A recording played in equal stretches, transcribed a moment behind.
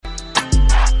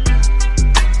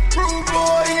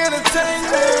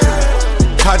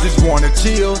I just wanna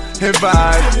chill and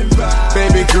vibe.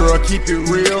 Baby girl, keep it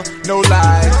real, no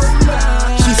lies.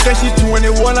 She said she's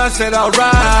 21, I said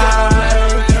alright.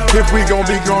 If we gon'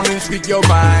 be grown, then speak your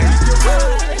mind.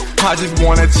 I just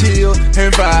wanna chill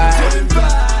and vibe.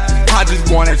 I just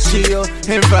wanna chill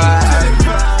and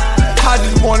vibe. I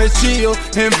just wanna chill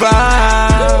and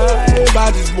vibe.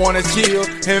 I just wanna chill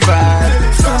and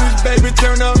vibe. Soon as baby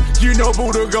turn up, you know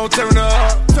Buddha gon' turn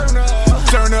up.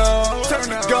 Turn up,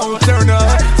 gon' turn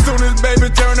up. Soon as baby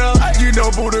turn up, you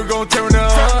know Buddha gon' turn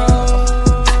up.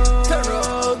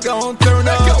 Gon' turn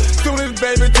up. Soon as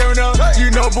baby turn up,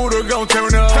 you know Buddha gon'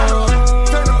 turn up.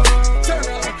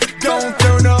 Gon'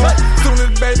 turn up. Soon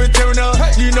as baby turn up,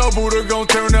 you know Buddha gon'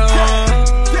 turn up.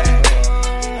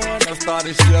 Let's start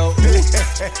the show.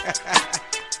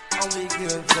 Only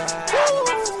good vibes.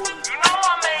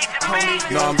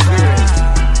 No, I'm serious.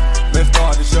 Let's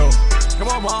start the show. Come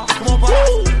on, mom. Come on, mom.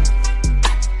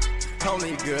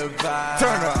 Only good vibes.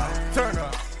 Turn up. Turn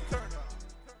up.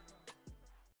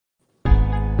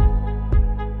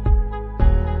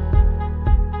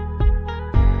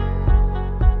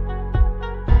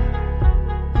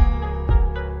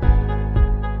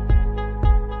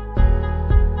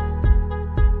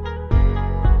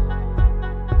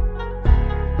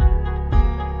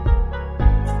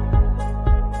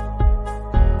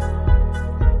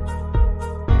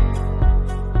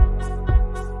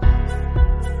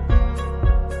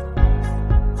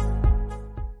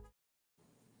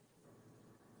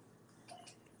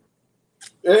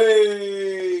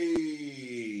 Hey,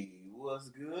 what's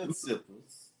good,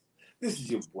 sippers? This is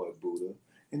your boy Buddha,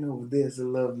 and over there's a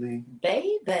lovely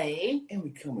baby, and we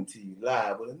coming to you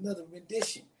live with another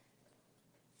rendition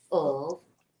of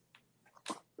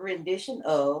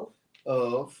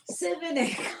Sipping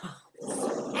and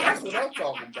That's what I'm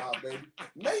talking about, baby.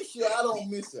 Make sure I don't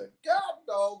miss a god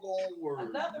doggone word.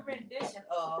 Another rendition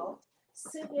of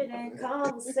Sipping and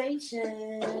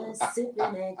Conversations,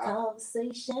 Sipping and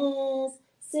Conversations,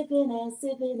 Sipping and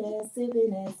Sipping and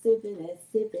Sipping and Sipping and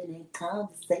Sipping and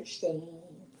Conversations.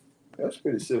 That's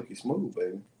pretty silky smooth,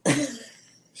 baby.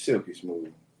 Silky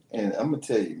smooth. And I'm going to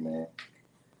tell you, man,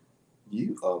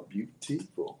 you are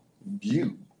beautiful.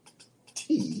 Beautiful.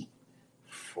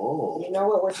 You know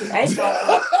what you ain't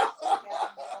going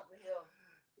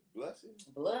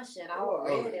Blushing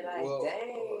already, dang.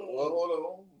 Well, hold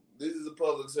on. This is a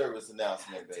public service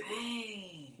announcement, baby.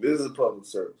 Dang. This is a public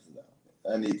service announcement.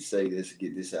 I need to say this,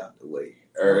 get this out the way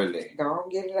early. Go on,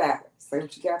 get it out. Say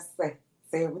what you got to say.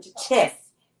 Say it with your chest.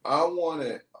 I want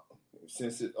to,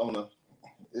 since it's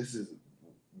this is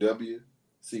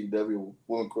WCW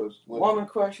Woman Crush Wednesday. Woman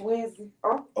Crush Wednesday.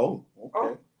 Oh,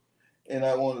 okay. And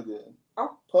I wanted to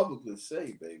publicly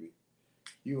say, baby,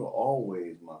 you are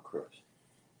always my crush.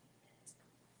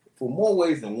 For more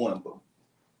ways than one, but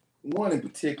one in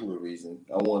particular reason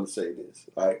I want to say this.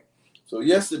 Right? So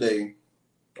yesterday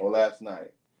or last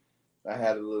night, I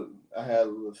had a little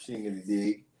shingity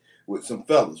dig with some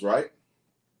fellas, right?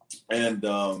 And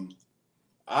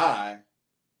I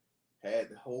had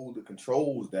to hold the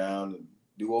controls down and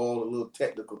do all the little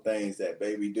technical things that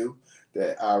baby do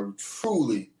that I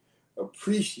truly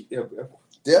appreciate.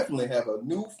 Definitely have a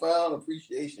newfound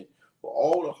appreciation for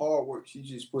all the hard work she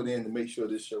just put in to make sure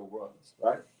this show runs,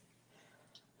 right?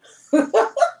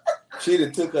 She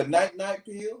done took a night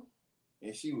pill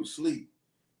and she was asleep,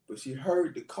 but she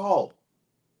heard the call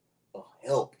of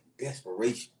help,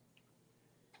 desperation.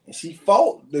 And she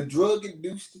fought the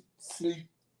drug-induced sleep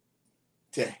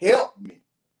to help me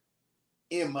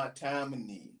in my time of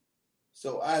need.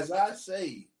 So as I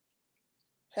say,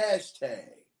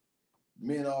 hashtag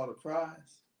men are the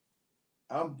prize,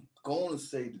 I'm going to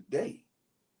say today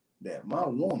that my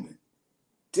woman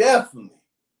definitely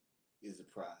is a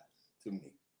prize to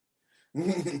me.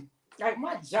 Like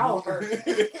my jaw hurts.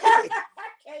 I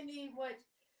can't even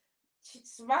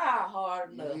smile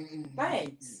hard enough.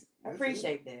 Thanks. I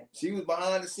appreciate that. She was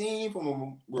behind the scene from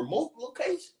a remote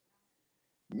location,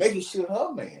 making sure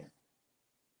her man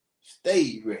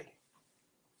stayed ready.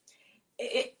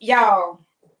 Y'all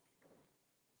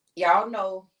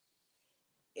know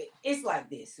it's like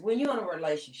this. When you're in a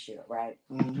relationship, right?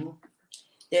 Mm-hmm.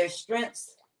 There's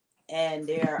strengths and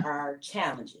there are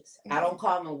challenges. Mm-hmm. I don't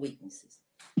call them weaknesses.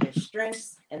 There's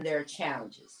strengths and there are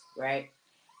challenges, right?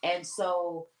 And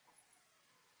so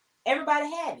everybody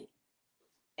have it.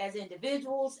 As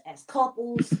individuals, as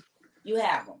couples, you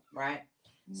have them, right?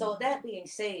 Mm-hmm. So that being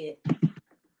said,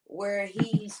 where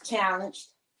he's challenged,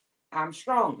 I'm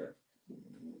stronger.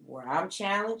 Where I'm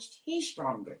challenged, he's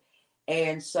stronger.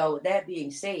 And so that being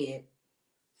said,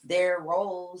 there are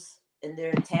roles and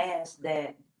there are tasks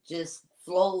that just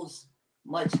flows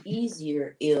much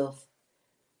easier if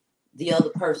the other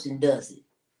person does it.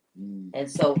 And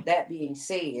so that being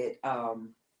said,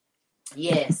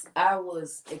 yes, I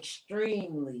was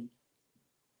extremely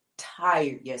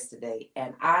tired yesterday,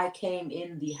 and I came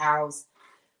in the house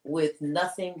with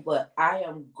nothing but I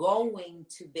am going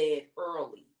to bed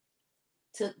early.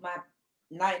 Took my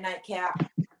night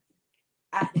cap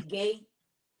out the gate,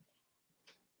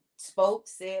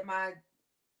 said my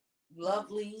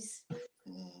lovelies,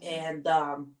 and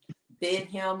bid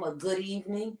him a good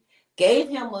evening. Gave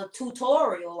him a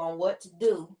tutorial on what to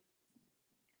do.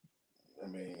 I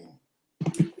mean,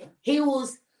 he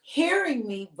was hearing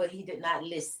me, but he did not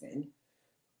listen.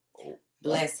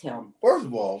 Bless him. First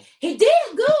of all, he did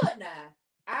good. Now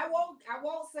I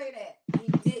won't say that he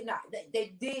did not.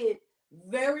 They did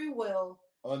very well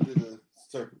under the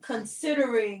circumstances,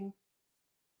 considering,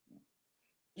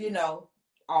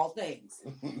 all things.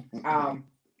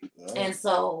 And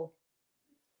so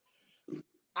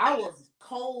I was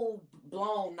cold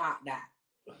blown knocked out.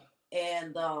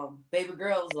 And baby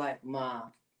girl was like,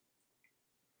 Mom,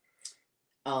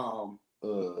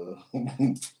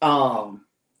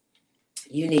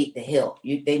 you need the help.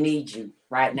 They need you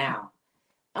right now.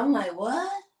 I'm like,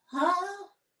 what? Huh?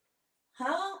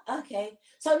 Okay.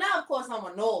 So now, of course, I'm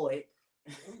annoyed.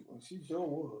 She sure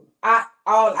was.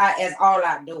 All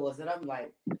I do was, and I'm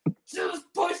like,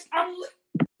 just push.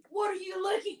 What are you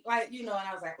looking like? And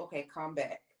I was like, okay, come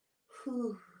back.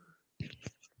 Whew.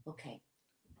 Okay.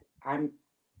 I'm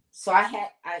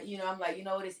like,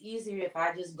 it's easier if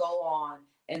I just go on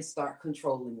and start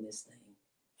controlling this thing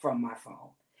from my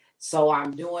phone. So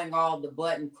I'm doing all the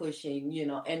button pushing,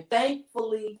 and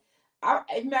thankfully, as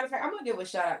a matter of fact, I'm gonna give a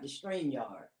shout out to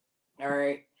StreamYard. All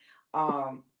right.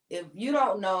 If you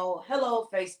don't know, hello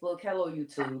Facebook, hello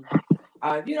YouTube.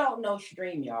 If you don't know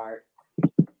StreamYard,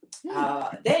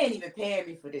 they ain't even paying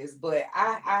me for this, but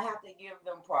I have to give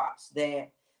them props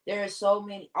that there are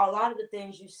a lot of the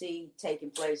things you see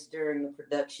taking place during the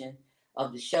production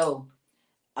of the show.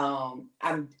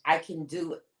 I can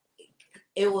do it.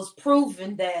 It was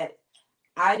proven that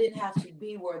I didn't have to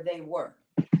be where they were.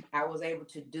 I was able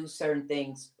to do certain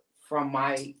things from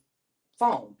my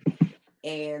phone.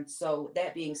 And so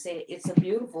that being said, it's a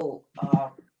beautiful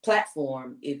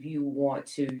platform if you want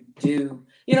to do,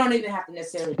 you don't even have to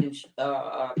necessarily do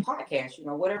a podcast,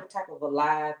 whatever type of a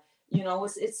live,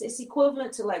 it's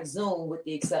equivalent to like Zoom with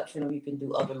the exception of you can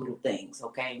do other little things,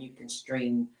 okay? And you can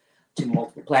stream to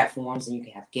multiple platforms and you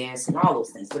can have guests and all those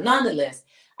things. But nonetheless,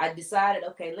 I decided,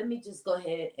 okay, let me just go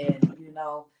ahead and,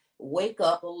 wake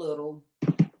up a little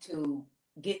to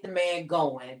get the man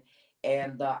going.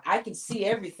 And I can see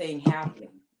everything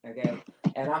happening, okay?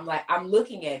 And I'm like, I'm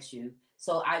looking at you.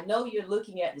 So I know you're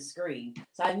looking at the screen.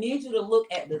 So I need you to look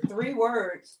at the 3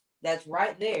 words that's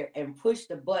right there and push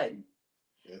the button.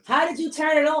 Yes. How did you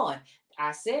turn it on?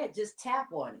 I said, just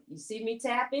tap on it. You see me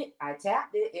tap it? I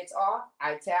tapped it. It's off.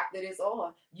 I tapped it. It's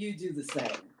on. You do the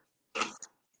same.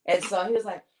 And so he was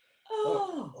like,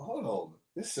 oh. Hold on.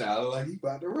 This sounded like he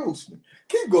about to roast me.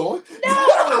 Keep going. No.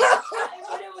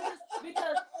 But it was just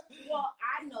because,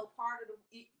 I know part of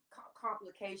the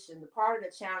complication, the part of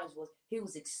the challenge was he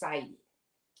was excited.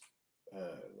 Man.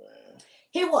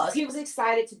 He was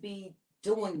excited to be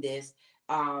doing this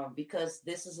because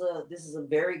this is a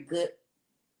very good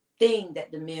thing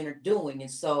that the men are doing,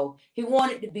 and so he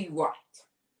wanted to be right.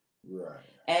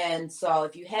 And so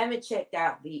if you haven't checked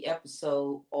out the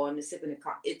episode on the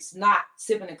it's not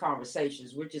Sipping and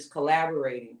Conversations. We're just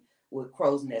collaborating with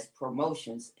Crow's Nest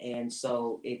Promotions, and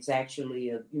so it's actually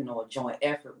a joint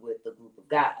effort with the group of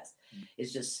guys.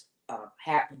 It's just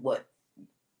happened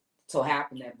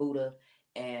that Buddha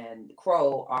and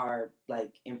Crow are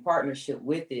like in partnership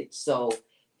with it. So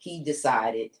he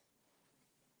decided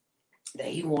that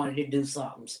he wanted to do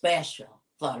something special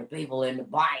for the people in the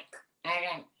bike,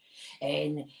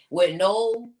 and with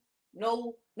no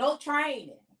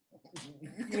training,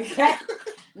 okay?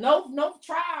 no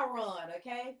trial run,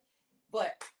 okay?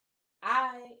 But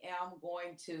I am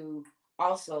going to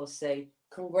also say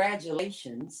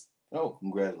congratulations. Oh,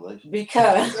 congratulations.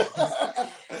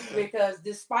 Because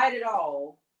despite it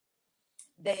all,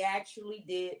 they actually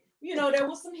did, there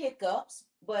was some hiccups,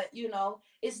 but,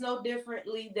 it's no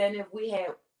differently than if we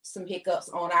had some hiccups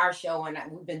on our show, and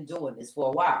we've been doing this for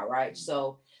a while, right?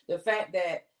 So the fact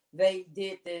that they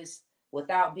did this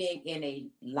without being in a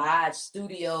live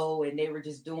studio and they were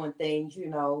just doing things,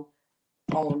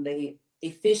 on the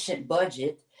efficient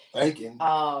budget. Thinking.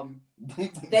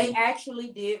 They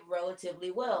actually did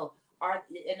relatively well.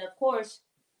 And of course,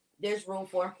 there's room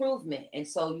for improvement. And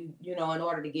so, in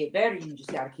order to get better, you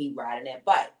just got to keep riding that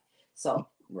bike. So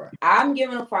I'm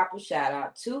giving a proper shout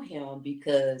out to him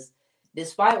because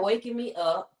despite waking me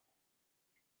up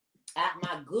At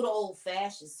my good old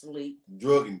fashioned sleep.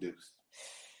 Drug induced.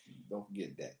 Don't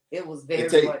forget that. It was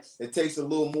very much. It takes a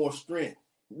little more strength.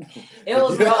 It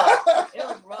was rough. It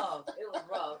was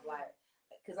rough. Like,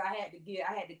 because I had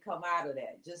to come out of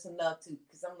that just enough to,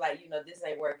 because I'm like, this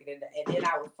ain't working. And then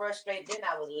I was frustrated. Then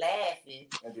I was laughing.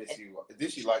 And then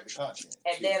she liked the content.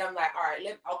 And then I'm like, all right,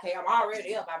 I'm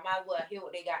already up. I might as well hear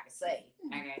what they got to say.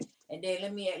 Okay. And then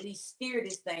let me at least steer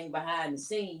this thing behind the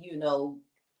scene,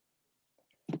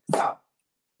 So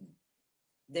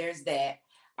there's that.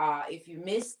 If you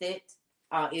missed it,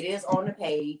 it is on the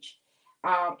page.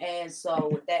 And so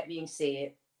with that being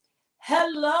said,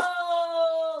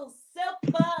 hello,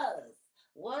 Sippers.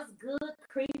 What's good,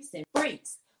 creeps and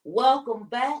freaks? Welcome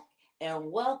back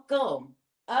and welcome.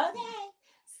 Okay.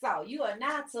 So you are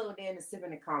now tuned in to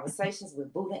Sipping and Conversations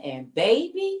with Buddha and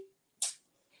Baby.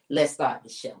 Let's start the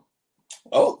show.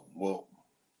 Oh, well.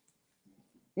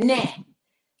 Now,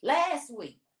 last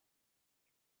week.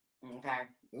 Okay.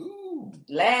 Ooh.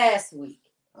 Last week.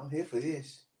 I'm here for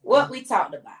this. What we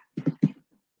talked about.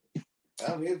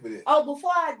 I'm here for this. Oh,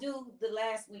 before I do the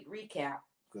last week recap,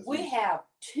 we have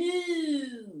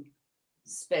 2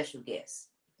 special guests.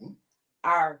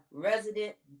 Our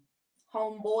resident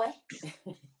homeboy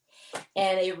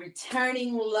and a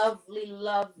returning lovely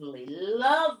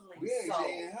We ain't soul.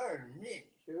 saying her in a minute.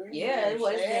 Yeah, it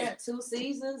was been 2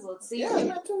 seasons or season.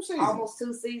 Yeah, not 2 seasons. Almost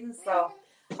 2 seasons. So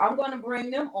I'm going to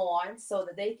bring them on so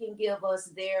that they can give us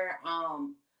their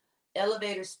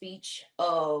elevator speech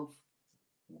of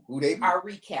who they be. Our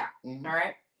recap. Mm-hmm. All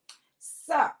right.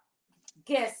 So,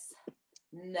 guess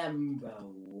number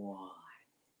 1.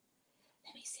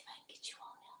 Let me see if I can get you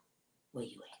on now. Where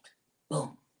you at?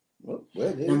 Boom. Well,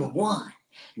 number 1.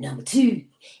 Number 2.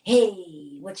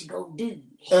 Hey, what you gonna do?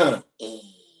 Hey.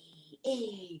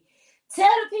 Tell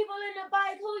the people in the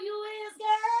bike who you is,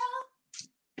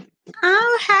 girl.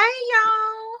 Oh, hey,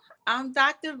 y'all. I'm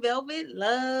Dr. Velvet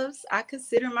Loves. I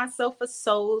consider myself a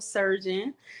soul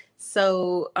surgeon.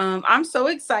 So I'm so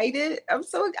excited.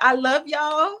 I love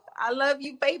y'all. I love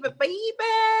you, baby.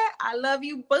 I love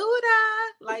you,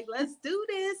 Buddha. Like, let's do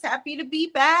this. Happy to be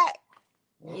back.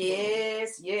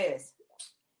 Yes.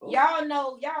 Y'all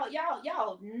know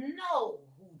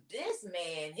who this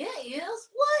man here is.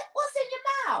 What's in your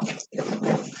mouth?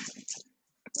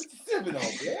 What you sipping on,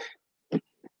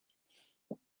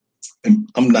 man?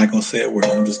 I'm not gonna say a word.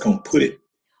 I'm just gonna put it.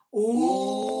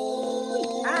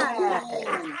 Ooh. I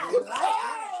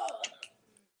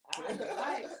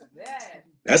like that.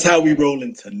 That's how we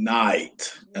rolling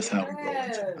tonight. All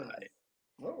right.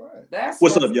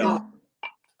 What's up, y'all?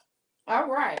 All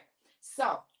right.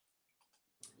 So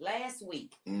last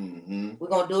week, mm-hmm. we're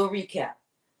gonna do a recap.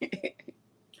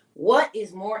 What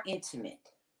is more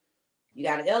intimate? You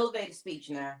got an elevator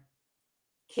speech now.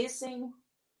 Kissing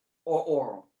or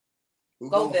oral?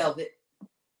 Go Velvet.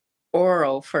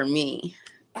 Oral for me.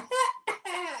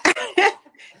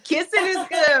 Kissing is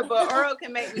good, but oral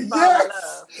can make me fall in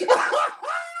love.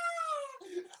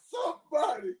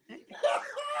 Somebody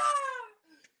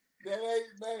that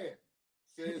ain't man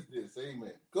says this.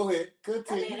 Amen. Go ahead.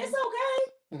 Continue. I mean, it's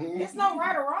okay. There's no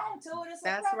right or wrong to it. It's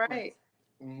That's preference. right.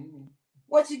 Mm-hmm.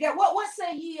 What you got? What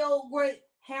say ye, old great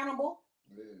Hannibal?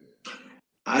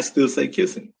 I still say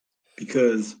kissing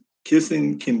because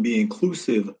kissing can be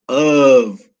inclusive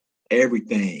of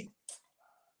everything.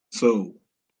 So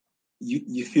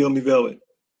you feel me, Velvet?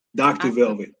 Dr.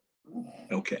 Velvet.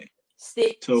 Okay.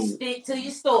 Stick to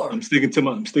your story. I'm sticking to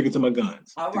my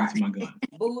guns. All right. To my guns.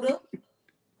 Buddha,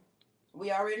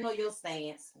 we already know your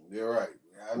stance. You're right.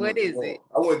 What is it?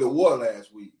 I went to war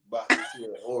last week about this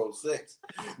here oral sex.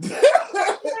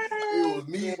 It was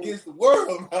me against the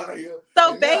world out here.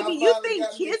 So, baby, you think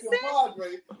kissing?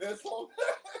 That's all.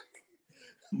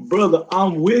 Brother,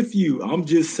 I'm with you. I'm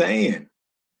just saying.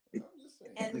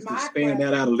 And let's expand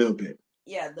that out a little bit.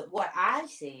 Yeah, what I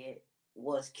said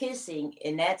was kissing,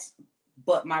 and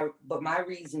but my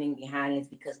reasoning behind it is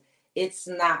because it's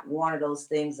not one of those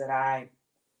things that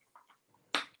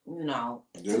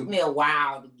it took me a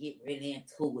while to get really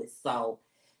into it. So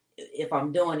if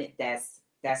I'm doing it,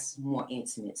 that's more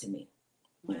intimate to me.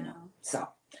 So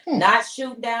not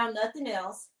shoot down nothing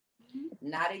else,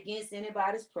 not against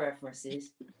anybody's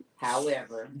preferences.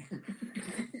 However,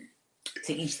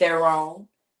 to each their own,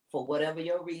 for whatever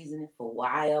your reasoning, for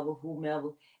whyever,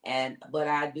 whomever. But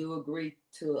I do agree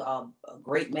to a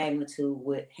great magnitude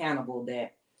with Hannibal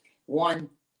that one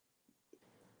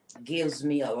gives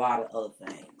me a lot of other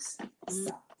things.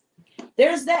 So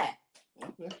there's that.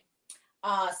 Okay.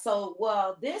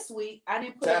 This week I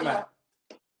didn't put it up.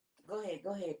 Go ahead,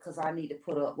 because I need to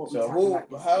put up what we talked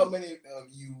about. How many of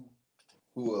you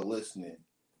who are listening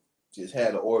just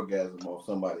had an orgasm or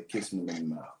somebody kissing them in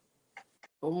the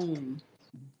mouth.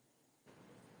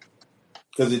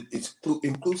 Because it's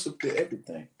inclusive to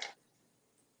everything.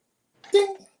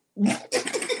 Ding.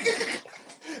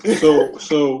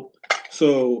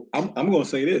 So I'm gonna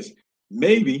say this.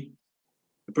 Maybe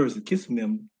the person kissing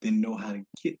them didn't know how to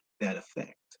get that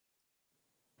effect.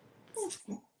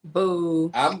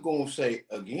 Boo. I'm gonna say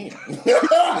again.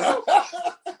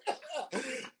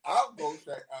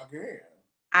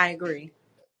 I agree.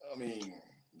 I mean,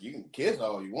 you can kiss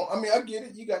all you want. I mean, I get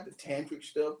it. You got the tantric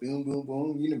stuff, boom, boom,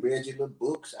 boom. You done read your little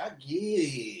books. I get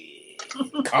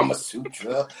it. Kama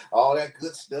Sutra, all that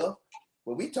good stuff.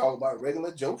 But we talk about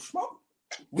regular Joe Schmo.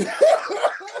 You know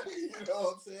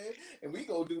what I'm saying? And we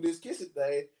gonna do this kissing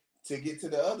thing to get to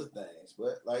the other things.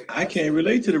 But like, I can't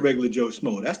relate to the regular Joe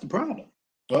Schmo. That's the problem.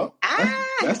 Huh?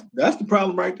 That's the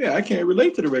problem right there. I can't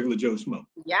relate to the regular Joe Schmo.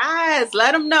 Yes,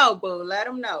 let them know, boo. Let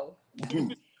them know.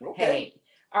 Okay. Hey,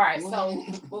 all right. So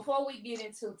before we get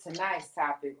into tonight's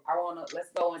topic,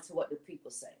 let's go into what the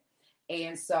people say.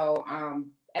 And so,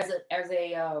 as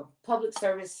a public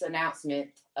service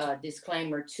announcement,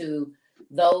 disclaimer to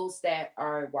those that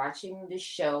are watching this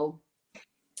show,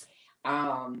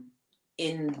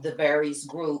 in the various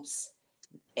groups,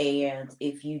 and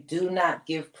if you do not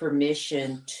give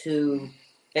permission to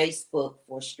Facebook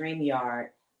for StreamYard,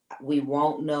 we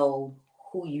won't know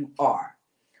who you are.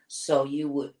 So you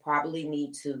would probably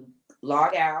need to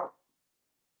log out,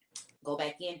 go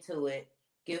back into it,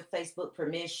 give Facebook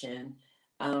permission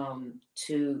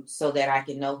so that I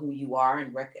can know who you are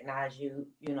and recognize you.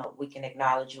 You know, we can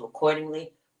acknowledge you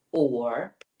accordingly.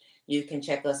 Or you can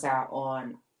check us out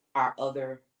on our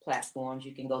other platforms.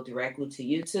 You can go directly to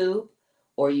YouTube,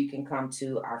 or you can come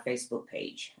to our Facebook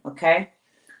page. Okay.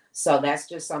 So that's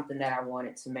just something that I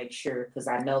wanted to make sure, because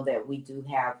I know that we do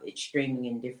have it streaming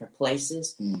in different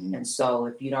places. Mm-hmm. And so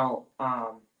if you don't,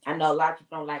 I know a lot of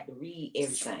people don't like to read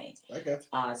everything. I got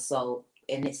you. So,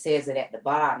 and it says it at the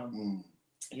bottom,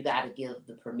 you got to give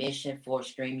the permission for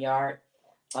StreamYard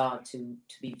to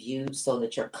be viewed, so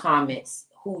that your comments,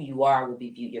 who you are, will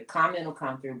be viewed. Your comment will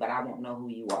come through, but I won't know who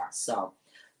you are. So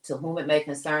to whom it may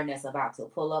concern that's about to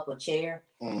pull up a chair,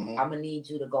 I'm going to need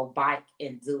you to go bike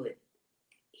and do it.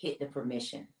 Hit the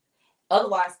permission.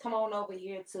 Otherwise, come on over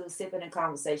here to Sipping and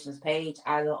Conversations page,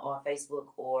 either on Facebook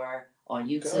or on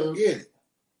YouTube. Come get it.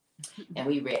 And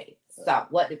we ready. So,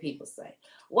 what do people say?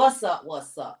 What's up,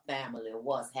 family?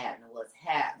 What's happening?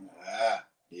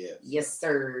 Yes. Yes,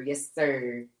 sir. Yes,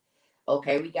 sir.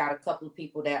 Okay, we got a couple of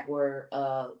people that were,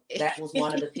 that was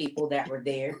one of the people that were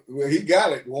there. Well, he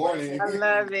got it. Warning. I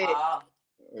love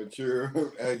it. Sure.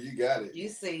 You got it. You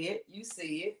see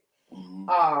it.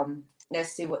 Mm-hmm.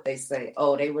 Let's see what they say.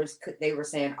 Oh, they were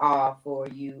saying, for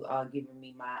you giving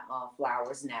me my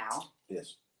flowers now.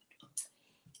 Yes.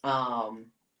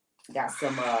 Got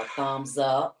some thumbs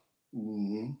up.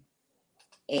 Mm-hmm.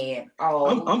 And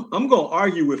I'm gonna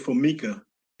argue with Fomika,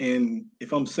 and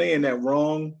if I'm saying that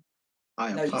wrong,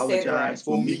 I apologize.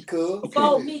 Fomika.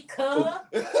 Okay.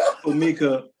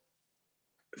 Fomika.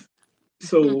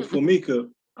 So Fomika,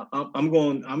 I'm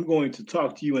going to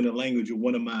talk to you in the language of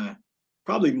one of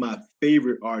probably my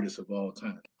favorite artists of all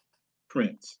time,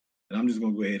 Prince. And I'm just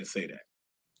going to go ahead and say that.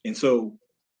 And so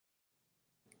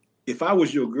if I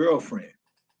was your girlfriend,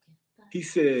 he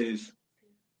says,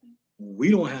 we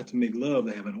don't have to make love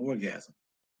to have an orgasm.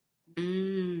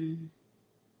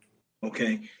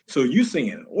 Okay. So you saying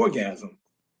an orgasm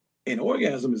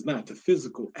is not the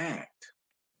physical act.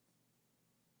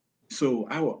 So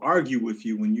I will argue with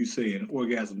you when you say an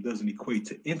orgasm doesn't equate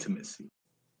to intimacy,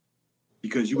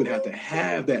 because you would have to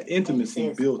have that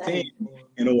intimacy built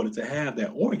in order to have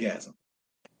that orgasm.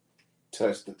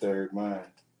 Touch the third mind.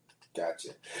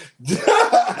 Gotcha.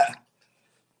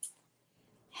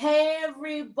 Hey,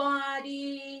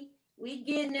 everybody. We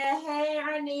getting that. Hey,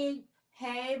 Arnie.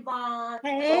 Hey, Vaughn.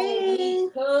 Hey.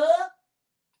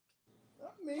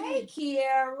 Hey,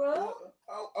 Kiara.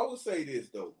 I would say this,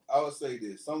 though.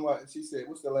 Somebody, she said,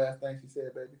 what's the last thing she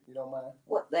said, baby? You don't mind?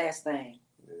 What last thing?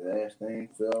 The last thing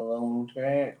fell on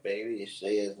track, baby. It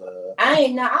says,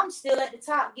 I'm still at the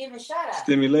top giving shout out.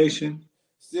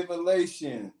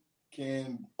 Stimulation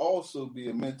can also be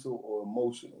a mental or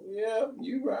emotional. Yeah,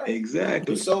 you're right.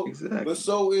 Exactly. But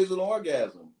so is an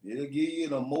orgasm. It'll give you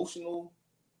an emotional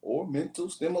or mental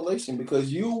stimulation,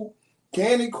 because you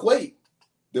can equate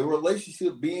the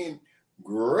relationship being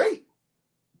great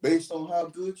based on how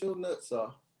good your nuts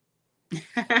are.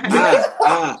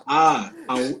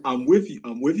 I'm with you.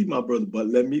 I'm with you, my brother. But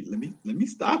let me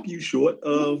stop you short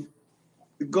of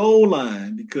the goal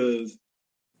line, because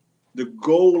the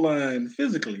goal line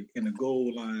physically and the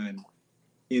goal line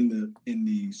in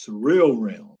the surreal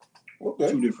realm.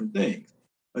 Okay. Two different things.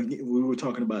 Again, we were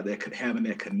talking about that having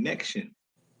that connection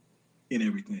in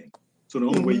everything. So the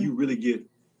only way you really get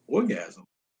orgasm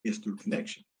is through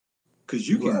connection, because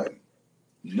you can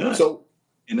nut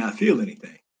and not feel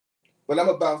anything. But I'm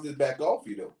gonna bounce this back off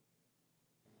you though,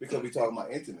 because we're talking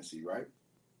about intimacy, right?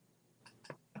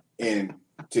 And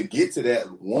to get to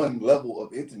that one level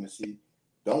of intimacy,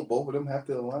 don't both of them have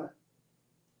to align?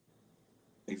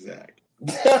 Exactly.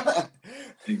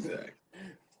 Exactly.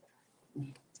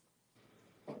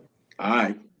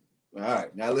 All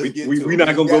right. Now let's get to it. We're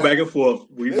not gonna go back and forth.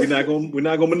 We're not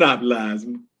gonna monopolize.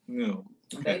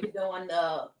 Baby doing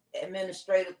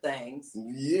administrative things.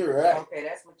 Yeah, right. Okay,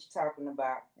 that's what you're talking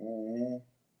about. Mm-hmm.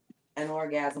 An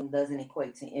orgasm doesn't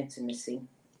equate to intimacy.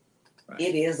 Right.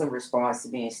 It is a response to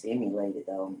being stimulated,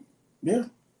 though. Yeah.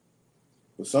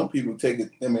 But some people take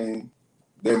it. I mean,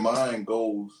 their mind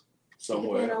goes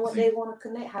somewhere. You know what they want to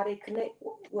connect, how they connect,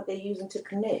 what they're using to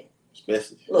connect.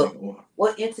 Especially. Look,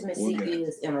 what intimacy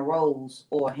is in a rose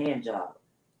or a hand job?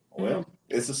 Well,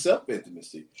 it's a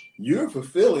self-intimacy. You're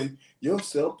fulfilling your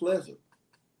self-pleasure.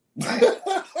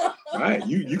 Right.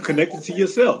 You connected to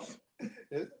yourself.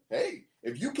 Hey,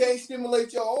 if you can't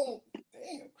stimulate your own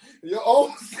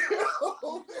self.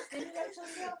 Stimulate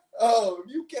yourself? Oh, if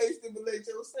you can't stimulate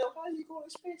yourself, how you going to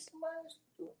expect somebody else to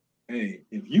do it? Hey,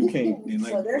 if you can't, then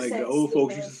like the old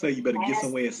folks used to say, you better get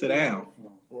somewhere and sit down.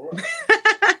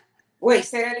 Wait,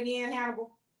 say that again,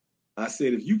 Hannibal. I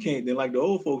said, if you can't, then like the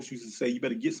old folks used to say, you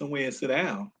better get somewhere and sit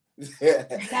down.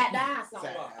 Sat down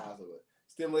somewhere.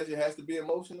 Stimulation has to be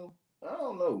emotional? I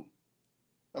don't know.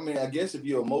 I mean, I guess if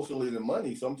you're emotionally the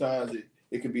money, sometimes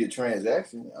it could be a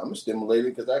transaction. I'm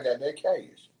stimulated because I got that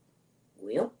cash.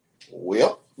 Well.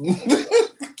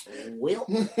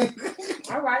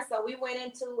 All right, so we went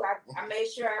into, I made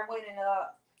sure I went and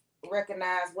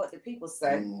recognized what the people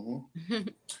say. Mm-hmm.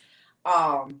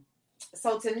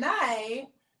 So tonight,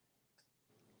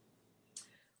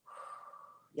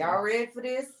 y'all ready for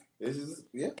this?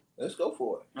 Let's go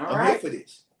for it. All I'm right. here for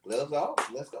this. Gloves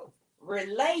off, let's go.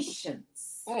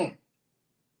 Relations.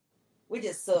 We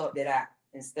just subbed it out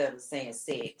instead of saying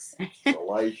sex.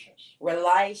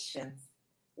 Relations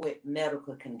with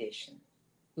medical condition.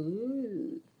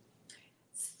 Ooh.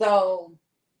 So,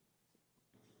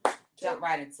 jump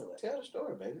right into it. Tell the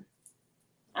story, baby.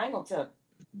 I ain't gonna tell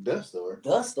the story.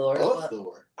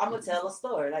 I'm gonna tell a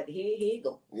story. Like, here you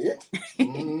go. Yeah.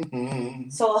 Mm-hmm.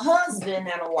 So, a husband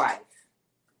and a wife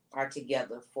are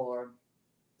together for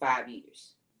 5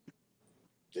 years.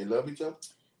 They love each other?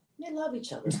 They love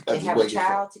each other. They have a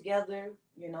child together,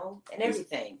 and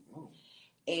everything.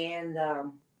 And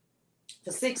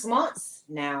for 6 months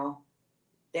now,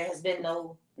 there has been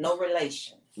no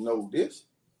relation. No this?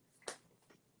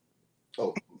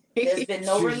 Oh. There's been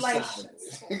no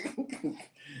relations.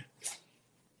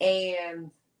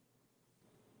 And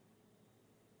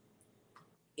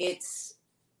it's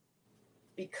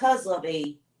because of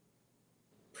a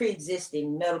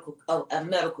pre-existing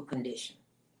medical condition.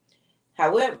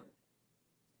 However,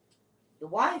 the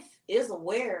wife is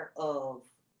aware of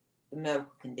the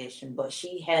medical condition, but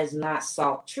she has not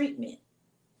sought treatment.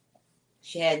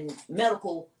 She had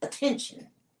medical attention.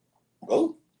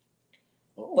 Oh.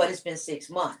 But it's been 6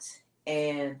 months.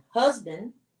 And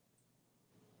husband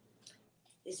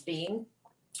is he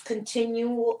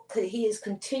is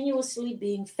continuously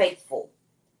being faithful.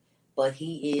 But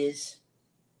he is,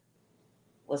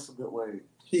 what's a good word?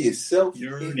 He is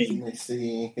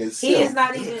self-intimacying himself. He is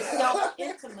not even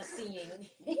self-intimacying.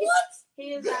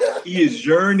 What? He is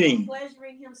yearning.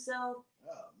 Pleasuring himself.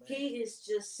 Oh, he is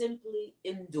just simply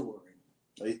enduring.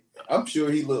 I'm sure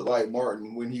he looked like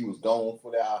Martin when he was gone for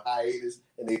that hiatus,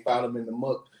 and they found him in the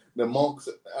monk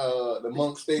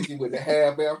station with the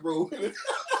half afro.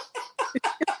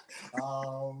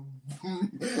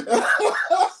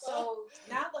 So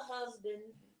now the husband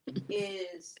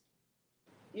is,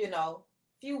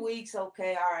 few weeks,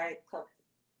 okay, all right,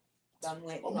 done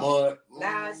went. A month.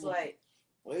 Now it's like,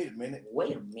 wait a minute.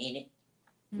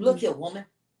 Mm-hmm. Look here, woman.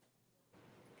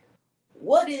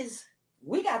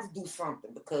 We got to do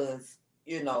something because,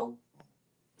 and on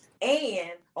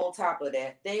top of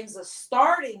that, things are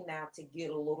starting now to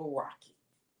get a little rocky.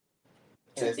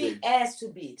 To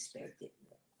be expected.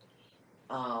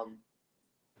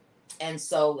 And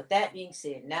so with that being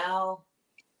said, now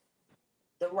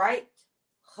the right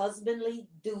husbandly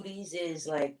duties is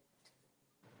like,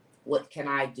 what can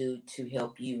I do to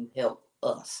help you help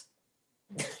us?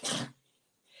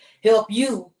 Help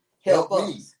you help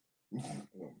us.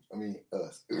 I mean,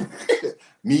 us.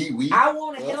 Me, we. I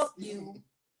want to help you,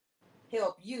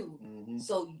 mm-hmm.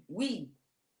 so we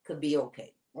could be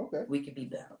okay. Okay. We could be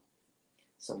better.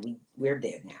 So we're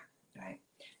there now, right?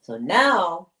 So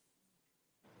now,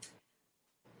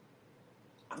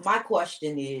 my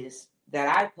question is that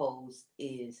I posed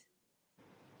is,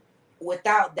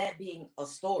 without that being a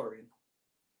story,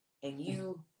 and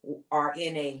you are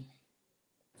in a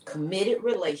committed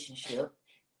relationship,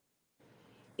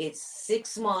 it's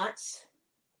 6 months,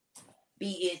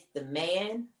 be it the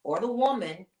man or the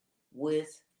woman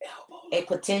with a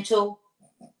potential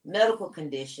medical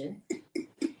condition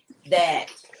that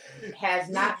has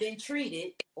not been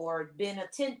treated or been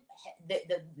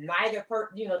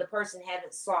the person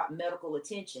haven't sought medical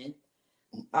attention.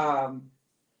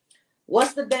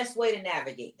 What's the best way to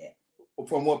navigate that?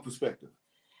 From what perspective?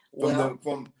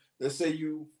 From let's say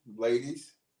you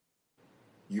ladies,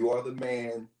 you are the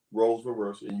man, roles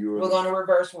reverse, and we're going to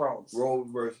reverse roles. Role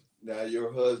reverse. Now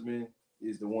your husband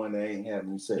is the one that ain't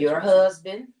having sex. Your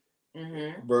husband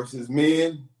versus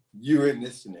men. You're in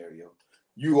this scenario.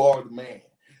 You are the man.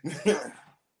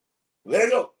 Let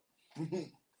it go.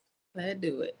 Let's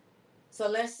do it. So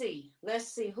let's see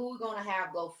who we're gonna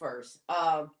have go first.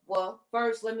 Well,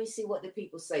 first let me see what the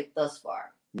people say thus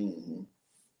far. Mm-hmm.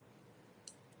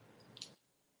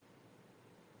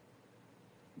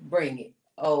 Bring it.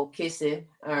 Oh, kissing.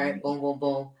 All right, boom, boom,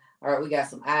 boom. All right, we got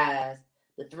some eyes.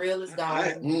 The thrill is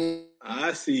gone.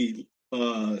 I see.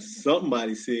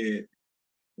 Somebody said,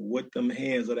 "What them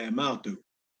hands or that mouth do?"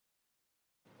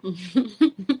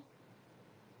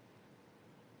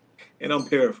 And I'm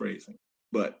paraphrasing,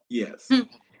 but yes.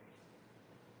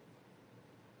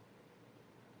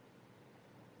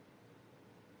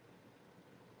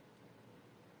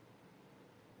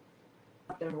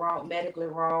 Something wrong, medically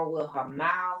wrong with her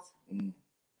mouth.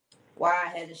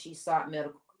 Why hasn't she sought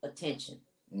medical attention?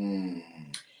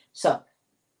 So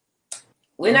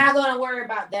we're not going to worry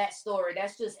about that story.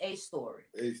 That's just a story.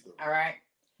 All right.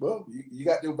 Well, you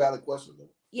got no valid questions though.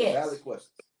 Yes. Valid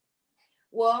questions.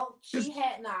 Well, she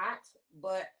had not,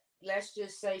 but let's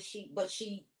just say she,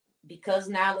 because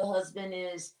now the husband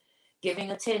is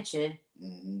giving attention,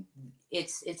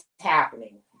 it's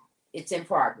happening. It's in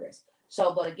progress.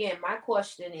 So, but again, my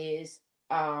question is,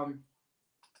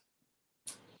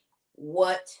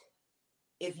 what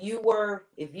if you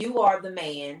are the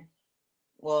man?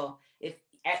 Well,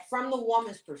 from the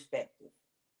woman's perspective,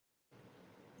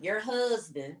 your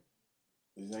husband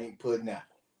ain't put out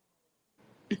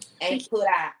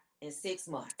in 6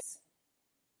 months.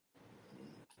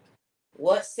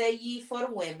 What say ye for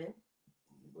the women?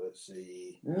 What say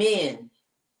ye? Men.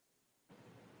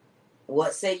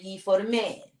 What say ye for the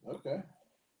man? Okay.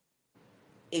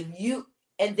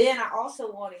 And then I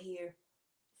also want to hear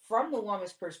from the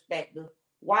woman's perspective,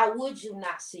 why would you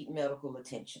not seek medical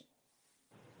attention?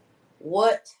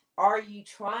 What are you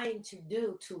trying to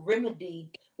do to remedy?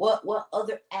 What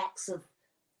other acts of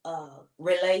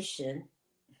relation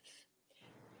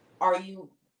are you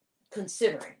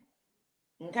considering?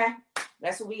 Okay,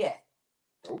 that's what we at.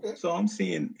 Okay. So I'm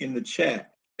seeing in the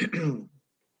chat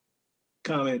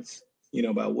comments,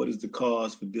 about what is the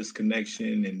cause for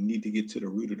disconnection and need to get to the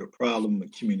root of the problem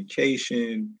of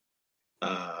communication,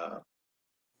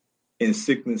 in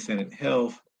sickness and in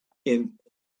health. And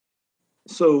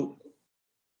so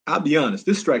I'll be honest,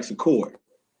 this strikes a chord.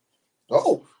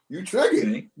 Oh, you triggered.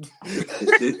 Okay?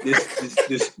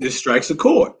 This strikes a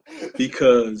chord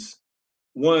because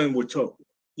one, we're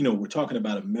talking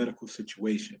about a medical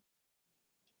situation.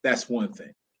 That's one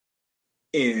thing.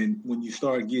 And when you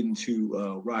start getting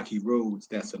to rocky roads,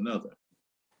 that's another.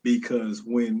 Because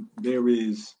when there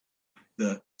is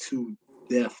the to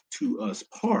death to us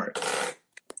part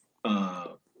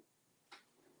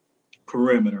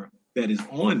perimeter that is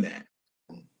on that.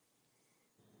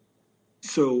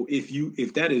 So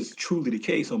if that is truly the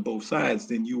case on both sides,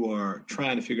 then you are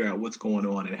trying to figure out what's going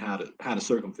on and how to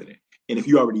circumvent it. And if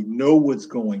you already know what's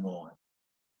going on,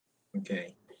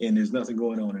 okay, and there's nothing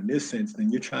going on in this sense, then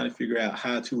you're trying to figure out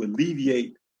how to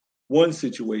alleviate one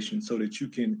situation so that you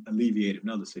can alleviate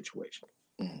another situation.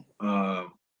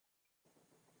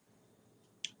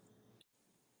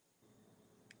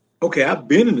 Okay, I've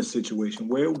been in a situation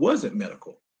where it wasn't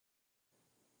medical.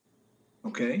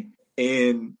 Okay,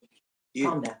 and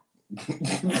calm down.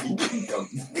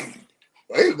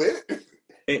 Wait a minute.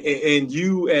 And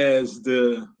you, as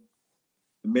the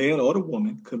man or the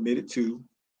woman committed to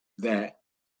that,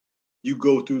 you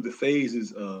go through the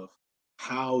phases of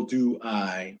how do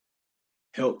I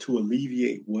help to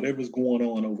alleviate whatever's going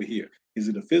on over here? Is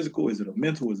it a physical? Is it a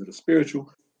mental? Is it a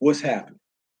spiritual? What's happening?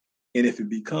 And if it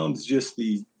becomes just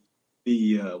the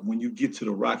when you get to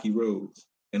the rocky roads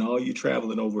and all you're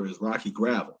traveling over is rocky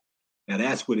gravel, now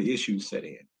that's where the issues set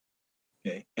in.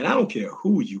 Okay, and I don't care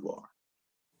who you are.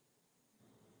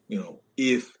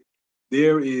 if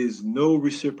there is no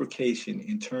reciprocation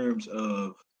in terms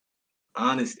of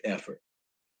honest effort,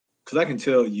 because I can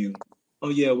tell you, oh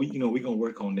yeah, we're gonna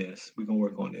work on this. We're gonna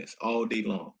work on this all day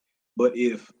long. But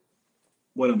if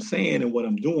what I'm saying and what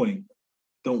I'm doing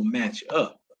don't match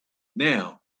up,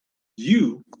 now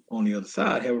you on the other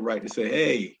side have a right to say,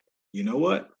 hey, you know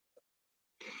what?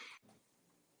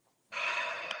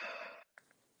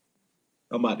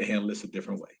 I'm about to handle this a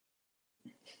different way.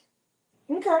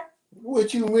 Okay.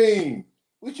 What you mean?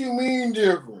 What you mean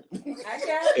different? And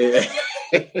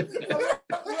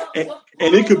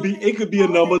it could be a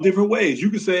number of different ways. You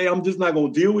could say, I'm just not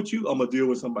gonna deal with you, I'm gonna deal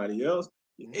with somebody else.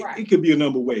 It could be a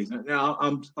number of ways. Now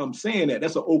I'm saying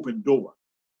that's an open door.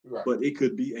 Right. But it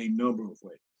could be a number of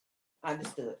ways.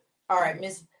 Understood. All right,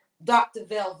 Miss Dr.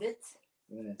 Velvet.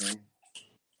 Mm-hmm.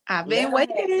 I've been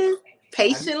waiting,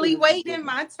 patiently waiting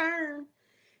my turn,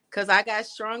 because I got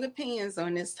strong opinions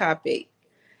on this topic.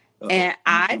 And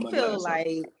I feel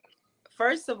like,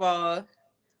 first of all,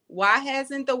 why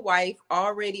hasn't the wife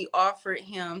already offered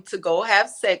him to go have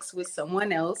sex with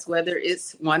someone else, whether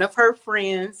it's one of her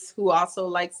friends who also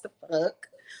likes to fuck,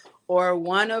 or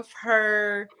one of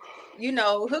her,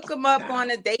 hook him up on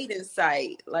a dating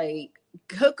site, like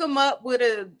hook him up with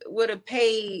a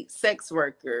paid sex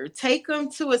worker, take him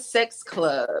to a sex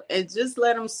club, and just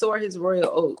let him soar his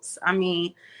royal oats. I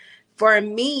mean, for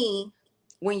me,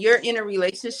 when you're in a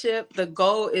relationship, the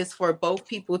goal is for both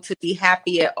people to be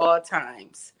happy at all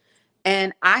times.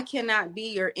 And I cannot be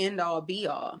your end all be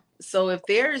all. So if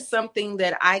there is something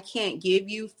that I can't give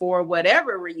you for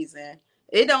whatever reason,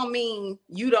 it don't mean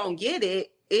you don't get it.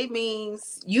 It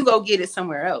means you go get it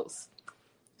somewhere else.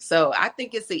 So I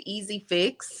think it's an easy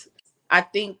fix. I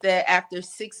think that after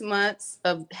 6 months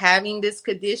of having this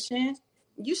condition,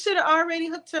 you should have already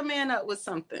hooked your man up with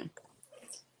something.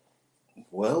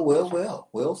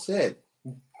 Well said.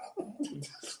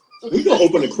 We're gonna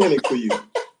open a clinic for you.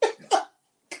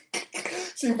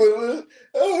 We're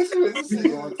gonna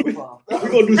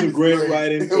do some grant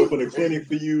writing, open a clinic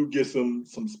for you, get some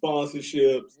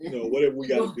sponsorships, whatever we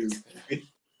gotta do.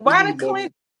 Why the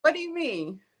clinic? What do you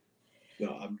mean?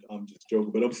 No, I'm just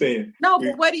joking, but I'm saying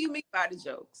but what do you mean by the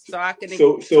jokes? So I can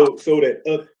so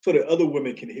that other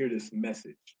women can hear this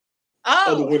message.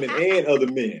 Other women and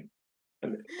other men.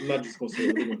 I'm not just gonna say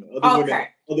other women. Women,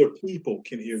 other people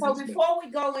can hear this. So before we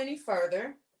go any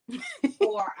further,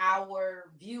 for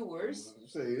our viewers,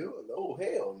 oh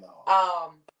hell no.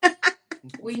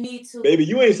 We need to. Baby,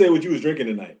 you ain't say what you was drinking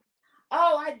tonight.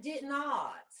 Oh, I did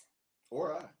not.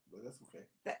 Or but that's okay.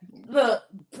 Look,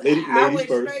 I went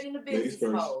straight into business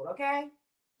mode. Okay,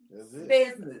 that's it.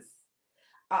 Business.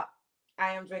 I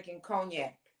am drinking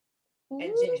cognac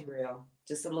and ginger ale,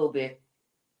 just a little bit.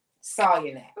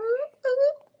 Sauganac.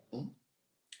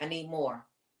 I need more.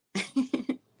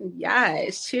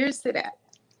 Yes, cheers to that.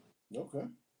 Okay.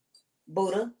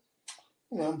 Buddha.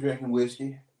 I'm drinking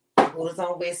whiskey. Buddha's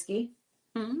on whiskey.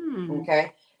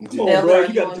 Okay. Come on, bro.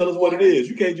 You got to tell us what it is.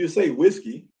 You can't just say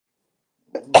whiskey.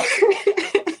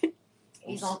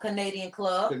 He's on Canadian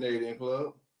Club.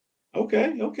 Okay.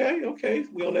 We on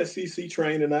that CC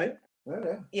train tonight.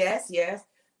 Yeah. Yes.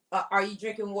 Are you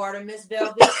drinking water, Miss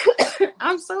Velvet?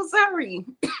 I'm so sorry.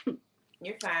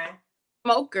 You're fine.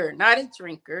 Smoker, not a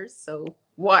drinker, so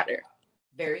water.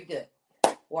 Very good.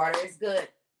 Water is good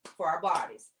for our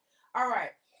bodies. All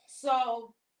right.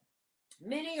 So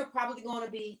many are probably going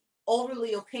to be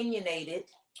overly opinionated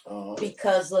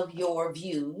because of your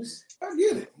views. I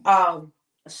get it.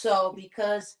 So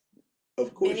because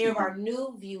many of our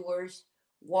new viewers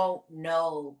won't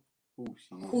know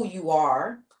who you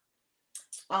are,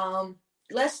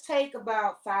 let's take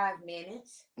about 5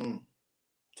 minutes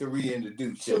to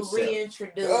reintroduce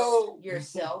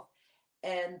yourself.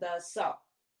 And so,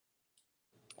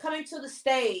 coming to the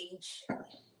stage,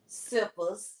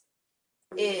 Sippers,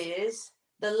 is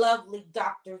the lovely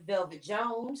Dr. Velvet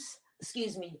Jones.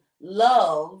 Excuse me,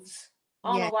 Loves.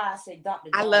 I don't know why I say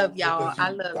Dr. Jones. I love y'all. I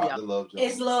love y'all. Love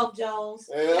it's Love Jones.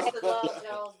 Yeah. It's the Love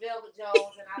Jones, Velvet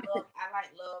Jones, and I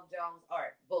like Love Jones. All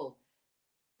right, boom.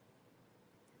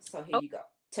 So here you go.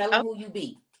 Tell them who you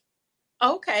be.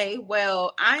 Okay,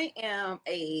 well, I am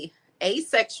a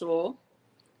asexual,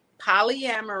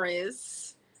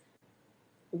 polyamorous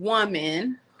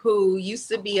woman who used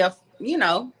to be a,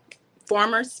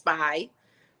 former spy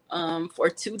for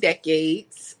 2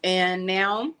 decades. And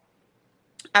now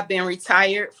I've been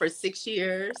retired for 6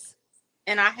 years.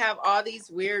 And I have all these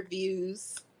weird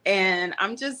views. And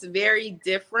I'm just very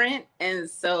different. And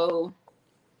so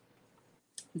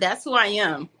that's who I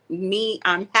am.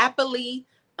 I'm happily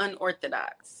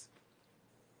unorthodox.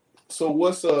 So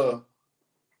what's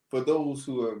for those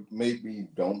who are maybe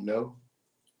don't know,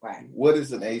 Right. What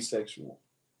is an asexual?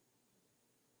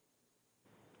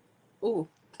 Ooh,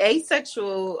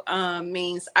 asexual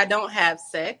means I don't have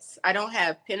sex. I don't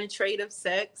have penetrative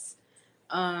sex.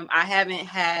 I haven't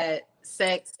had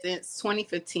sex since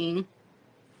 2015.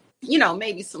 You know,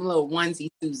 maybe some little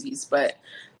onesie twosies, but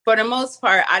for the most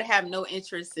part, I have no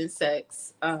interest in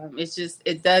sex. It's just,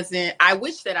 it doesn't, I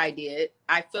wish that I did.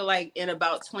 I feel like in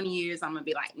about 20 years, I'm going to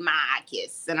be like, my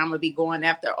kiss, and I'm going to be going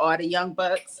after all the young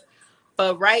bucks.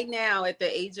 But right now, at the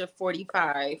age of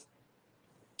 45,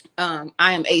 I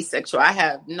am asexual. I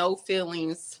have no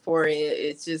feelings for it.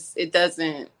 It's just, it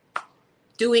doesn't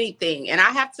do anything. And I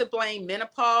have to blame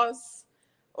menopause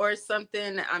or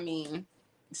something. I mean,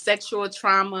 sexual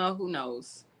trauma, who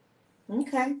knows?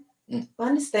 Okay.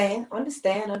 Understand.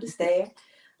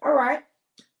 All right.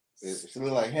 It's a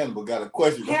little like Hannibal got a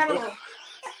question. Hannibal.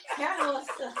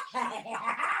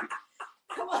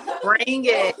 Come on. Bring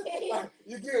it.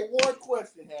 You get one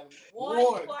question, Hannibal.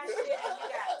 One question, and you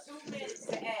got 2 minutes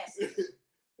to ask it.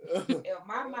 If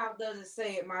my mouth doesn't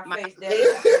say it, my face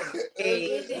doesn't.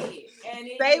 It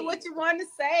did. Say what you want to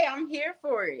say. I'm here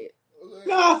for it.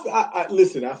 No, I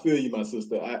listen. I feel you, my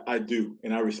sister. I do,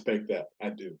 and I respect that. I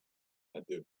do.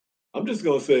 I'm just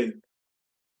gonna say,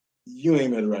 you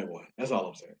ain't met the right one. That's all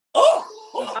I'm saying.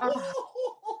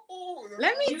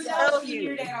 Let me tell you.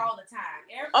 Hear that all the time.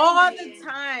 All the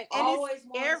time, and it's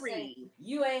scary. Say,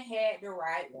 you ain't had the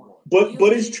right one.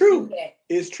 But it's true.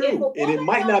 It's true, and it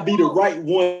might not be the right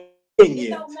one. It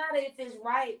don't matter if it's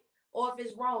right or if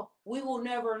it's wrong. We will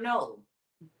never know.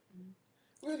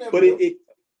 But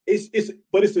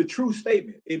it's a true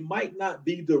statement. It might not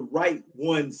be the right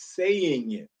one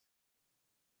saying it.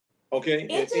 Okay.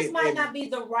 It just might not be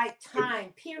the right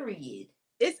time, period.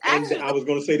 It's actually, I was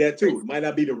going to say that too. It might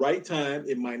not be the right time.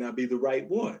 It might not be the right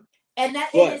one. And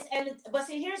but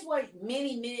see, here's what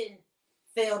many men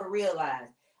fail to realize.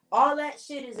 All that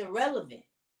shit is irrelevant.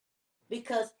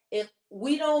 Because if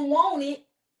we don't want it,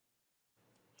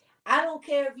 I don't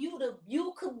care if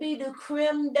you could be the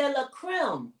creme de la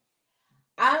creme.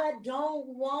 I don't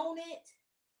want it.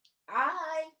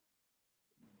 I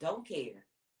don't care.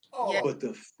 Yeah. But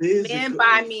the physical, men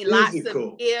buy me lots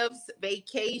of gifts,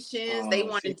 vacations. They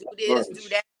want to do this, do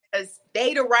that, because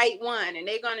they the right one, and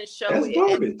they're gonna show That's it.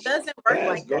 Garbage. It doesn't work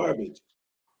like garbage. That.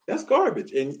 That's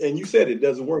garbage. And you said it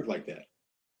doesn't work like that.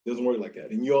 It doesn't work like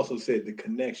that. And you also said the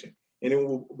connection. And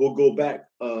then we'll go back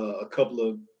a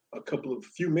couple of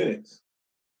few minutes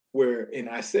and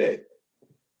I said,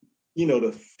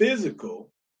 the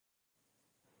physical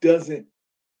doesn't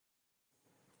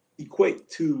equate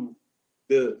to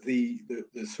the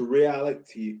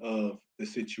surreality of the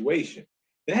situation.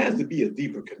 There has to be a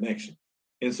deeper connection.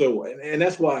 And so, and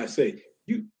that's why I say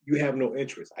you have no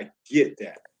interest. I get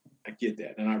that.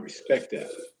 And I respect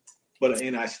that.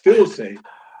 And I still say,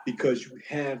 because you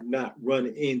have not run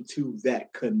into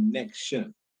that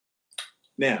connection.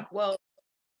 Now, well,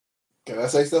 can I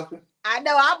say something? I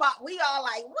know we all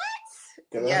like,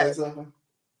 what? Can I say something?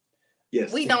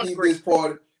 Yes. We don't agree.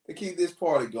 To keep this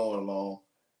party going along.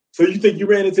 So you think you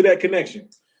ran into that connection?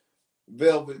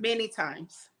 Velvet. Many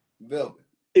times. Velvet.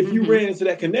 If you ran into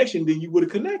that connection, then you would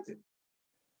have connected.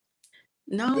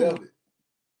 No. Velvet.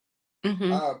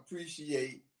 I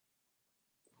appreciate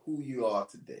who you are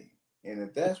today. And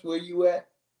if that's where you at,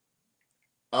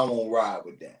 I'm gonna ride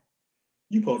with that.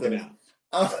 You poking out.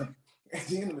 At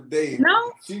the end of the day,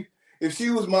 no. If she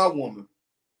was my woman,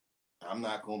 I'm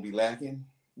not gonna be lacking.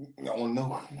 Oh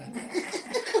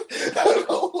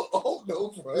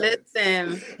no.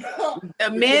 Listen, the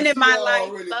men in my life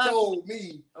already told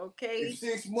me. Okay. In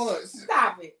 6 months.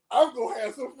 Stop it. I'm gonna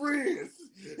have some friends.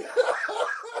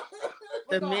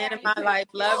 The men in my life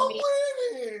love me.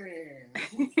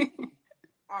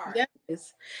 All right.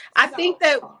 Yes. I think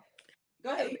that.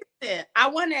 Go ahead. Listen, I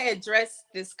want to address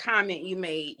this comment you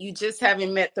made. You just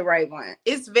haven't met the right one.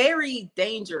 It's very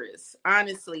dangerous,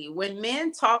 honestly. When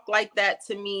men talk like that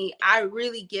to me, I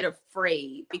really get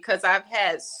afraid because I've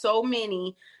had so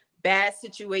many bad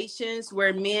situations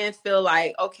where men feel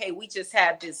like, okay, we just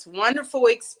had this wonderful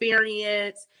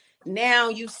experience. Now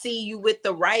you see you with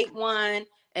the right one.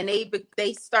 And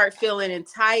they start feeling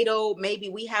entitled. Maybe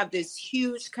we have this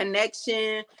huge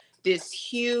connection, this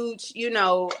huge,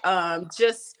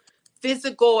 just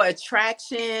physical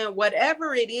attraction,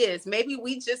 whatever it is. Maybe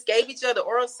we just gave each other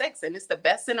oral sex and it's the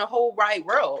best in the whole wide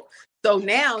world. So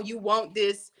now you want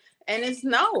this, and it's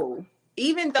no.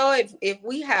 Even though if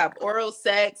we have oral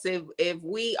sex, if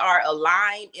we are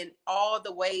aligned in all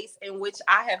the ways in which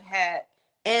I have had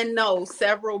and know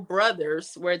several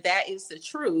brothers where that is the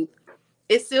truth,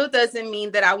 it still doesn't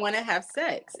mean that I want to have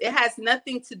sex. It has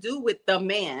nothing to do with the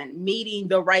man, meeting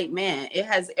the right man. It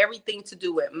has everything to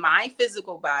do with my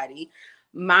physical body,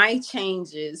 my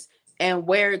changes, and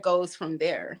where it goes from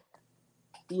there.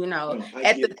 You know,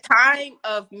 at the time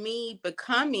of me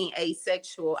becoming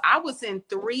asexual, I was in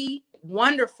 3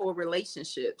 wonderful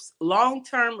relationships,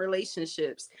 long-term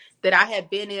relationships that I had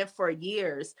been in for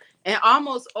years. And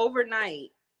almost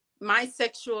overnight, my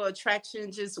sexual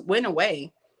attraction just went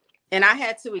away. And I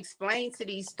had to explain to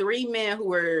these 3 men who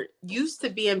were used to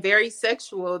being very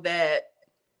sexual that,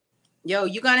 yo,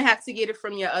 you're going to have to get it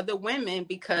from your other women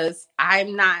because I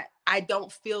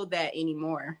don't feel that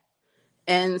anymore.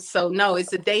 And so, no,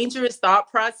 it's a dangerous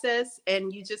thought process,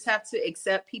 and you just have to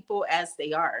accept people as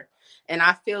they are. And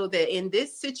I feel that in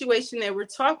this situation that we're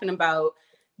talking about,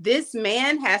 this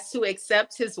man has to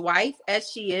accept his wife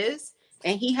as she is,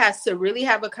 and he has to really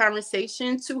have a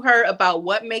conversation to her about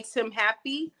what makes him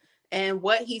happy and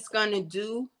what he's going to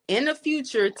do in the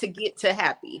future to get to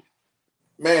happy.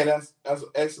 Man, that's an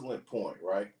excellent point,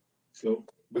 right? So,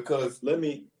 because let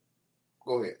me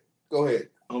go ahead.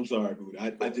 I'm sorry, Booty.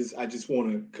 I just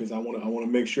want to, because I want to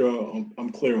make sure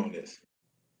I'm clear on this.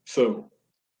 So,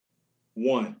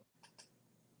 1,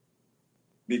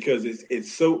 because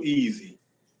it's so easy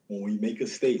when we make a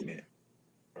statement,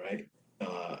 right,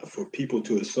 for people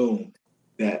to assume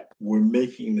that we're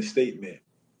making the statement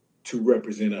to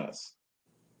represent us.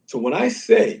 So when I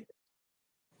say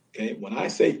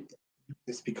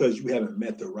it's because you haven't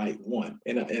met the right one,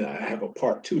 and I have a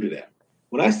part 2 to that.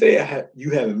 When I say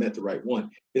you haven't met the right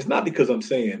one, it's not because I'm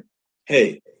saying,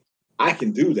 hey, I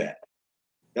can do that.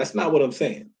 That's not what I'm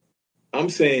saying. I'm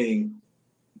saying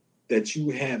that you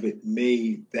haven't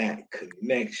made that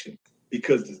connection,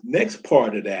 because the next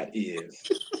part of that is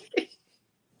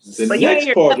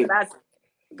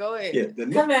Go ahead. Yeah, the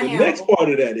next part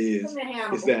of that is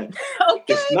that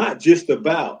it's not just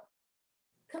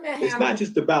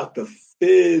about the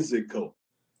physical.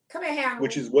 Come here, Hannibal.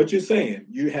 Which is what you're saying.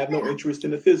 You have no interest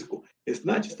in the physical. It's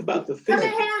not just about the physical.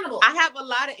 Come here, Hannibal. I have a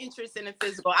lot of interest in the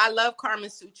physical. I love Kama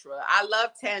Sutra. I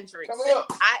love tantrics.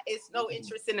 It's no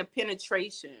interest in the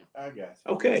penetration. I got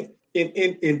you. Okay,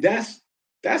 and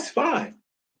that's fine,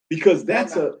 because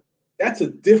that's a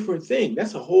different thing.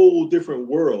 That's a whole different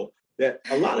world that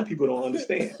a lot of people don't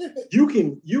understand. You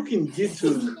can get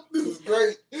to this is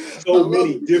great. So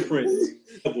many different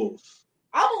levels.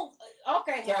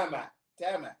 Okay. Time out.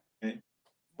 Okay.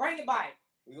 Bring it back.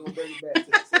 We're gonna bring it back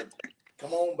to the subject.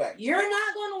 Come on back. You're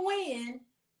not gonna win.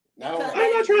 No,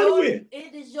 I'm not trying to win.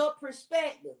 It is your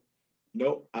perspective.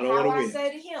 Nope, I don't want to win. I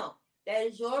say to him, that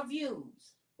is your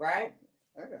views, right?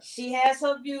 Okay. She has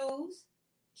her views.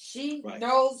 She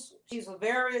knows she's a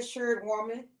very assured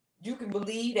woman. You can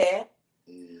believe that.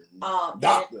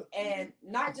 Doctor. And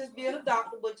not just being a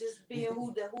doctor, but just being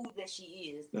who that she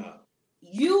is. No.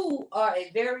 You are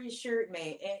a very assured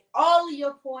man, and all of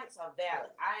your points are valid.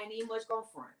 I ain't even much gonna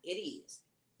front. It is.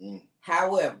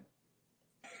 However,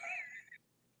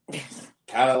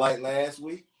 kind of like last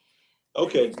week.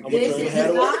 Okay, I'm this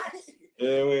is not.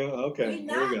 Yeah, well, okay. We're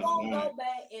not gonna go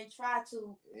back and try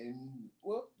to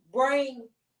bring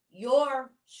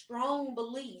your strong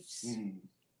beliefs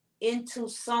into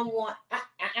someone.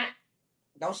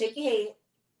 Don't shake your head.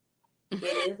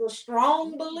 It is a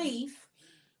strong belief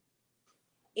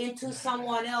into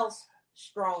someone else's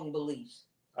strong beliefs.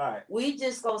 All right. We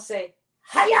just gonna say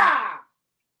hiya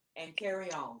and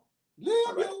carry on.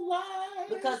 Live your life.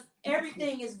 Because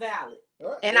everything is valid.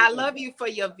 Right. And I love you for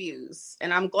your views.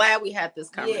 And I'm glad we had this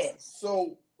conversation. Yes.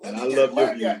 So and I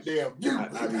love your views.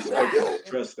 I respect that.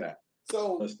 Trust that.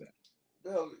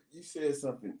 Bill, you said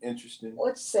something interesting.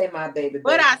 What you say, my baby?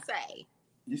 What I say?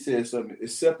 You said something.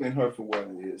 Accepting her for what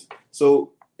it is.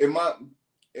 So in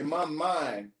my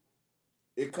mind,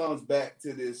 it comes back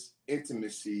to this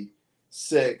intimacy,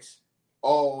 sex,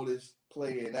 all this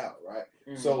playing out, right?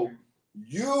 Mm-hmm. So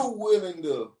you're willing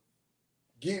to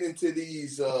get into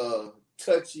these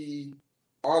touchy,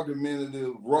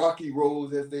 argumentative, rocky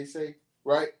roads, as they say,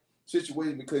 right?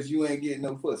 Situation because you ain't getting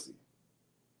no pussy.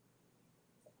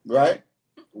 Right?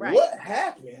 What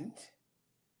happened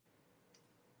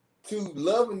to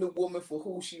loving the woman for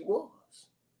who she was?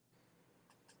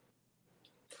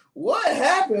 What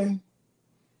happened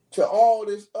to all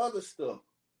this other stuff?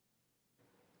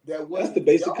 That's the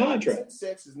basic contract.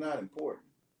 Sex is not important.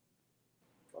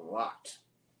 A lot.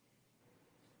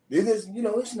 It is,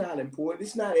 it's not important.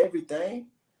 It's not everything.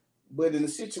 But in a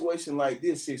situation like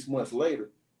this, 6 months later,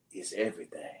 it's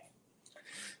everything.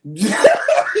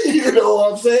 You know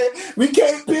what I'm saying? We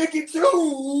can't pick and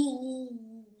choose.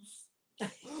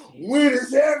 When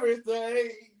it's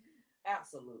everything.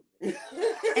 Absolutely.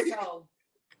 So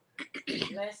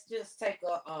let's just take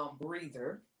a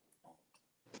breather.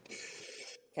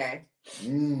 Okay.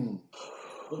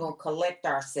 We're gonna collect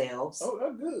ourselves. Oh,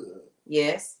 that's good.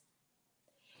 Yes.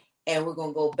 And we're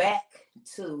gonna go back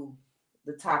to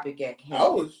the topic at hand. I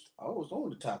was on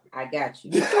the topic. I got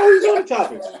you. Oh, he's on the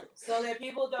topic. So that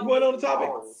people don't get on the topic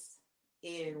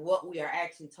in what we are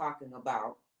actually talking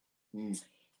about.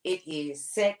 It is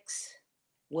sex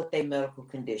with a medical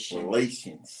condition.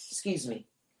 Relations. Excuse me.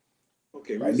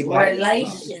 Okay.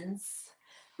 Relations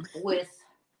with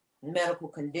medical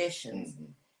conditions.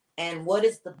 And what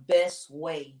is the best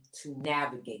way to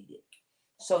navigate it?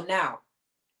 So now,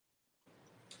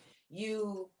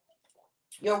 your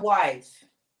wife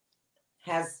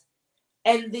has,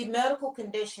 and the medical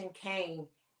condition came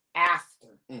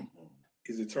after.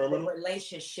 Is it terminal? The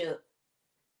relationship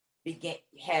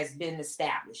has been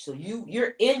established. So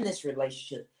you're in this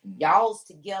relationship. Y'all's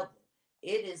together.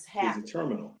 It is happening. Is it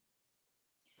terminal?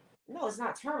 No, it's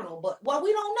not terminal, but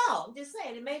we don't know. I'm just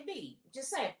saying it may be. Just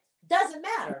saying. Doesn't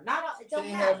matter. It don't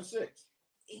matter. Having sex.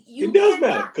 It does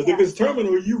matter, because if it's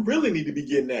terminal, you really need to be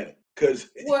getting at it. Because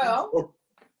I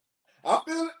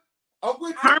feel it. I'm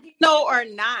with you. Terminal or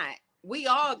not, we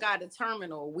all got a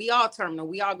terminal. We all terminal.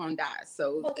 We all gonna die.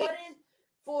 So,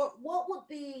 but what would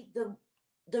be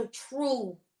the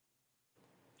true?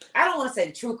 I don't want to say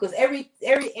the truth, because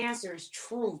every answer is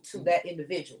true to that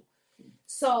individual.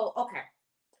 So okay,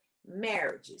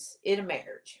 marriages in a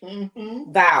marriage,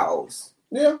 vows.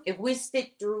 Yeah. If we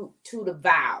stick through to the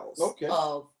vows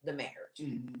of the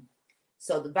marriage.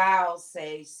 So the vows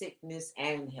say sickness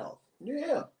and health.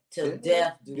 Yeah. Till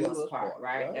death do us part,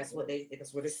 right? That's what they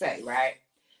say, right?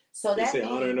 So they say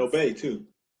honor and obey too.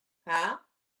 Huh?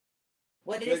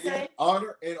 What did it say?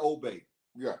 Honor and obey.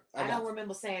 Yeah. I don't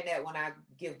remember saying that when I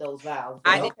give those vows.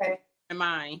 I didn't in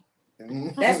mine.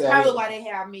 That's probably why they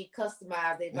have me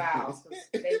customize their vows.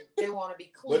 They want to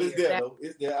be clear. But it's there, though.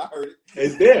 It's there. I heard it.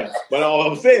 It's there. But all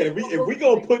I'm saying, if we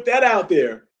gonna put that out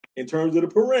there in terms of the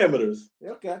parameters,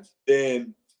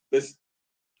 then it's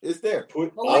there.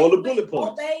 Put all the bullet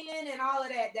points. Obeying and all of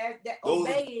that.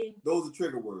 Obeying. Those are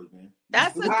trigger words, man.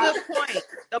 That's a good point.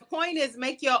 The point is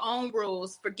make your own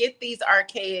rules. Forget these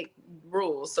archaic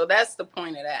rules. So that's the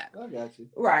point of that. I got you.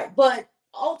 Right. But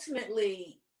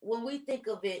ultimately, when we think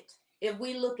of it, if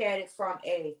we look at it from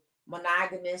a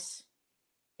monogamous,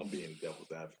 I'm being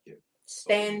devil's advocate,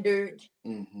 standard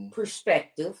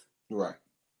perspective, right?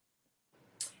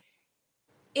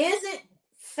 Is it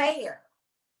fair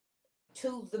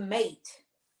to the mate,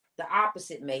 the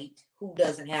opposite mate, who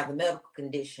doesn't have a medical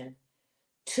condition,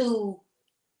 to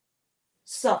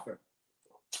suffer?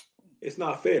 It's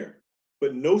not fair,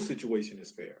 but no situation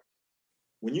is fair.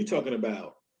 When you're talking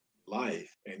about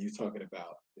life and you're talking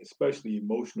about especially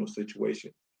emotional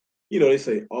situations, they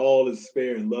say all is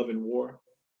fair in love and war.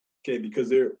 Okay, because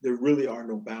there really are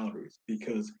no boundaries,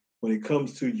 because when it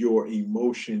comes to your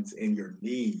emotions and your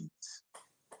needs,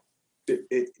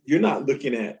 you're not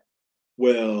looking at,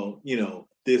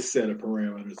 this set of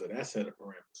parameters or that set of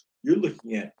parameters. You're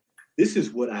looking at, this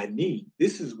is what I need.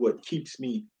 This is what keeps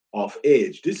me off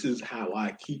edge. This is how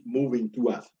I keep moving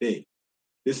throughout the day.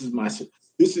 These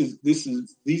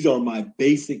are my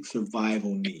basic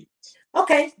survival needs.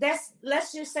 Okay,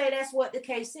 let's just say that's what the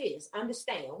case is.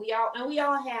 Understand? We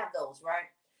all have those, right?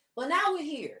 But now we're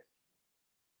here.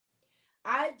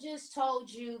 I just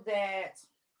told you that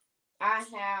I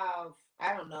have,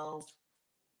 I don't know.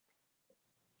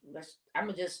 I'm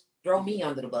gonna just throw me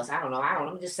under the bus. I don't know. I'm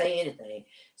gonna just say anything.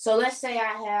 So let's say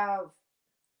I have,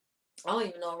 I don't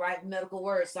even know the right medical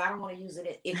words, so I don't want to use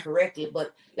it incorrectly,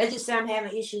 but let's just say I'm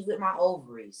having issues with my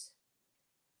ovaries.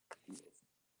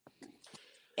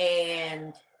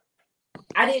 And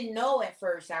I didn't know at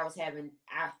first I was having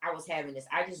this.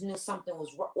 I just knew something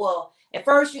was wrong. Well, at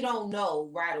first you don't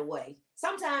know right away.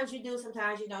 Sometimes you do,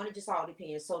 sometimes you don't. It just all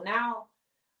depends. So now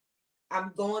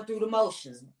I'm going through the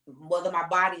motions, whether my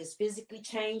body is physically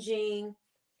changing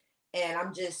and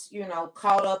I'm just,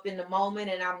 caught up in the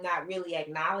moment and I'm not really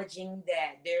acknowledging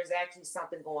that there's actually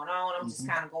something going on. I'm just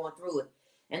kind of going through it.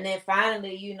 And then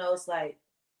finally, it's like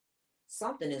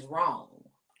something is wrong,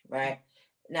 right?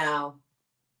 Now,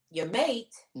 your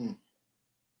mate, by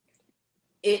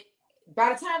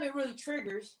the time it really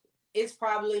triggers, it's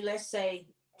probably, let's say,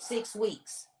 6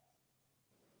 weeks.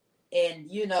 And,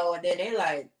 and then they're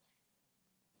like,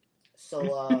 so,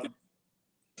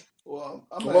 well,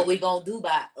 what we gonna do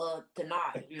by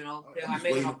tonight? I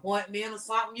make an appointment or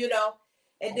something,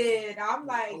 And then I'm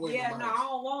like, I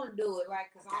don't want to do it,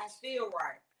 because I don't feel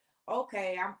right.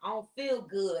 Okay, I don't feel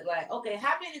good. Okay,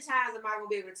 how many times am I gonna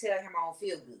be able to tell him I don't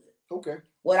feel good? Okay.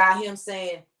 Without him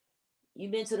saying, "You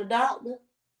been to the doctor?"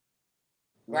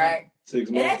 right? 6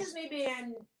 months. And that's just me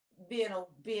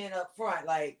being upfront.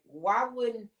 Like, why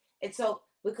wouldn't? And so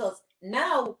because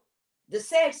now the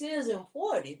sex is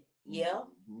important. Yeah,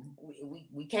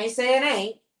 we can't say it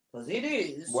ain't, because it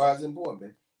is. Why is it important,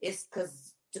 babe? It's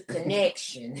because the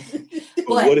connection. But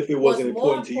what if it wasn't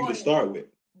important to you to start with?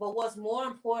 But what's more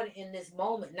important in this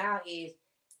moment now is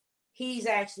he's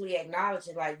actually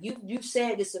acknowledging, like, you've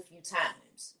said this a few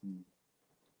times.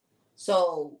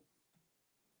 So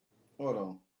hold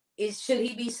on. Should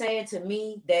he be saying to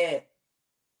me that,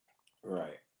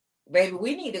 right, baby,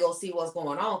 we need to go see what's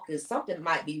going on because something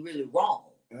might be really wrong?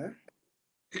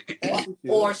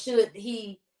 Or should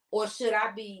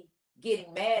I be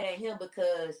getting mad at him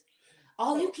because,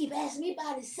 oh, you keep asking me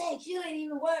about his sex, you ain't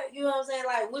even work, you know what I'm saying?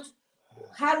 Like,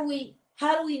 how do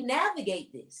we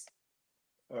navigate this?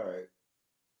 All right.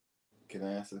 Can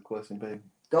I answer the question, baby?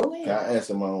 Go ahead. Can I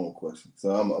answer my own question?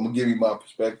 So I'm gonna give you my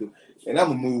perspective, and I'm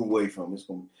gonna move away from this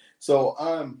one. So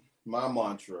my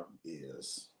mantra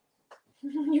is.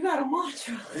 You got a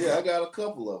mantra? Yeah, I got a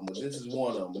couple of them, but this is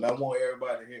one of them, and I want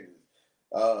everybody to hear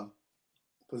this.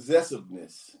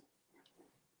 Possessiveness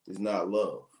is not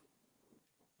love.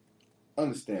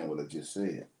 Understand what I just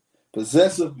said.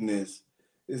 Possessiveness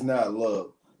is not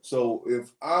love. So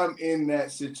if I'm in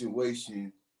that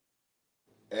situation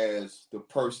as the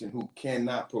person who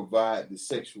cannot provide the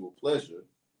sexual pleasure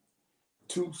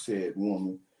to said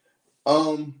woman,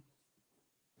 go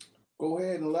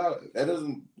ahead and allow it. That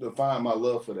doesn't define my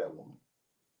love for that woman.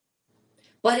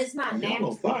 But it's not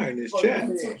natural for you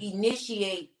to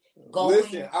initiate going.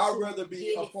 Listen, I'd rather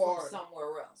be a part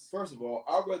somewhere else. First of all,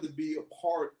 I'd rather be a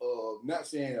part of, not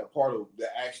saying a part of the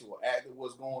actual act of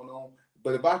what's going on,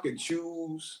 but if I could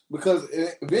choose, because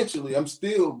eventually I'm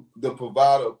still the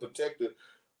provider, protector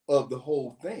of the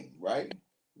whole thing, right?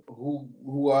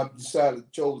 Who I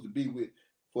chose to be with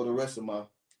for the rest of my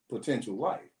potential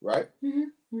life, right?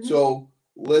 Mm-hmm. So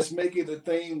let's make it a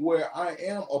thing where I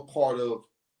am a part of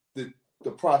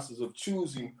the process of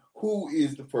choosing who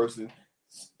is the person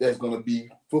that's going to be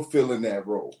fulfilling that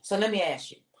role. So let me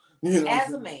ask you,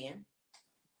 as a man.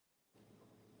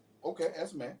 Okay,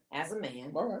 as a man. As a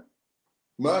man. All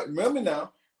right. Remember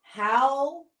now.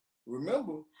 How?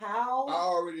 I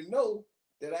already know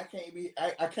that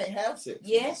I can't have sex.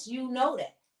 Yes, you know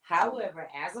that. However,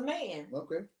 as a man.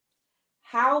 Okay.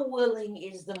 How willing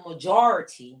is the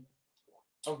majority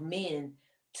of men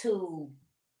to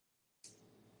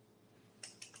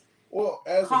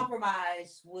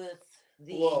compromise with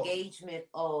the engagement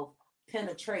of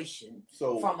penetration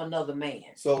from another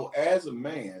man? So as a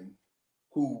man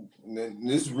who, and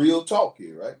this is real talk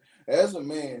here, right? As a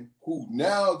man who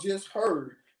now just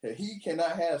heard that he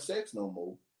cannot have sex no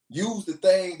more, use the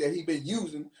thing that he been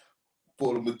using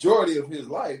for the majority of his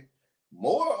life,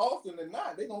 more often than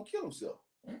not, they're going to kill themselves.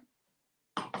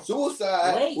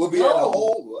 Suicide will be at a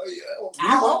whole.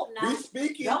 I hope not. We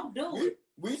speaking. Don't do it.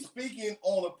 We speaking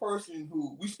on a person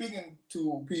we speaking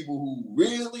to people who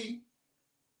really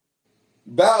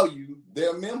value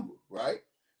their member, right?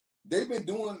 This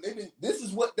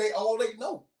is what all they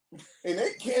know. And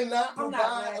they cannot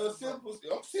provide a simple,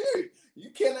 I'm serious. You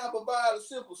cannot provide a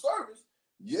simple service.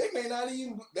 They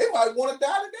might want to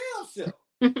die the damn self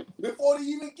before they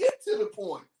even get to the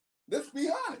point. Let's be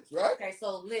honest, right? Okay,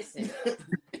 so listen.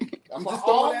 I'm just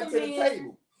throwing that to the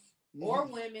table. Or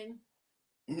women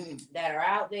that are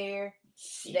out there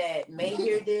that may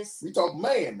hear this. We talk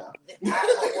man now.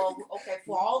 Okay,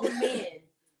 for all the men.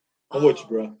 I'm with you,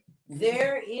 bro.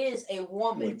 There is a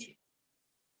woman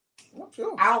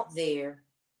out there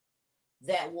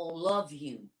that will love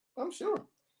you. I'm sure.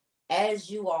 As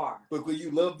you are. Because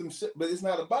you love them, but it's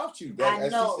not about you. I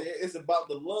know. As she said, it's about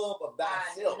the love of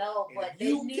thyself. I know, but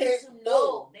they need to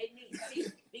know. They need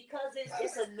because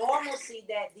it's a normalcy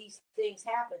that these things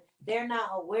happen. They're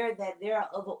not aware that there are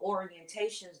other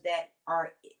orientations that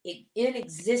are in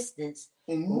existence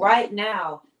right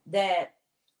now that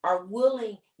are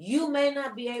willing. You may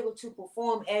not be able to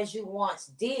perform as you once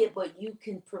did, but you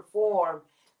can perform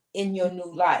in your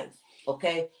new life,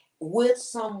 okay, with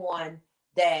someone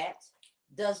that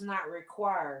does not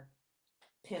require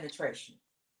penetration.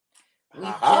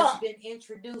 We've just been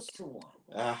introduced to one.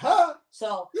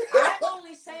 So I'm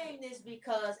only saying this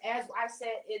because, as I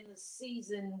said in the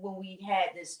season when we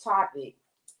had this topic,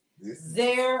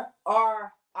 there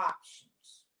are options.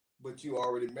 But you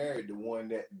already married the one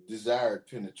that desired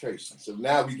penetration. So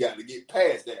now we got to get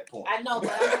past that point. I know,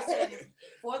 but I'm just saying,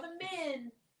 for the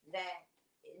men that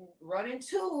run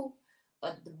into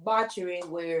a debauchery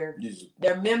where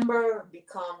their member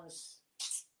becomes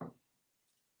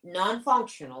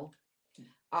non-functional,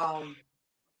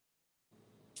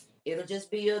 it'll just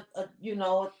be a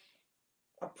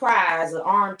a prize, an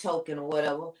arm token, or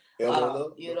whatever. You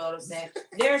know what I'm saying?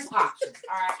 There's options.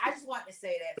 All right. I just want to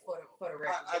say that for the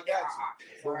record. There are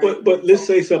options. All right? But let's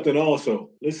say something also.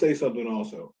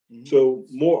 Mm-hmm. So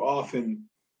more often,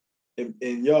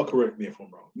 and y'all correct me if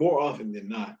I'm wrong, more often than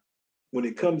not, when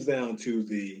it comes down to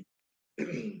the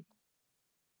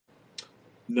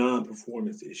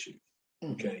non-performance issues,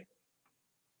 okay,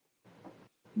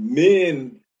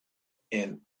 men,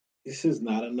 and this is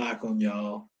not a knock on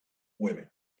y'all women,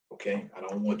 okay? I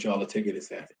don't want y'all to take it as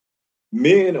that.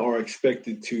 Men are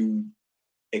expected to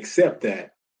accept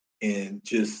that and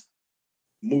just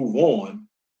move on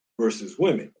versus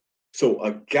women. So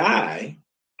a guy,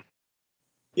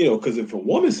 because if a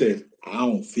woman says, I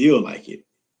don't feel like it,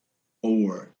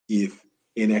 or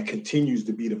and that continues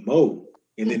to be the mode,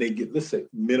 and then they get, let's say,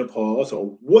 menopause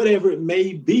or whatever it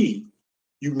may be,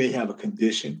 you may have a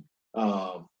condition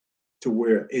to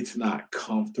where it's not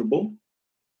comfortable,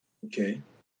 okay?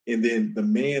 And then the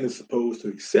man is supposed to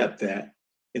accept that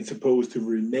and supposed to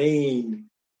remain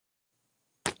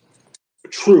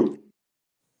true,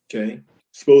 okay?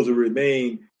 Supposed to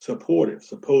remain supportive,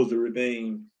 supposed to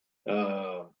remain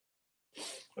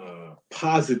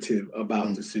positive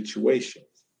about the situation.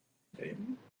 Okay?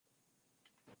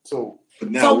 So,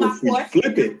 but now my if we question,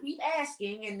 flip it, keep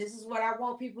asking, and this is what I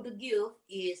want people to give,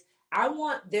 is I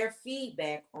want their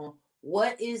feedback on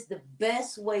what is the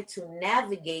best way to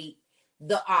navigate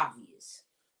the obvious.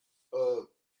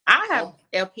 I have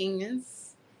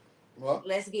opinions. What?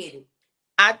 Let's get it.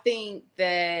 I think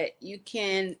that you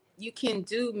can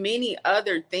do many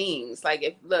other things. Like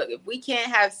if we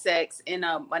can't have sex in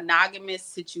a monogamous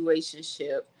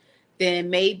situationship, then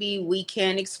maybe we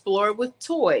can explore with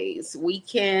toys. We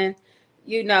can,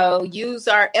 use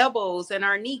our elbows and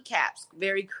our kneecaps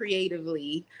very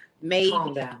creatively. Maybe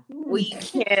calm down. We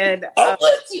can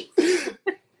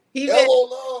even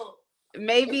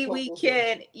maybe we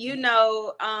can,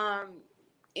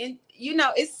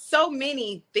 it's so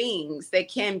many things that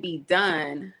can be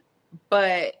done,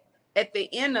 but at the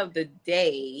end of the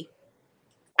day,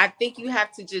 I think you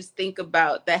have to just think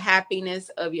about the happiness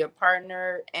of your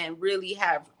partner and really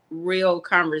have real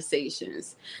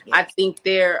conversations. Yeah. I think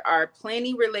there are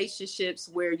plenty relationships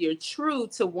where you're true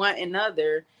to one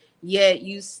another, yet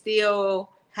you still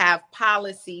have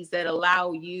policies that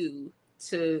allow you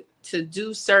to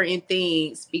do certain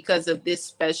things because of this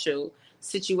special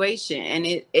situation, and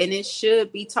it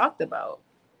should be talked about.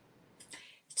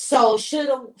 So should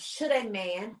a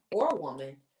man or a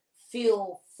woman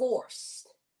feel forced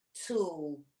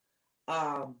to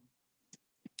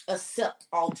accept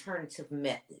alternative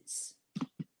methods?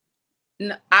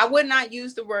 No, I would not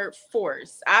use the word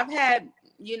force. I've had,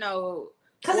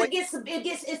 because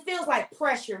it feels like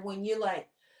pressure when you're like,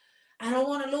 I don't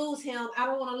want to lose him, I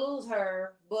don't want to lose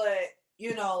her, but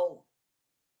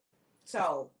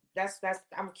so that's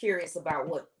I'm curious about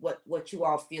what you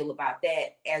all feel about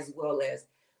that, as well as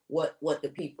what the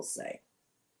people say.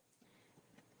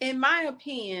 In my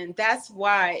opinion, that's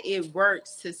why it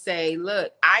works to say,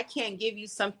 look, I can't give you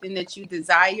something that you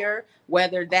desire,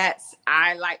 whether that's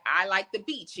I like the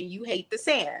beach and you hate the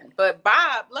sand, but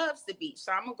Bob loves the beach,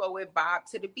 so I'm gonna go with Bob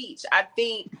to the beach. I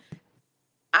think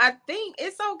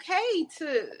it's okay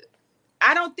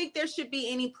I don't think there should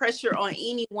be any pressure on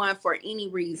anyone for any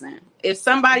reason. If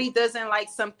somebody doesn't like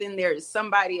something, there's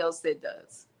somebody else that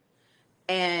does.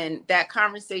 And that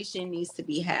conversation needs to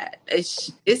be had.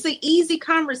 It's an easy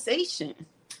conversation.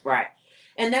 Right.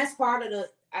 And that's part of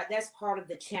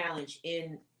the challenge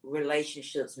in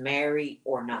relationships, married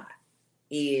or not,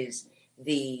 is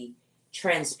the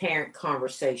transparent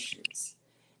conversations.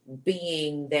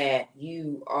 Being that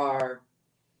you're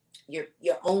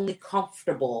only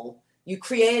comfortable. You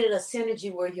created a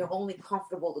synergy where you're only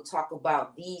comfortable to talk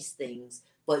about these things,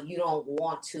 but you don't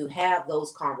want to have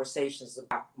those conversations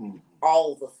about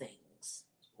all the things.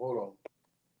 Hold on.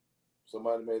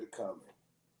 Somebody made a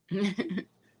comment.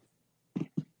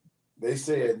 They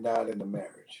said not in the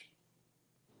marriage.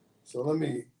 So let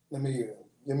me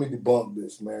debunk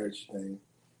this marriage thing.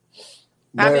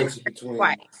 Marriage is between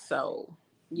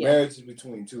marriage is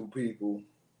between two people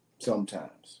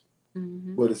sometimes.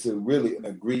 Mm-hmm. But it's really an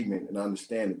agreement and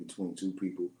understanding between two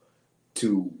people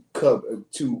to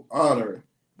honor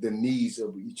the needs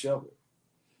of each other,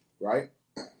 right?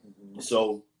 Mm-hmm.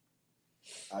 So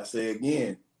I say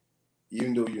again,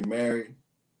 even though you're married,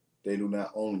 they do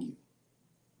not own you,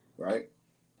 right?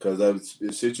 Because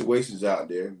there's situations out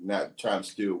there, not trying to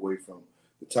steer away from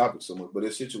the topic so much, but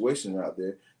there's situations out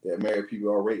there that married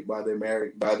people are raped by their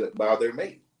mate.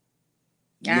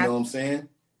 You know what I'm saying?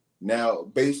 Now,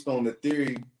 based on the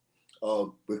theory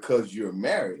of because you're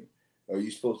married, are you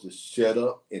supposed to shut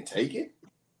up and take it?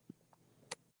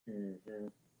 Mm-hmm.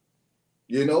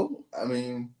 You know, I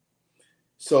mean,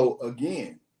 so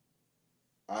again,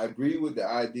 I agree with the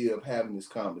idea of having this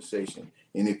conversation.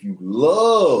 And if you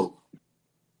love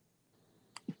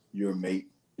your mate,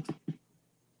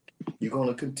 you're going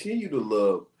to continue to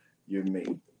love your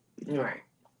mate. Right.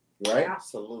 Right?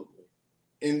 Absolutely.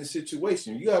 In the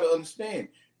situation, you got to understand,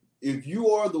 if you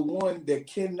are the one that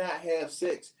cannot have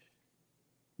sex,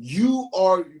 you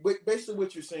are, basically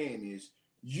what you're saying is,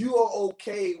 you are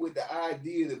okay with the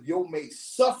idea of your mate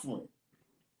suffering.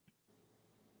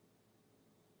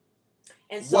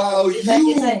 And so is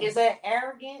that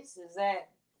arrogance? Is that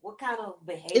what kind of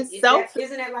behavior? Isn't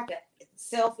that like a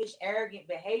selfish, arrogant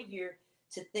behavior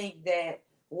to think that,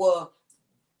 well,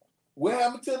 what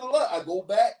happened to the love? I go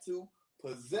back to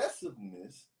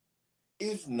possessiveness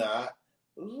is not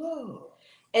love.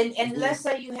 And let's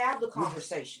say you have the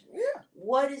conversation. Yeah.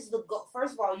 What is the goal?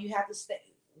 First of all, you have to stay.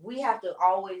 We have to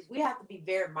be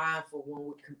very mindful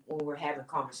when we're having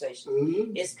conversations.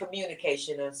 Mm-hmm. It's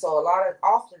communication, and so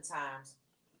oftentimes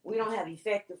we don't have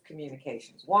effective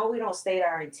communications. One, we don't state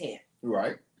our intent.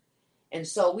 Right. And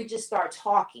so we just start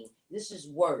talking. This is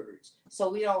words. So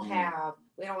we don't have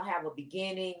a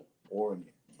beginning or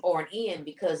an end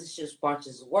because it's just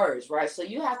bunches of words, right? So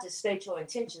you have to state your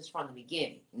intentions from the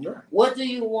beginning. Right. What do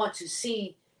you want to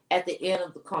see at the end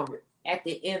of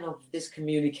the end of this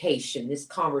communication, this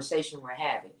conversation we're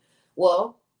having?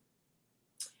 Well,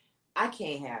 I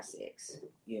can't have sex,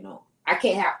 you know. I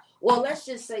can't have. Well, let's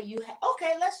just say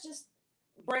let's just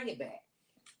bring it back.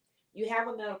 You have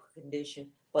a medical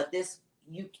condition, but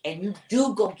you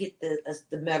do go get the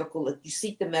medical. You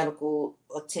seek the medical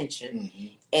attention,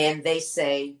 and they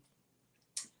say,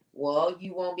 well,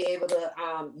 you won't be able to.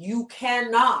 You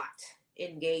cannot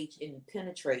engage in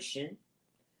penetration.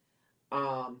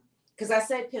 Because I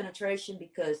said penetration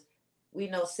because we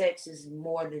know sex is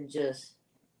more than just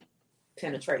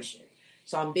penetration.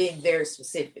 So I'm being very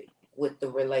specific with the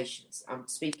relations. I'm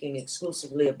speaking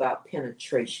exclusively about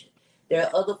penetration. There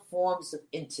are other forms of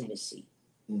intimacy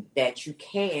that you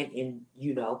can, and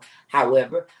you know,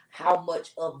 however, how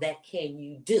much of that can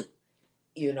you do?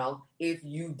 You know, if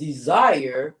you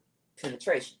desire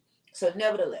penetration. So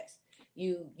nevertheless,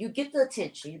 you get the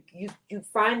attention. You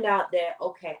find out that,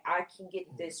 okay, I can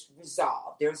get this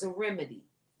resolved. There's a remedy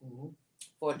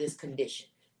for this condition,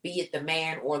 be it the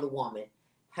man or the woman.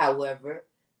 However,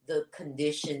 the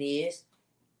condition is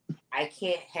I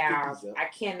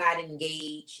cannot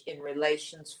engage in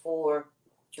relations for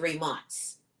 3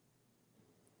 months.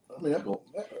 I mean,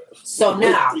 so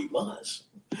now 3 months.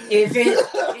 If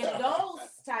it's in those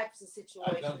types of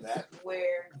situations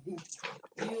where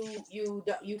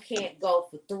you can't go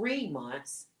for 3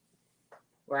 months,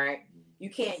 right? You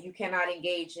cannot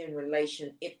engage in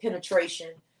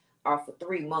penetration for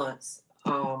 3 months.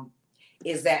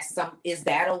 Is that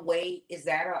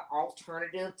an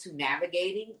alternative to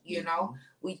navigating? You know,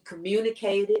 we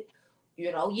communicated,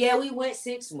 you know, we went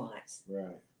 6 months.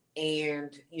 Right.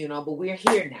 And, you know, but we're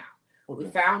here now. Okay. We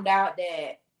found out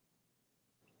that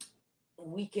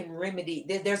we can remedy,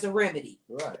 there's a remedy.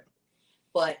 Right.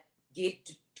 But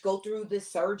go through the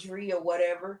surgery or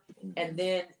whatever, and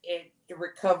then the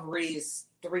recovery is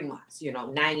 3 months, you know,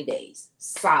 90 days.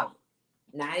 Solid.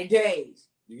 90 days.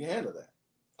 You can handle that.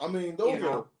 I mean, those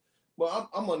are, well,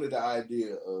 I'm under the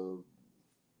idea of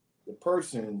the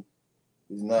person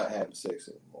is not having sex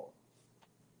anymore.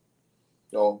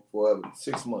 For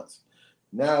 6 months.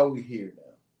 Now we're here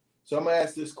now. So I'm going to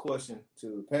ask this question to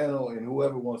the panel and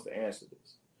whoever wants to answer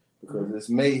this, because this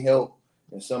may help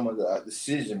in some of the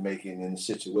decision making in the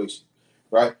situation,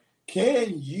 right?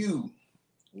 Can you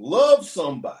love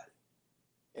somebody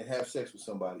and have sex with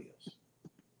somebody else?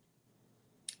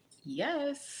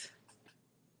 Yes.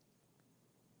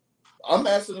 I'm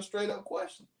asking a straight up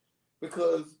question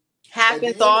because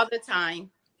happens all the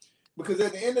time. Because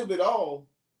at the end of it all,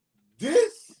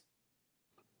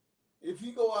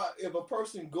 if a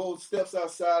person steps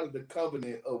outside of the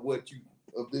covenant of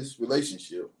this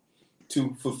relationship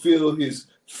to fulfill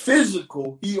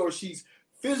he or she's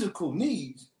physical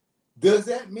needs, does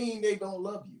that mean they don't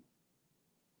love you?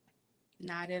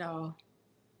 Not at all.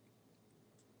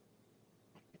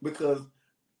 Because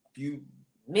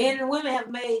men and women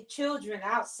have made children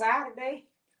outside of their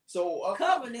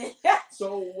covenant.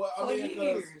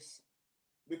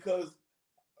 Because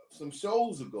some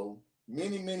shows ago,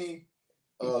 many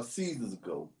seasons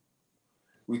ago,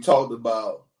 we talked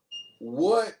about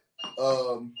what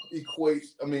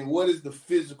is the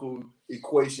physical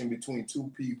equation between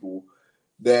two people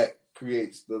that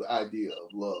creates the idea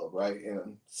of love, right?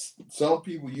 And some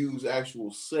people use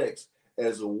actual sex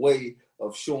as a way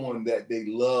of showing that they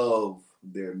love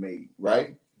their mate,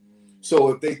 right?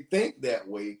 So if they think that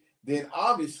way, then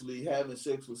obviously having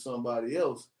sex with somebody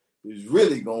else is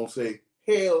really gonna say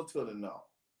hell to the no,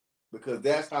 because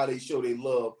that's how they show they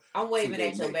love. I'm waving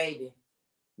at your baby.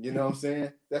 You know what I'm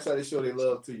saying? That's how they show they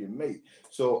love to your mate.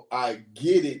 So I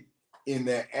get it in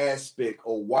that aspect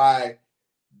of why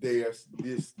there's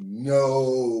this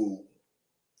no.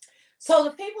 So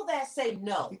the people that say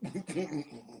no,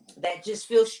 that just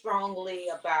feel strongly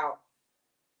about,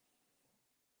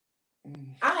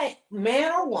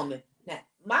 man or woman, now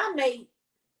my mate,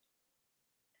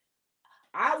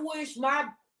 I wish my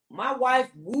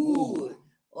wife would,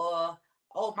 or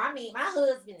my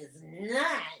husband is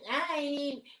not.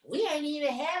 We ain't even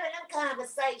having them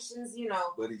conversations, you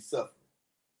know. But he's suffering.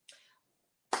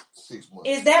 6 months.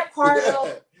 Is that part of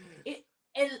it?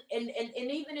 And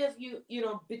even if you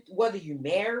know, whether you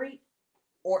married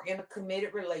or in a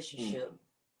committed relationship,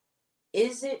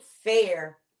 is it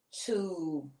fair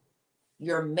to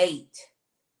your mate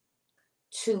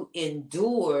to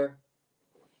endure?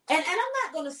 And I'm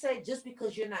not going to say just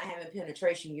because you're not having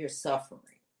penetration, you're suffering.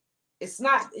 It's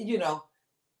not, you know.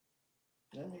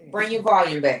 Bring your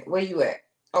volume back. Where you at?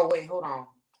 Oh, wait, hold on.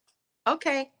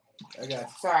 Okay. I got you.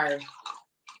 Sorry.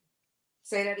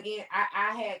 Say that again.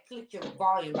 I had clicked your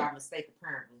volume by mistake,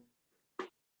 apparently.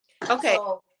 Okay.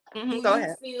 So, go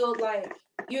ahead. Feel like,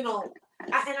 you know,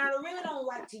 I really don't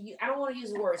like to use, I don't want to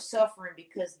use the word suffering,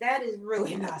 because that is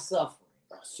really not suffering.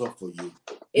 I suffer you.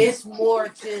 It's more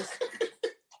just,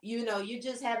 you know, you're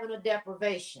just having a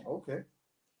deprivation. Okay.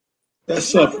 That's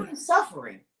suffering. Really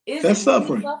suffering. That's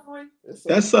suffering.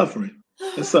 That's suffering.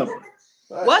 That's suffering.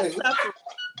 What's suffering?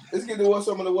 Let's get to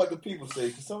what the people say,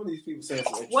 because some of these people say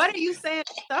something. What are you saying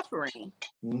suffering?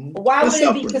 Why would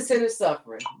it be considered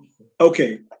suffering?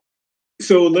 Okay,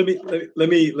 so let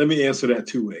me answer that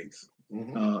 2 ways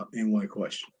in one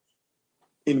question.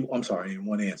 In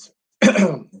one answer.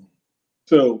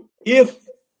 So if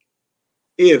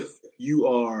you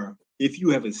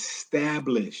have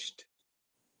established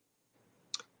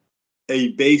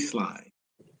a baseline,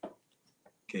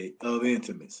 okay, of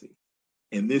intimacy,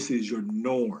 and this is your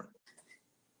norm,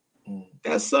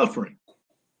 that's suffering,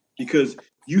 because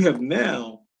you have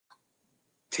now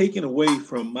taken away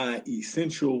from my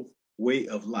essential way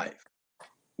of life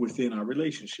within our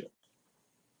relationship.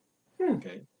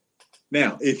 Okay.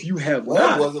 Now, if you have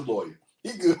I was a lawyer.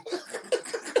 He good.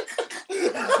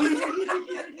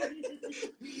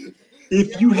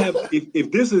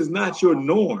 If this is not your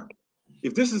norm,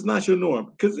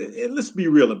 because let's be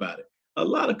real about it, a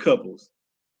lot of couples,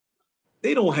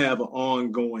 they don't have an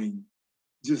ongoing,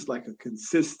 just like a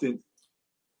consistent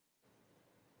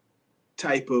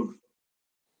type of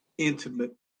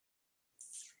intimate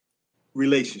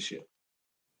relationship.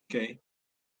 Okay.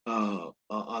 A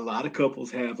lot of couples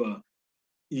have I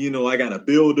got to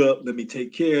build up, let me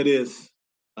take care of this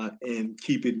and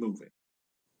keep it moving.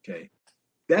 Okay.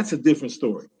 That's a different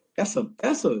story. That's a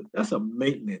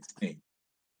maintenance thing.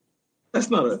 That's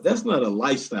not a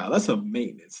lifestyle. That's a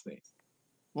maintenance thing.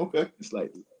 Okay. It's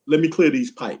like, let me clear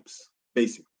these pipes,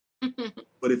 basically.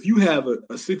 But if you have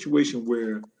a situation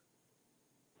where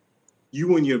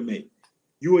you and your mate,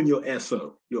 you and your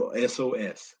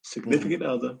SOS, significant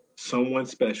other, someone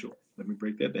special, let me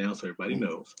break that down so everybody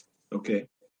knows, okay,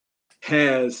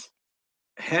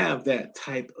 have that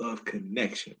type of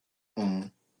connection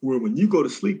where when you go to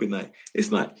sleep at night,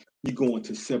 it's not you going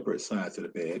to separate sides of the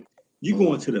bed, you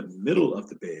go into the middle of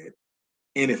the bed,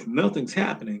 and if nothing's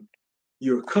happening,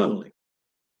 you're cuddling,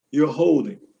 you're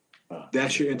holding.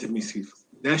 That's your intimacy.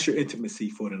 That's your intimacy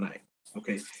for the night.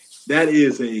 Okay, that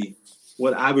is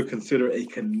what I would consider a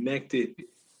connected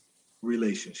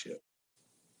relationship,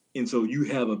 and so you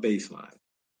have a baseline.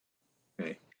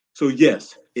 Okay, so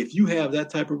yes, if you have that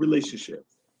type of relationship,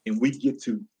 and we get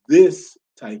to this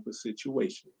type of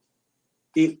situation,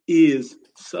 it is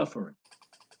suffering,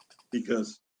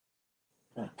 because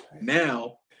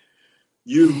now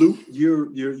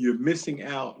you're missing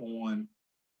out on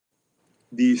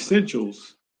the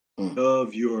essentials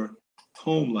of your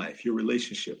home life, your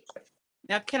relationship life.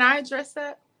 Now, can I address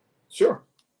that? Sure.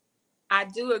 I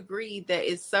do agree that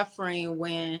it's suffering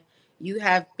when you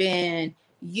have been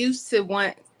used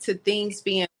to things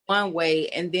being one way,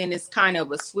 and then it's kind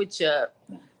of a switch up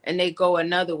and they go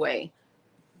another way.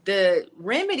 The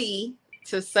remedy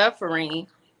to suffering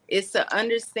is to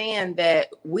understand that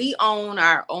we own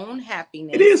our own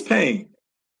happiness. It is pain.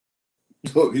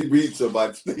 Look, he reads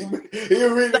somebody's statement.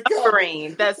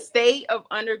 Suffering, the state of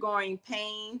undergoing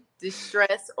pain,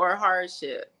 distress, or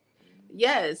hardship.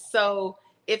 Yes. So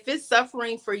if it's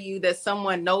suffering for you that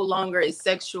someone no longer is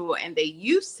sexual and they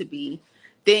used to be,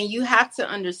 then you have to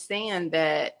understand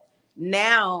that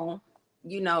now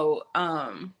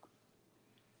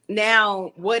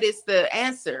now what is the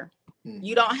answer?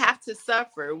 You don't have to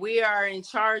suffer. We are in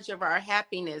charge of our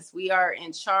happiness. We are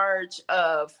in charge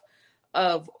of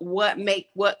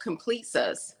what completes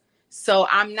us. So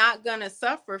I'm not going to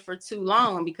suffer for too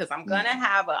long, because I'm going to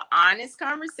have an honest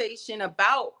conversation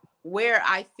about where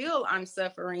I feel I'm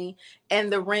suffering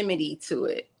and the remedy to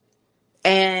it.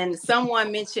 And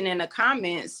someone mentioned in the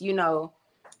comments,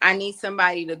 I need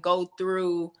somebody to go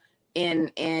through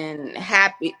in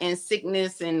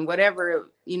sickness and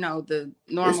whatever, the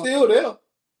normal. It's still there.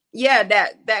 Yeah,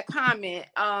 that comment.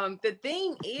 The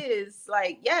thing is,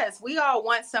 like, yes, we all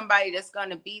want somebody that's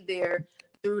going to be there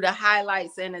through the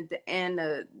highlights and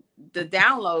the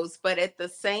downloads, but at the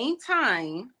same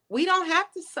time, we don't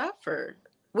have to suffer.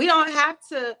 We don't have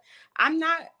to. I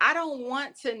don't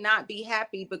want to not be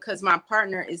happy because my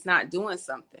partner is not doing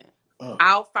something.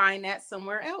 I'll find that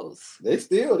somewhere else. They're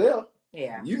still there.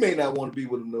 Yeah. You may not want to be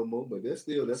with them no more, but they're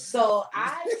still there. So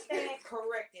I stand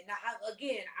corrected. Now,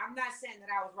 again, I'm not saying that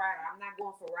I was right. I'm not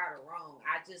going for right or wrong.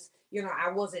 I just,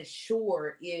 I wasn't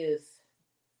sure if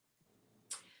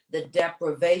the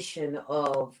deprivation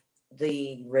of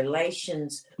the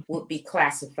relations would be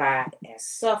classified as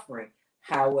suffering.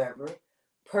 However,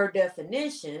 per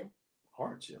definition,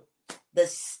 hardship. The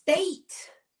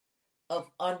state of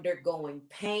undergoing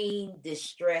pain,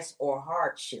 distress, or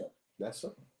hardship. That's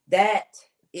suffering. That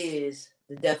is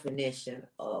the definition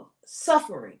of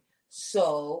suffering.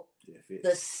 So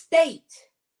the state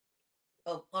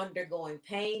of undergoing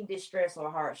pain, distress, or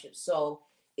hardship. So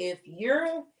if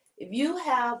you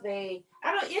have you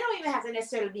don't even have to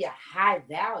necessarily be a high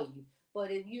value,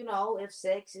 but if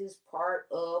sex is part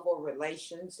of, or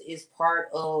relations is part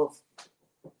of,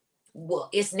 well,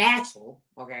 it's natural.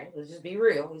 Okay, let's just be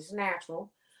real. It's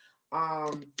natural.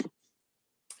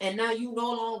 And now you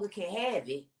no longer can have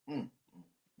it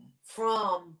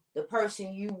from the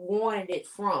person you wanted it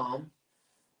from,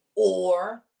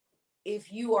 or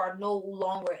if you are no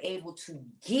longer able to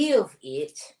give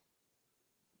it,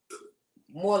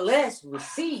 more or less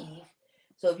receive.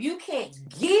 So if you can't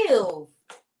give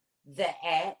the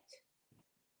act,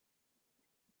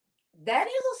 that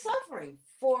is a suffering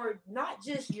for not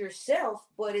just yourself,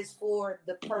 but it's for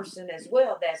the person as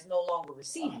well that's no longer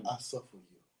receiving. I suffer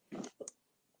you.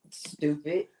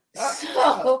 Stupid.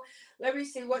 So let me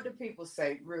see, what do people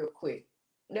say real quick.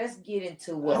 Let's get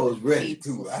into what I was ready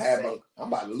to. I'm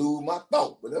about to lose my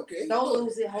thought, but okay. Don't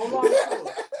lose it. Hold on to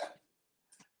it.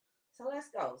 So let's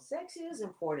go. Sex is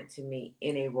important to me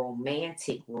in a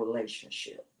romantic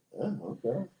relationship.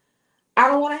 Okay. I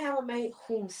don't want to have a mate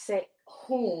whom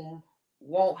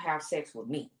won't have sex with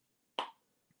me.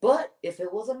 But if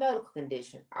it was a medical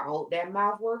condition, I hope that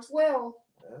mouth works well.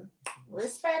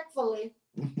 Respectfully.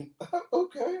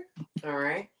 Okay. All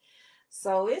right.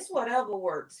 So it's whatever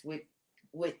works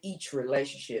with each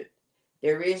relationship.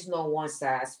 There is no one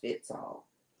size fits all.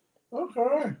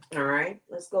 Okay. All right.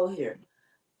 Let's go here.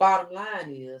 Bottom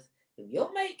line is, if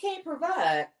your mate can't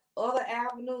provide, other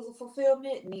avenues of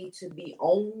fulfillment need to be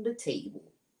on the table.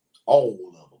 All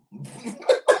of them.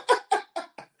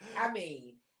 I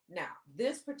mean, now,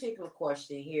 this particular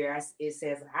question here, it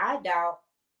says, I doubt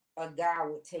a guy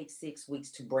would take 6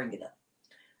 weeks to bring it up.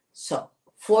 So,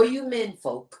 for you men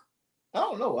folk. I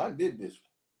don't know. I did this.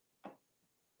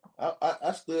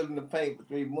 I stood in the pain for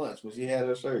 3 months when she had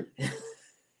her surgery.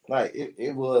 Like,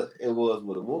 it was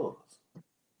what it was.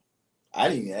 I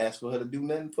didn't even ask for her to do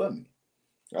nothing for me.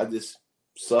 I just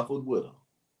suffered with her.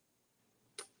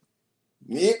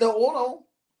 Hold on.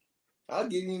 I'll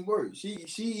give you words.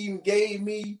 She even gave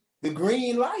me the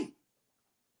green light.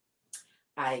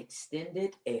 I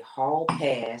extended a hall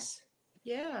pass.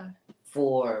 Yeah.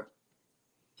 For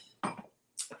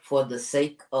the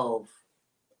sake of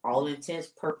all intents,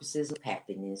 purposes of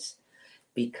happiness,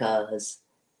 because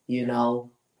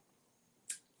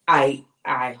I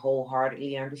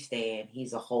wholeheartedly understand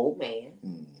he's a whole man,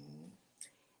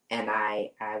 and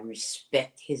I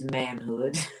respect his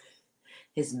manhood,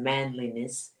 his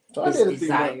manliness, so his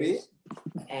desires,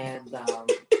 and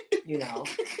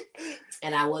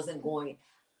and I wasn't going,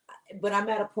 but I'm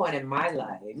at a point in my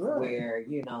life where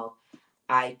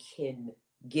I can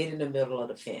get in the middle of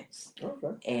the fence,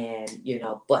 and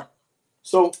but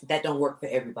so that don't work for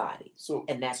everybody. So,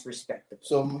 and that's respectable.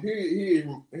 So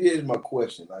here's my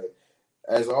question. Like,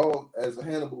 as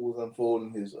Hannibal was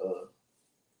unfolding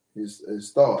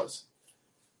his thoughts,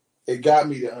 it got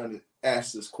me to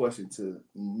ask this question to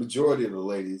majority of the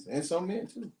ladies and some men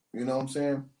too. You know what I'm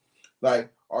saying?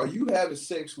 Like, are you having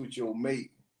sex with your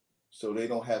mate so they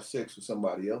don't have sex with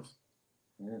somebody else?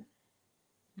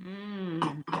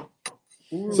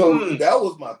 So that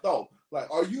was my thought. Like,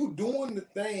 are you doing the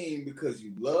thing because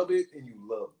you love it and you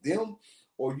love them?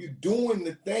 Or you doing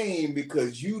the thing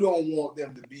because you don't want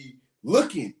them to be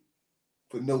looking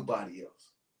for nobody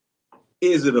else?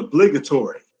 Is it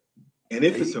obligatory? And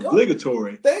if it's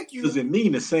obligatory, thank you. Does it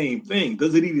mean the same thing?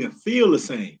 Does it even feel the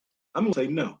same? I'm gonna say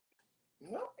no.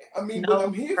 No, I mean, but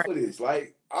I'm here for this.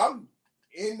 Like, I'm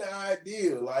in the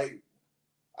idea. Like,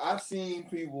 I've seen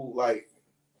people like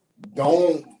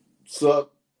don't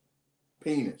suck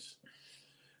penis,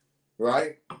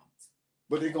 right?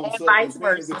 But they're gonna suck his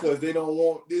penis because they don't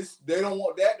want this. They don't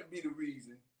want that to be the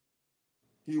reason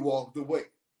he walked away.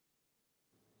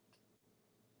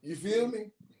 You feel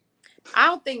me? I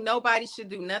don't think nobody should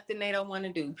do nothing they don't want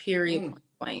to do. Period.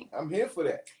 I'm here for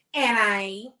that. And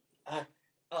I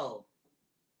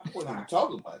wasn't even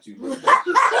talking about you.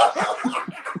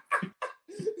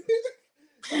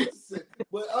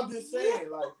 But I'm just saying,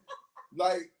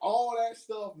 like all that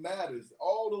stuff matters.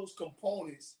 All those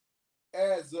components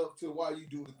adds up to why you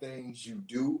do the things you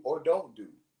do or don't do,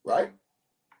 right?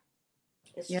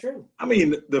 It's true. I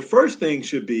mean, the first thing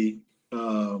should be,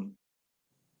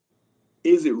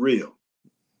 is it real?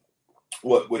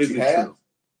 What you have? True?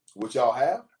 What y'all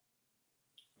have?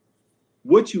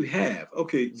 What you have.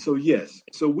 Okay, so yes.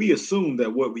 So we assume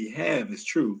that what we have is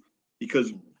true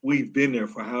because we've been there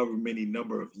for however many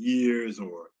number of years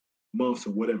or months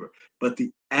or whatever. But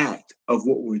the act of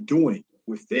what we're doing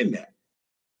within that,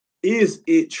 is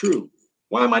it true?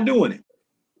 Why am I doing it?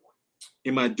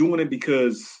 Am I doing it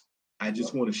because I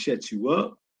just want to shut you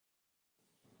up?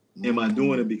 Am I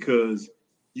doing it because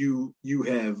you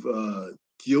have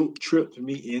guilt tripped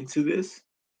me into this?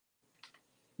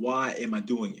 Why am I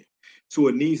doing it? So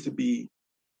it needs to be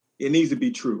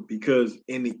true, because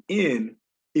in the end,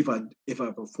 if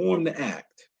I perform the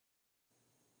act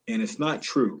and it's not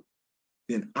true,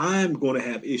 then I'm going to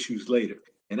have issues later,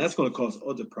 and that's going to cause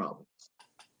other problems.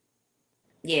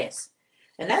 Yes,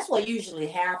 and that's what usually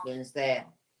happens. That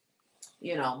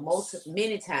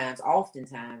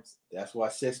oftentimes. That's why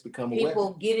sex become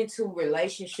people get into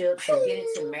relationships and get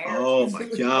into marriage. Oh my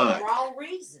God! For the wrong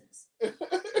reasons,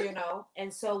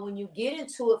 And so when you get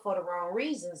into it for the wrong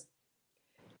reasons,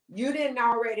 you didn't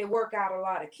already work out a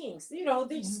lot of kinks. There's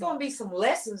just gonna be some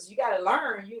lessons you got to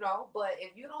learn. But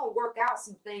if you don't work out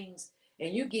some things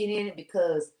and you get in it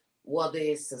because whether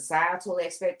it's societal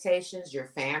expectations, your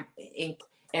family.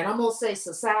 And I'm going to say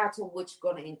societal, which is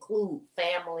going to include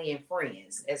family and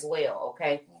friends as well,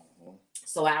 okay? Mm-hmm.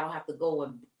 So I don't have to go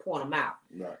and point them out.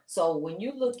 Right. So when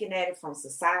you're looking at it from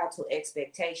societal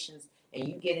expectations and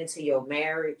you get into your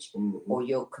marriage or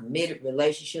your committed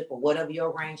relationship or whatever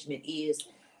your arrangement is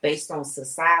based on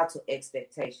societal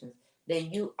expectations,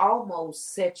 then you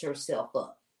almost set yourself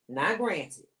up. Now,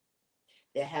 granted,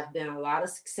 there have been a lot of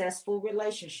successful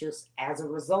relationships as a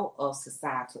result of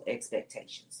societal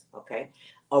expectations, okay?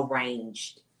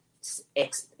 Arranged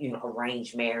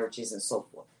marriages and so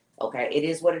forth. Okay, it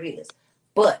is what it is.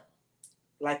 But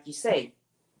like you say,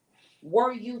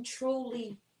 were you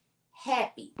truly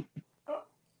happy?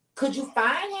 Could you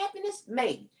find happiness?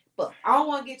 Maybe. But I don't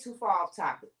want to get too far off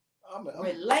topic.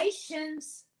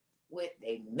 Relations with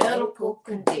a medical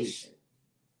condition.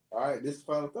 All right, this is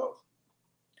final thoughts.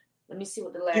 Let me see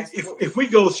what the last. If we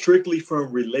go strictly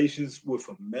from relations with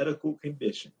a medical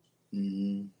condition.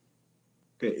 Mm-hmm.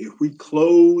 Okay, if we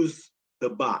close the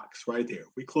box right there,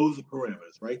 if we close the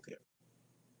parameters right there,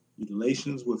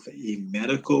 relations with a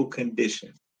medical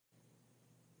condition.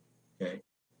 Okay,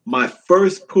 my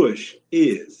first push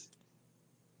is,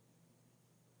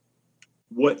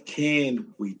 what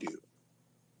can we do?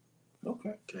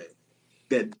 Okay,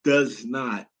 that does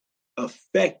not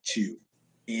affect you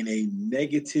in a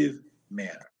negative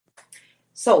manner.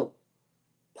 So,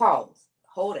 pause.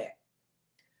 Hold that.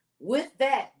 With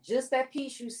that, just that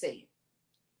piece you said,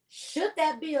 should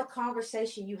that be a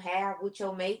conversation you have with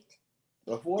your mate?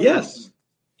 Yes.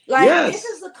 This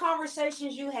is the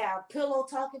conversations you have, pillow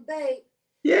talking, babe.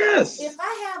 Yes. If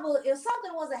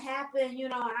something was to happen,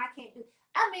 and I can't do,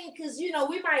 because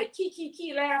we might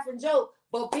kiki laugh and joke,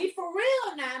 but be for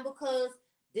real now, because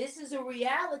this is a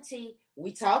reality.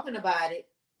 We talking about it.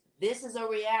 This is a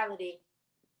reality.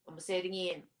 I'm gonna say it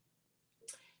again.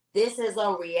 This is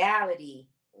a reality.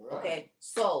 Right. Okay,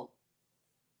 so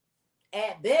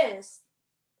at best,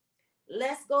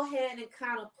 let's go ahead and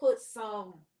kind of put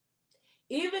some,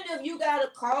 even if you got to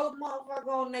call a motherfucker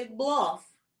on their bluff,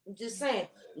 I'm just saying,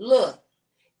 look,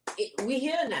 we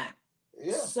here now.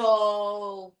 Yeah.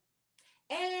 So,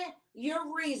 and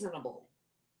you're reasonable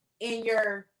in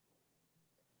your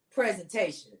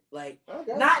presentation.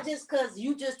 Not just because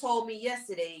you just told me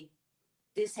yesterday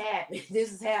this happened,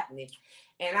 this is happening,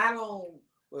 and I don't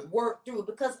work through it,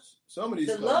 because some of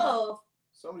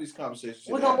these conversations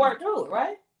we're gonna work through it,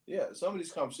 right? Yeah, some of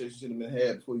these conversations should have been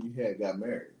had before you got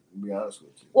married. To be honest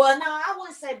with you. Well, no, I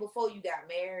wouldn't say before you got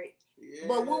married,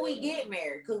 but when we get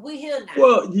married, because we here now.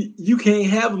 Well, you can't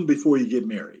have them before you get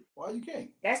married. Why you can't?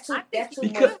 That's too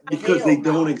because they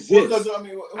don't exist. Well,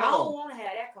 I don't want to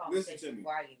have that conversation. Listen to me.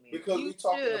 Before I get married. Because we're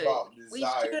talking about desires.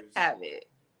 We should have it.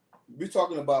 We're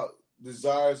talking about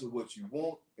desires of what you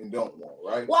want and don't want,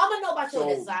 right? Well, I'm gonna know about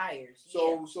your desires.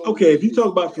 So okay, if you talk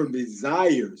about for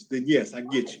desires, then yes, I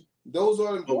get you. Those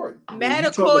are important.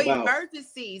 Medical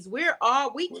emergencies. We can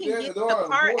get the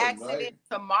car accident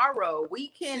tomorrow. We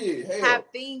can have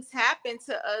things happen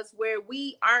to us where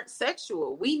we aren't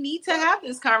sexual. We need to have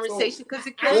this conversation because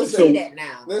it can't see that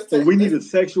now. So we need a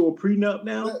sexual prenup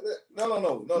now?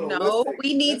 No.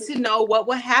 We need to know what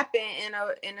would happen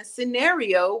in a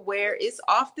scenario where it's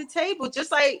off the table.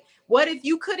 Just like, what if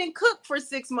you couldn't cook for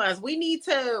 6 months? We need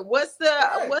to. What's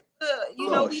the we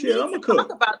need to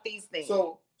talk about these things.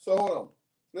 So hold on.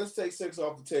 Let's take sex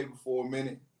off the table for a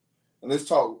minute, and let's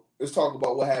talk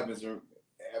about what happens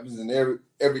in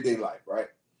everyday life, right?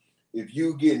 If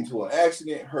you get into an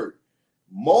accident, hurt,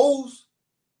 most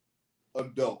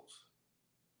adults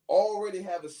already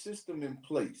have a system in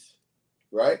place,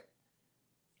 right?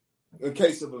 In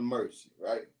case of emergency,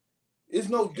 right? It's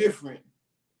no different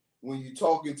when you're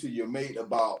talking to your mate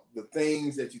about the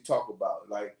things that you talk about.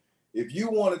 Like, if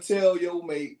you want to tell your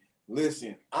mate,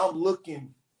 listen, I'm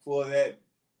looking for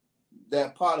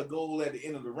that pot of gold at the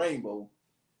end of the rainbow,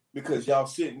 because y'all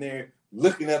sitting there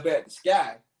looking up at the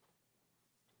sky,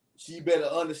 she better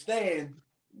understand.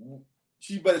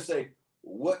 She better say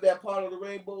what that part of the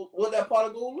rainbow, what that pot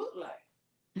of gold look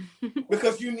like,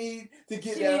 because you need to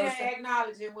get that. She need to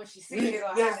acknowledge it when she sees it.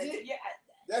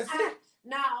 That's it.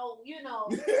 Now,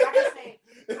 like I say,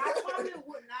 I probably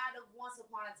would not have once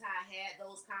upon a time had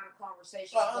those kind of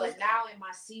conversations, but now in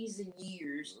my seasoned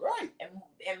years, right,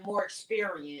 and more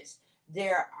experience,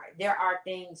 there are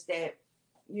things that,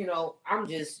 I'm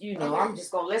just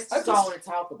gonna let's just go on and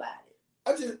talk about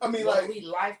it. Like, we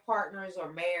life partners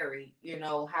or married,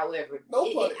 however.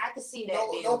 I can see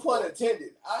that. No pun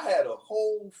intended. I had a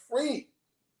whole friend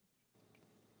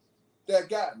that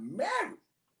got married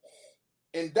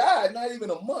and died not even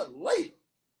a month later.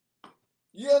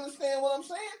 You understand what I'm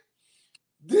saying?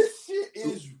 This shit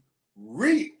is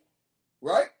real,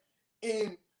 right?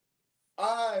 And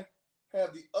I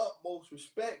have the utmost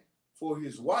respect for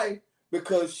his wife,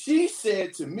 because she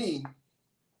said to me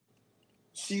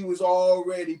she was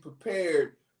already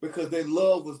prepared because their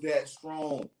love was that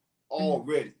strong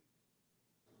already.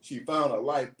 She found a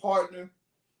life partner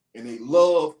and they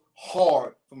love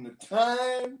hard from the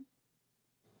time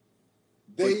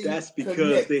but that's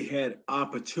because they had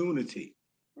opportunity.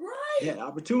 Right. They had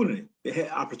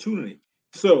opportunity.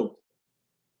 So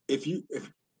if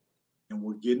and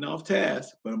we're getting off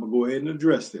task, but I'm gonna go ahead and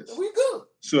address this. We good.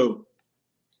 So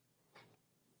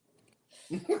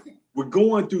we're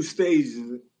going through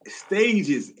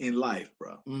stages in life,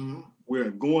 bro. Mm-hmm.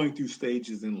 We're going through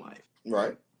stages in life.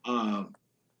 Right. I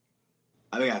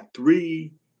got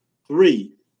three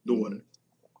daughters.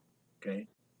 Okay.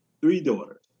 3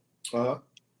 daughters. Uh-huh.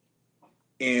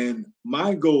 And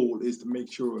my goal is to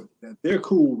make sure that they're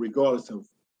cool regardless of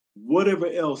whatever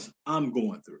else I'm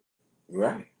going through.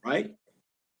 Right. Right?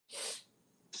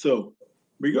 So,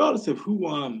 regardless of who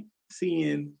I'm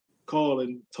seeing,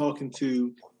 calling, talking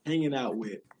to, hanging out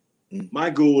with, my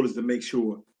goal is to make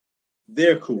sure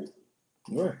they're cool.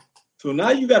 Right. So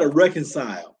now you got to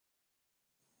reconcile.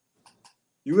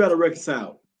 You got to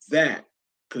reconcile that,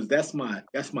 because that's my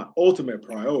ultimate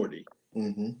priority.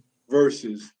 Mm-hmm.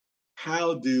 Versus,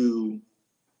 how do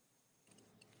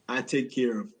I take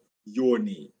care of your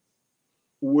need,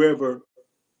 whoever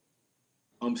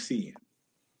I'm seeing,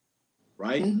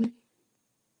 right?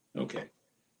 Mm-hmm. Okay.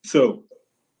 So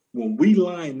when we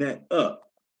line that up,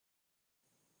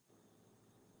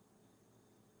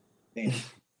 damn,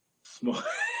 smart.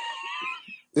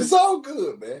 It's all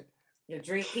good, man. Your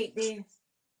drink kicked in.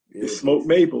 The smoked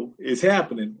maple is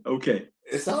happening. Okay.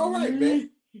 It's all right, man.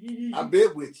 I've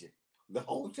been with you the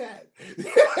whole time.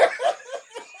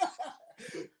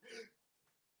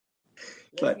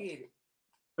 Let's get it.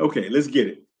 Okay, let's get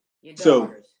it.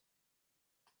 So,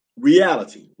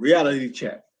 reality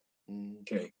check.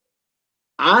 Okay.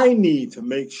 I need to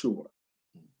make sure,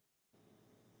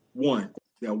 one,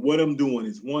 that what I'm doing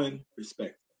is, one,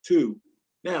 respect. 2,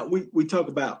 now we talk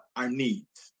about our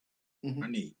needs. Mm-hmm. Our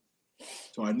needs.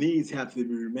 So our needs have to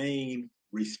remain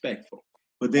respectful.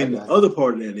 But then the other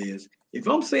part of that is, if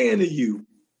I'm saying to you,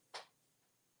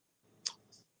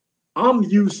 I'm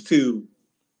used to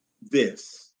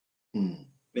this,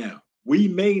 Now, we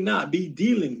may not be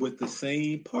dealing with the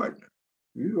same partner.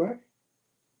 You're right.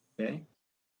 Okay.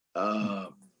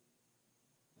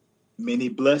 Many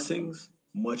blessings,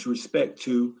 much respect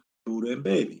to Buddha and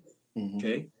Baby. Mm-hmm.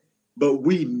 Okay. But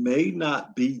we may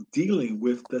not be dealing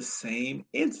with the same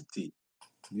entity.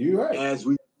 You're right. As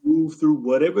we move through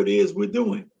whatever it is we're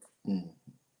doing. Mm-hmm.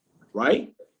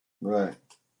 Right? Right.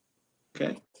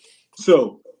 Okay.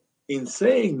 So in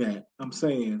saying that, I'm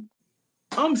saying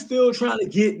I'm still trying to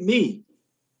get me.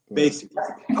 Basically.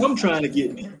 I'm trying to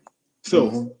get me.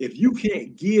 So if you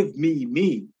can't give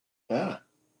me.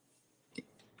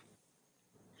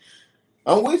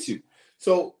 I'm with you.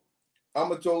 So I'm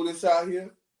going to throw this out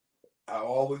here. I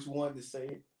always wanted to say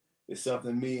it. It's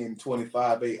something me and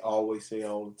 25-8 always say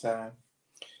all the time.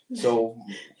 So,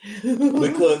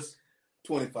 because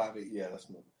 25-8, yeah, that's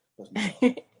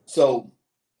me. So,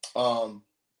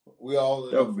 we all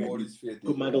in our 40s, 50s.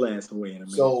 Put my glass away in a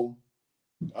minute. So,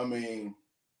 I mean,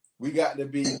 we got to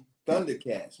be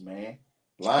Thundercats, man.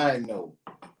 Line note.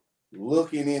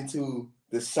 Looking into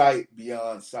the sight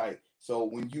beyond sight. So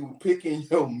when you picking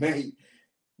your mate,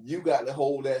 you got to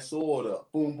hold that sword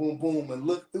up. Boom, boom, boom. And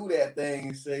look through that thing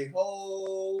and say,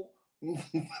 oh.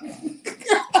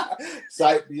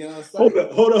 Sight beyond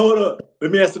sight. Hold on.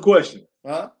 Let me ask the question.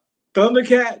 Huh?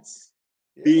 Thundercats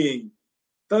being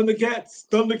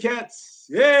Thundercats.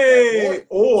 Yay!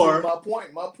 Or my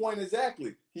point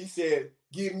exactly. He said,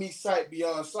 give me sight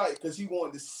beyond sight, because he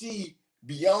wanted to see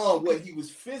beyond what he was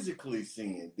physically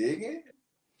seeing. Dig it?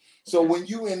 So when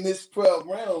you in this 12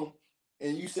 realm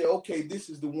and you say, okay, this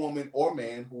is the woman or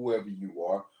man, whoever you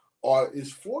are, or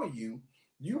is for you,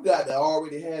 you got to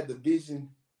already have the vision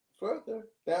further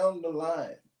down the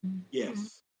line.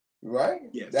 Yes. Right?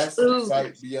 Yes. That's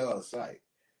sight beyond sight.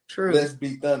 True. Let's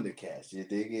be Thundercats. You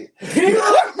dig it? Thundercats.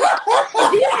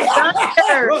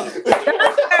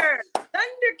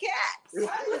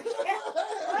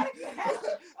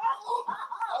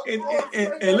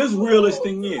 And let's reel this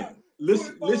thing in.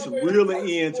 Let's reel it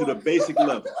in to the basic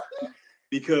level,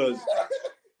 because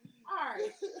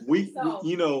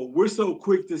we're so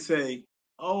quick to say,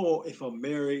 oh, if I'm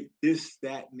married, this,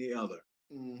 that, and the other.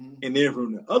 Mm-hmm. And then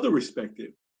from the other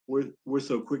perspective, we're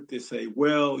so quick to say,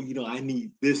 well, I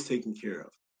need this taken care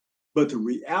of. But the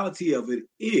reality of it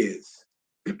is,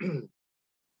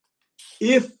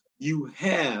 if you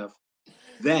have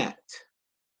that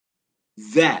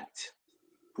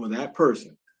for that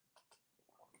person,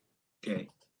 okay,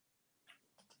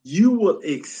 you will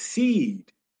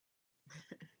exceed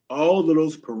all of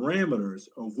those parameters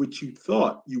of which you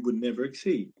thought you would never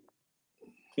exceed.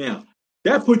 Now,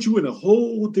 that puts you in a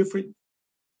whole different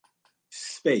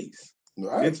space,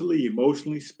 right? Mentally,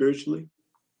 emotionally, spiritually,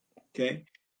 okay?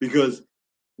 Because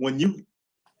when you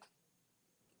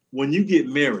get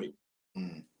married,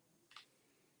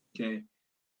 okay,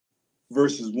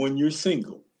 versus when you're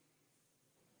single,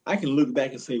 I can look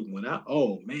back and say, when I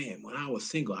was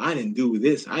single, I didn't do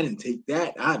this, I didn't take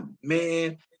that, I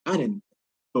didn't.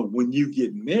 But when you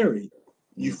get married,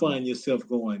 you find yourself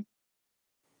going,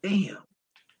 damn,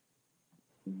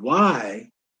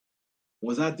 why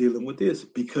was I dealing with this?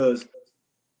 Because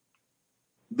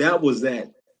that was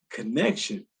that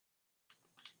connection,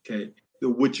 okay,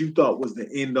 what you thought was the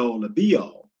end all, the be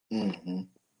all. Mm-hmm.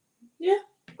 Yeah,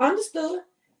 understood.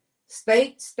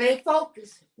 Stay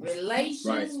focused.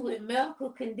 Relations with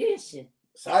medical condition.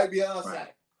 Sight beyond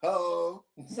sight. Oh.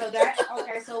 So that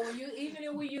So when you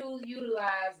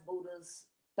utilize Buddha's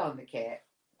Thundercat,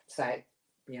 sight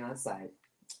beyond sight.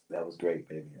 That was great,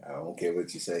 baby. I don't care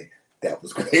what you say. That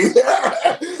was great. You know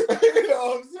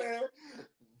what I'm saying?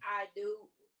 I do,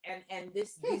 and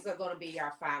these are going to be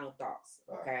our final thoughts.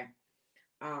 Okay.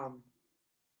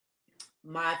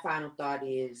 My final thought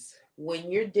is,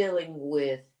 when you're dealing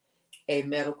with a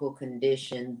medical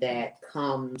condition that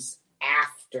comes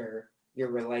after your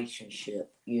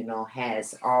relationship,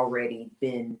 has already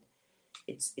been,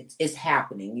 it's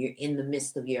happening. You're in the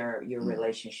midst of your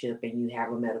relationship and you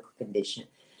have a medical condition.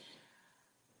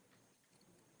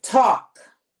 Talk.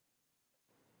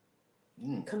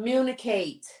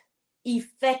 Communicate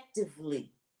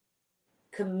effectively.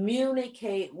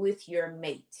 Communicate with your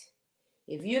mate.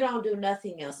 If you don't do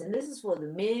nothing else, and this is for the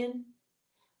men,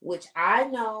 which I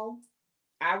know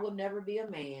I will never be a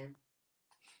man.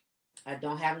 I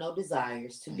don't have no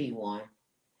desires to be one.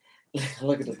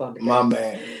 Look at the Thundercat. My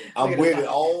man. I'm with it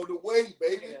all the way,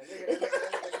 baby.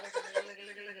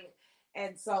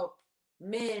 And so,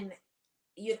 men,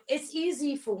 it's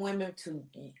easy for women to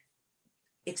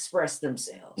express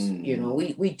themselves.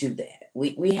 We do that.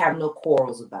 We have no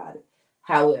quarrels about it.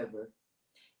 However,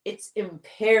 it's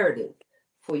imperative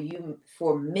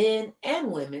for men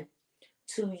and women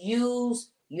to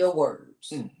use your words.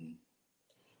 Mm-hmm.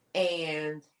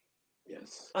 And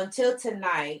yes, until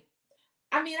tonight,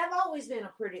 I mean, I've always been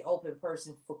a pretty open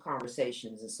person for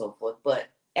conversations and so forth, but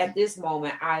at this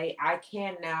moment, I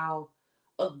can now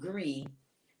agree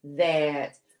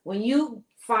that when you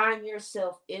find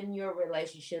yourself in your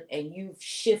relationship and you've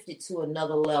shifted to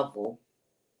another level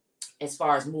as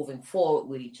far as moving forward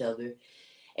with each other,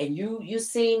 and you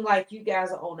seem like you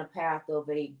guys are on a path of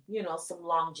some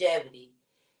longevity,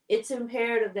 it's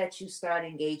imperative that you start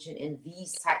engaging in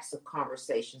these types of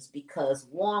conversations because,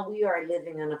 one, we are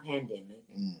living in a pandemic.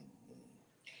 Mm-hmm.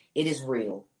 It is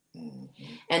real. Mm-hmm.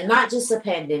 And not just a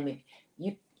pandemic,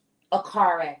 a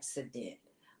car accident,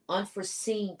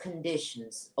 unforeseen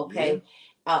conditions, okay?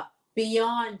 Yeah.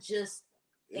 Beyond just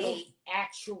a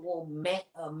actual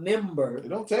member. It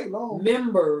don't take long.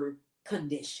 Member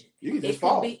condition. You can just it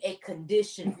fall. Can be a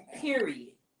condition,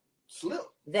 period. Slip.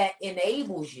 That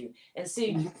enables you. And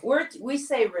see, we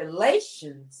say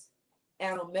relations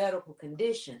and a medical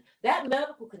condition. That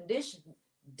medical condition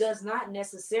does not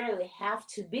necessarily have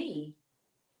to be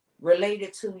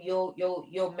related to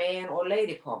your man or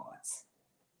lady parts.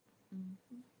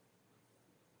 Mm-hmm.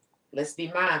 Let's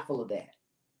be mindful of that.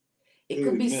 It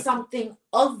could be something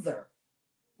other.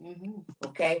 Mm-hmm.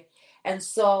 Okay? And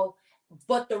so,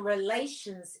 but the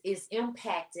relations is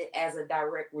impacted as a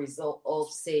direct result of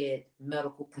said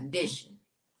medical condition.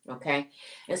 Okay?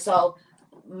 And so,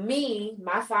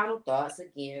 my final thoughts,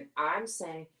 again, I'm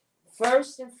saying,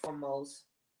 first and foremost,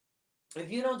 if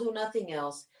you don't do nothing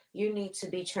else, you need to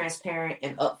be transparent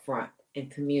and upfront and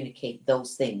communicate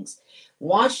those things.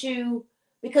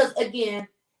 Because again,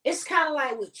 it's kind of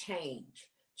like with change.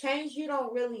 Change, you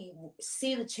don't really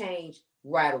see the change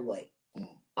right away.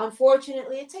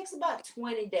 Unfortunately, it takes about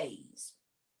 20 days,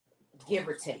 give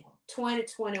or take, 20,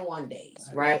 21 days,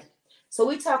 right? So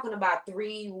we're talking about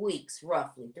 3 weeks,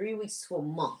 roughly, 3 weeks to a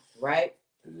month, right?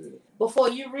 Before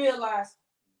you realize,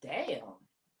 damn.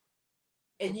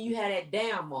 And you had that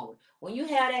damn moment. When you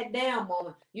have that damn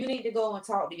moment, you need to go and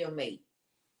talk to your mate.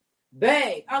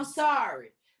 Babe, I'm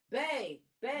sorry. Babe,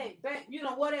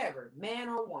 whatever, man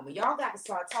or woman. Y'all got to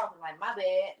start talking like, my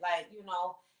bad,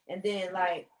 and then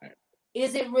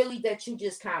is it really that you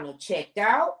just kind of checked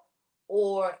out?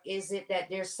 Or is it that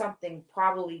there's something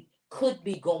probably could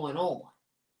be going on?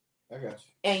 I got you.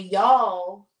 And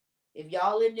y'all, if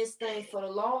y'all in this thing for the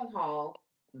long haul,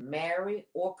 married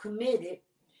or committed,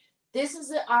 this is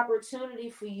an opportunity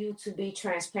for you to be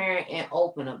transparent and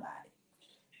open about it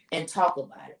and talk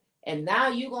about it. And now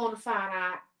you're going to find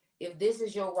out if this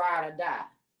is your ride or die.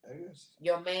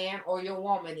 Your man or your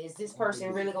woman, is this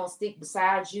person really going to stick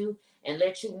beside you and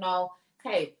let you know,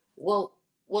 hey, well,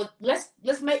 let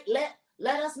us make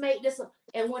this.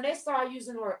 And when they start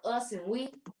using the word us and we,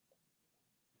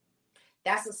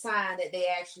 that's a sign that they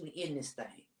actually in this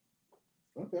thing.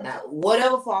 Okay. Now,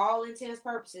 whatever, for all intents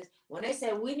purposes, when they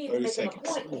say we need to make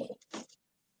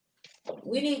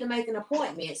an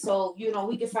appointment, so,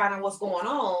 we can find out what's going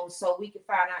on, so we can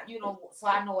find out, so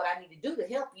I know what I need to do to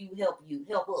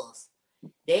help us.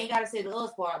 They ain't got to say the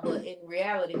us part, but in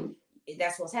reality,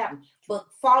 that's what's happening. But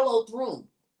follow through.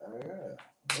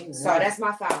 So that's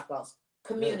my final thoughts.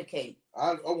 Communicate.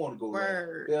 I want to go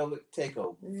Velvet, take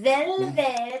over.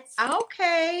 Velvet.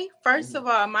 Okay. First of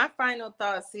all, my final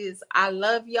thoughts is I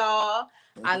love y'all.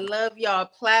 I love y'all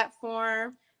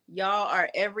platform. Y'all are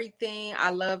everything.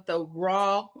 I love the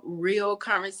raw, real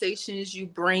conversations you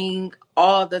bring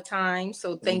all the time.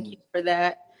 So thank you for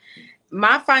that.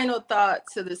 My final thought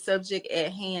to the subject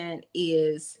at hand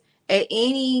is at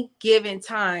any given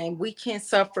time, we can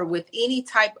suffer with any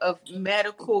type of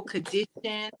medical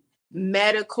condition,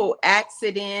 medical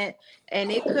accident,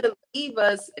 and it could leave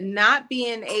us not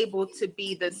being able to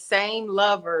be the same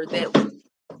lover that we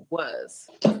was.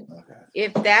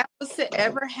 If that was to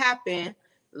ever happen,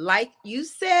 like you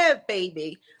said,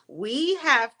 baby, we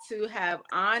have to have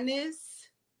honest,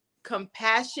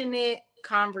 compassionate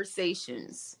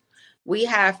conversations. We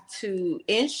have to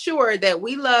ensure that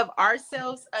we love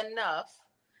ourselves enough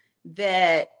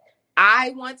that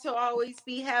I want to always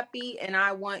be happy and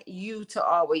I want you to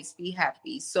always be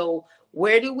happy. So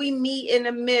where do we meet in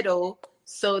the middle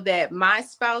so that my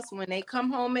spouse, when they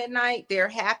come home at night, they're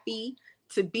happy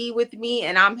to be with me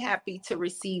and I'm happy to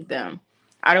receive them?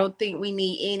 I don't think we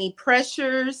need any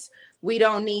pressures. We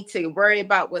don't need to worry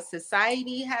about what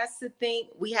society has to think.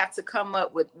 We have to come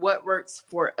up with what works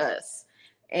for us.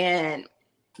 And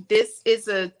this is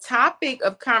a topic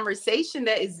of conversation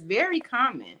that is very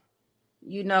common,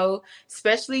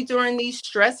 especially during these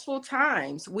stressful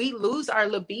times. We lose our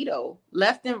libido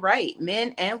left and right,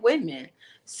 men and women.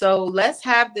 So let's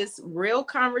have this real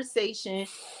conversation.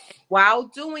 While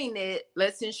doing it,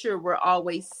 let's ensure we're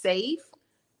always safe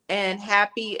and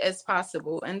happy as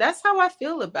possible. And that's how I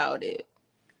feel about it.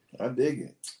 I dig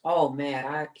it. Oh man,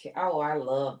 I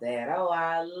love that. Oh,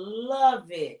 I love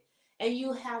it. And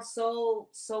you have so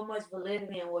much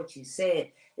validity in what you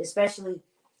said, especially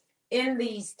in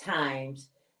these times.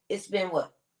 It's been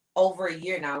what, over a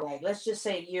year now, like let's just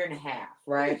say a year and a half,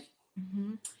 right?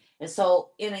 Mm-hmm. And so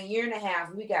in a year and a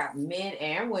half, we got men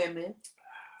and women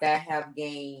that have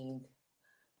gained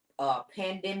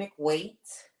pandemic weight.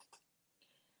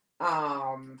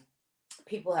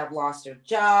 People have lost their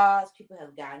jobs. People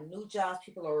have gotten new jobs.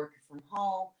 People are working from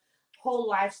home. Whole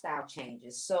lifestyle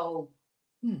changes. So,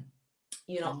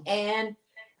 and,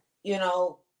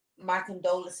 my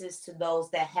condolences to those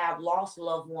that have lost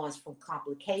loved ones from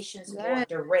complications or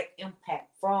direct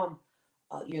impact from,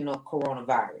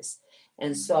 coronavirus.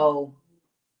 And so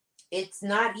it's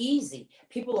not easy.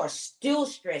 People are still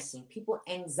stressing. People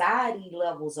anxiety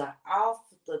levels are off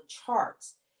the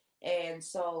charts. And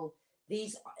so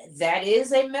that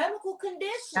is a medical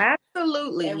condition.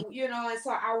 Absolutely. And, and so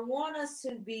I want us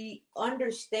to be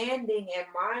understanding and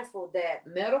mindful that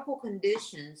medical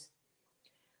conditions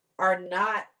are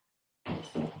not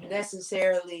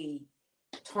necessarily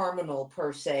terminal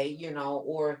per se,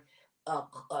 or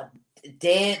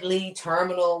deadly,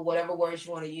 terminal, whatever words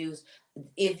you want to use.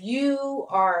 If you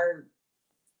are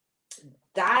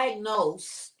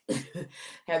diagnosed,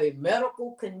 have a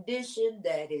medical condition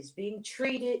that is being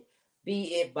treated,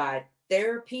 be it by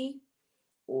therapy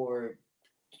or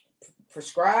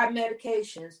prescribed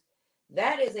medications,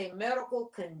 that is a medical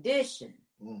condition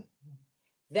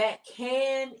that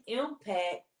can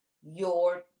impact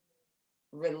your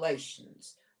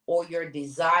relations or your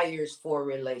desires for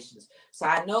relations. So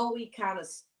I know we kind of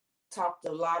talked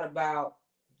a lot about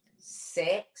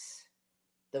sex,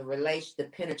 the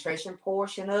penetration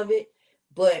portion of it,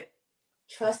 but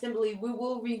trust and believe we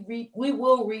will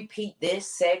repeat this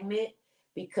segment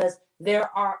because there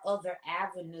are other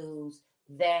avenues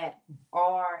that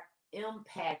are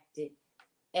impacted,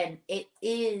 and it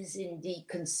is indeed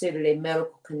considered a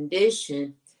medical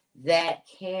condition that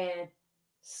can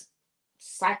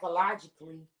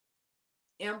psychologically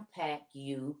impact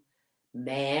you,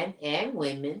 man and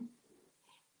women.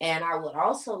 And I would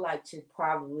also like to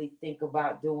probably think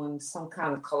about doing some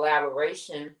kind of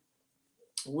collaboration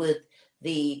with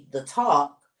the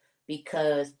talk,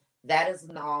 because that is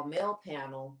an all-male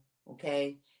panel,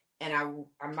 okay? And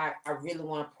I really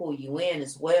want to pull you in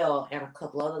as well, and a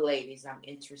couple other ladies I'm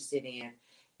interested in,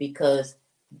 because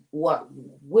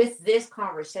with this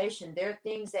conversation, there are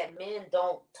things that men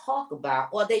don't talk about,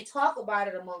 or they talk about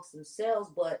it amongst themselves,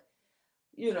 but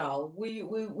we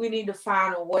need to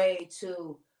find a way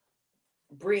to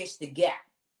bridge the gap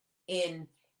in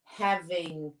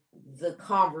having the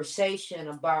conversation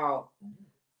about,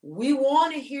 we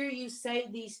want to hear you say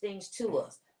these things to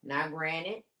us. Now,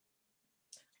 granted,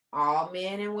 all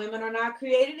men and women are not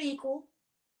created equal.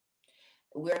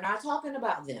 We're not talking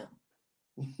about them.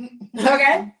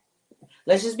 Okay?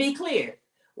 Let's just be clear.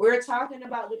 We're talking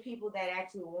about the people that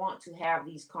actually want to have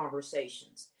these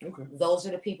conversations. Okay. Those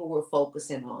are the people we're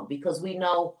focusing on, because we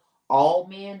know all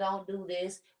men don't do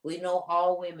this. We know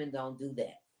all women don't do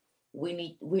that.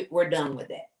 We're done with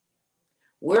that.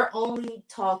 We're only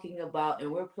talking about,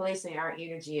 and we're placing our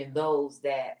energy in those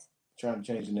that trying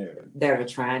to change the narrative. That are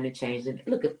trying to change it.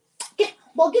 Look at,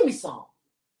 give me some.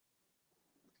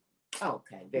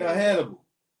 Okay. Now, Hannibal,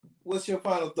 what's your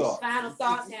final thoughts? Final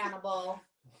thoughts, Hannibal.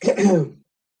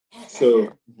 So,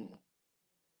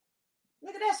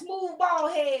 look at that smooth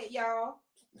bald head, y'all.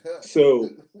 So,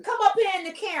 come up here in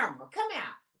the camera. Come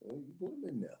out. You put him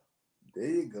in there. There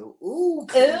you go. Ooh.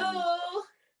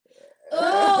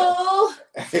 Ooh.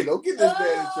 Hey, don't get this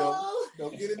man in trouble.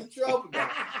 Don't get into trouble now.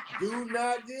 Do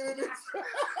not get into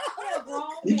trouble.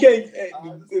 You can't.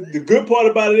 The good part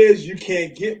about it is you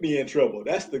can't get me in trouble.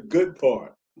 That's the good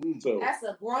part. So that's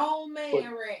a grown man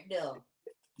right there.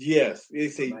 Yes,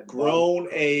 it's a grown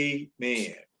A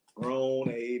man. Grown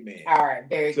A man. All right,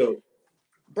 very good.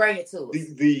 Bring it to us.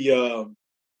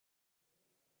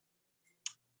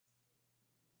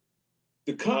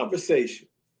 The conversation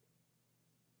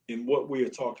in what we are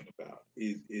talking about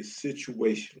is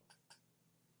situational,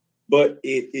 but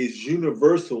it is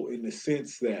universal in the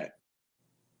sense that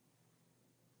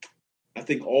I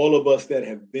think all of us that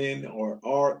have been or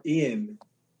are in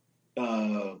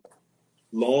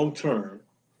long-term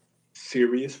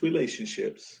serious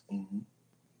relationships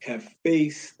have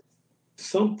faced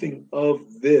something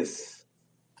of this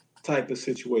type of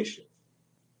situation.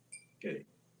 Okay.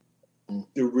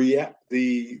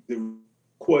 The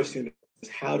question,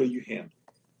 how do you handle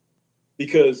it?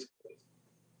 Because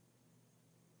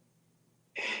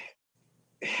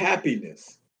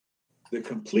happiness, the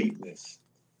completeness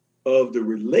of the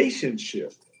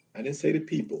relationship, I didn't say the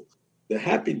people, the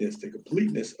happiness, the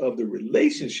completeness of the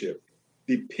relationship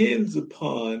depends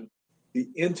upon the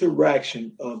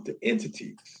interaction of the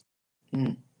entities.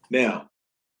 Now,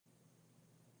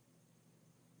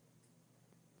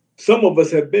 some of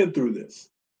us have been through this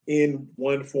in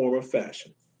one form or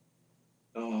fashion.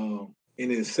 And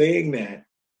in saying that,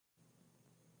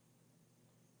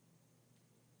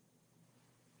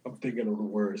 I'm thinking of the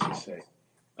words to say.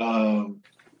 You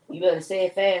better say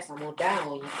it fast. I'm gonna die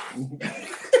on you.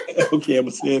 Okay, I'm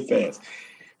gonna say it fast.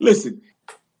 Listen,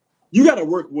 you got to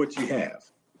work what you have.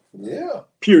 Yeah.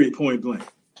 Period. Point blank.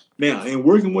 Now, in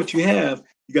working what you have,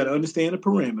 you got to understand the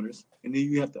parameters, and then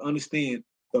you have to understand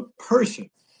the person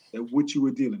that what you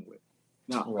were dealing with.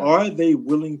 Now, are they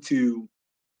willing to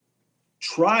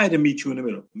try to meet you in the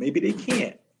middle? Maybe they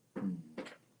can't,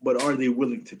 but are they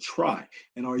willing to try?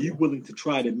 And are you willing to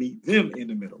try to meet them in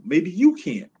the middle? Maybe you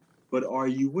can't, but are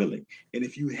you willing? And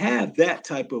if you have that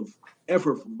type of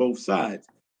effort from both sides,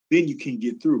 then you can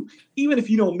get through, even if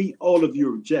you don't meet all of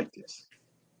your objectives.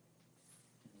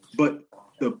 But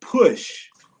the push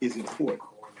is important.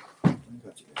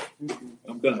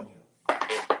 I'm done.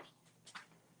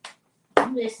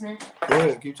 I'm listening. Go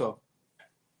ahead, keep talking.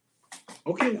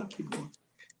 Okay, I'll keep going.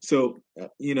 So,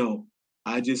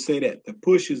 I just say that the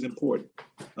push is important.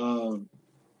 When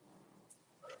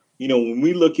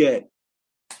we look at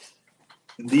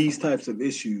these types of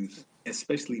issues,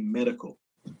 especially medical,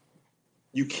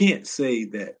 you can't say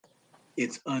that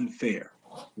it's unfair.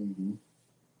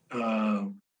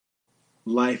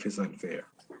 Life is unfair.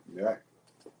 Yeah.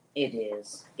 It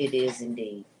is. It is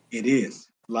indeed. It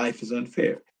is. Life is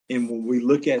unfair. And when we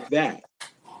look at that,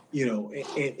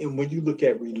 and when you look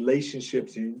at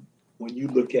relationships and when you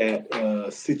look at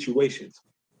situations,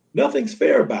 nothing's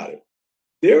fair about it.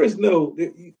 There's no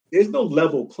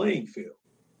level playing field.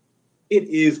 It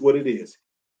is what it is.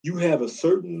 You have a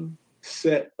certain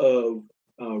set of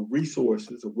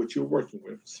resources of what you're working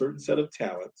with, a certain set of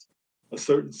talents, a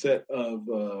certain set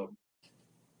of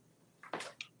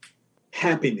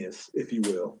happiness, if you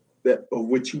will, that of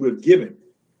which you have given,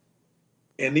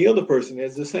 and the other person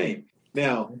has the same.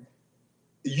 Now,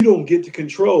 you don't get to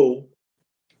control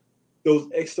those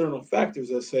external factors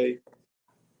that say,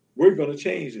 we're going to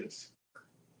change this.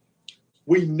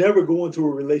 We never go into a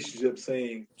relationship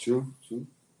saying, True.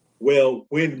 Well,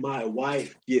 when my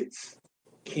wife gets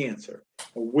cancer,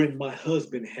 or when my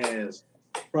husband has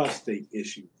prostate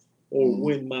issues, or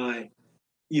when my,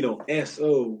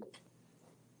 SO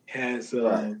has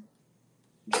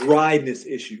dryness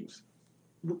issues.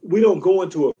 We don't go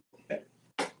into it.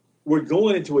 We're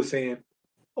going into it saying,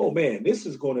 oh man, this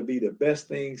is going to be the best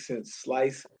thing since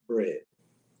sliced bread.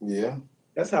 Yeah.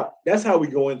 That's how we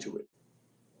go into it.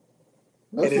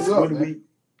 That's and it's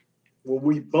when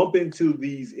we bump into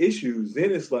these issues,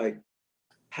 then it's like,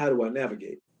 how do I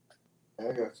navigate? I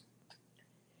got you.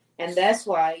 And that's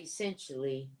why,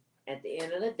 essentially, at the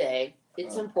end of the day,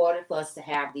 it's important for us to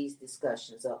have these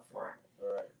discussions up front.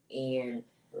 Right. And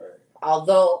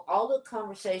although all the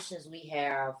conversations we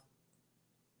have,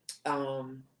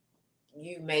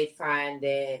 you may find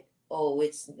that,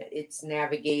 it's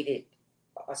navigated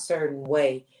a certain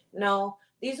way. No,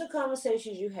 these are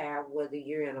conversations you have whether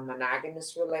you're in a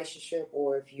monogamous relationship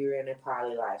or if you're in a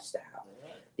poly lifestyle.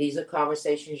 These are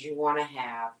conversations you want to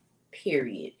have,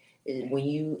 period. When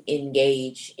you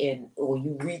engage in or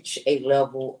you reach a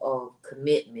level of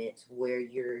commitment where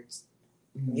you're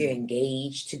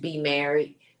engaged to be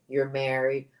married, you're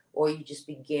married, or you just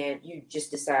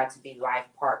decide to be life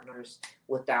partners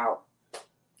without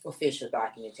official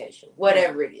documentation,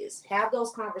 whatever it is. Have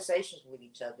those conversations with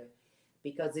each other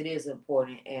because it is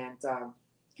important. And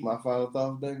my final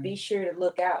thoughts, baby. Be sure to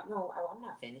look out. No, I'm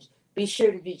not finished. Be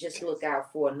sure to just look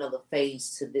out for another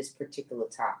phase to this particular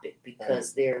topic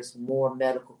because there's more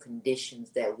medical conditions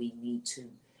that we need to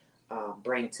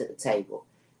bring to the table.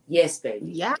 Yes,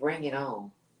 baby. Yeah. Bring it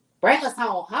on. Bring us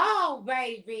home,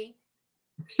 baby.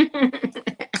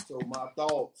 So my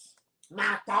thoughts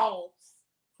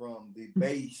from the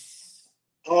base.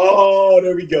 Oh,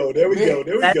 there we go.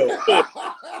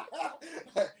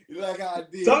 You like how I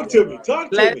did. Talk to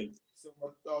me. So my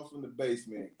thoughts from the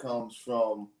basement comes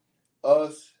from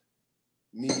us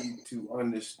need to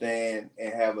understand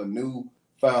and have a new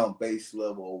found base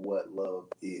level of what love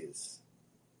is.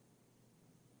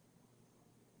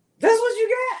 That's what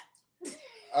you got.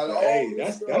 Hey,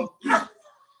 that's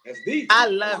deep. I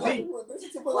love it.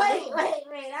 Wait.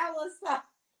 I was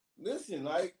listen,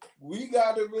 like, we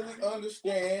got to really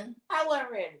understand. I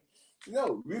wasn't ready.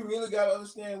 No, we really got to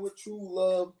understand what true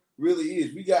love really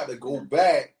is. We got to go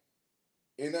back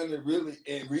and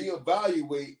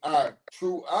reevaluate our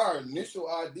initial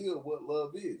idea of what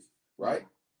love is, right?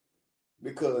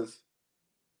 Because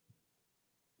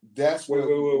that's where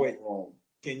wait. Wrong.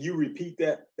 Can you repeat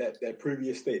that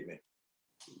previous statement?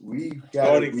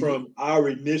 Starting from our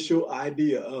initial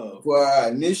idea of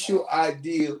what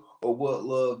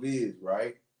love is,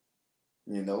 right?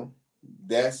 You know,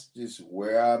 that's just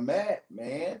where I'm at,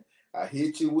 man. I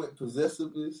hit you with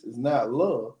possessiveness is not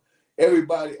love.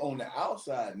 Everybody on the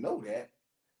outside know that,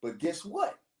 but guess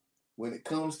what? When it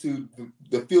comes to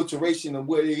the filtration of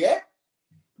where they at,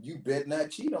 you better not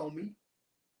cheat on me.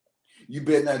 You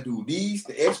better not do these,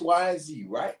 the X, Y, and Z,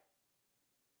 right?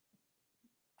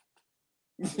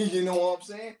 You know what I'm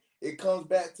saying? It comes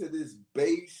back to this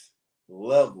base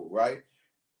level, right?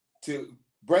 To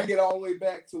bring it all the way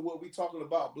back to what we're talking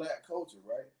about, Black culture,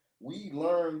 right? We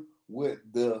learn what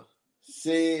the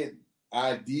said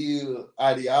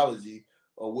ideology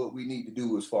of what we need to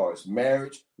do as far as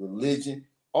marriage, religion,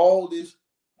 all this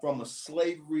from a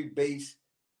slavery-based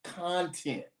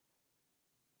content.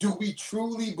 Do we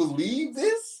truly believe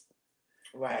this?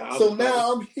 Right. So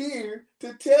now I'm here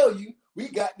to tell you we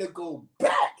got to go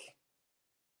back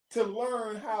to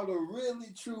learn how to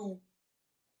really true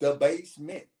the base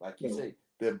meant, like you say,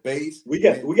 the base. We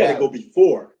got to go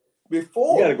before.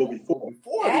 Before. We got to go before.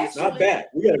 Actually, not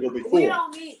back. We got to go before. We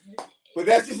don't need. But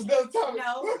that's just another topic.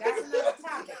 No, that's another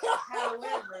topic.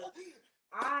 However,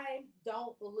 I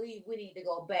don't believe we need to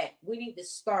go back. We need to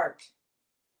start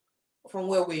from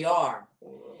where we are.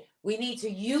 We need to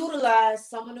utilize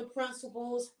some of the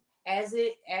principles as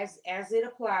it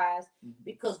applies,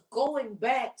 because going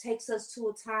back takes us to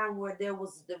a time where there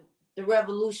was the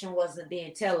revolution wasn't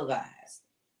being televised.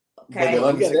 Okay,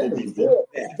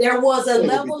 there was a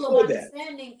level of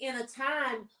understanding in a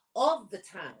time of the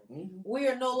time. We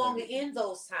are no longer in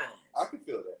those times. I can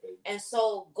feel that, baby. And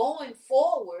so going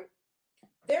forward,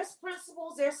 there's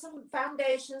principles, there's some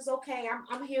foundations. Okay,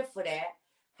 I'm here for that.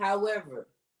 However,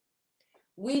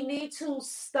 we need to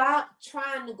stop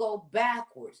trying to go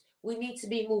backwards. We need to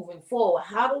be moving forward.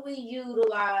 How do we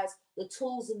utilize the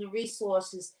tools and the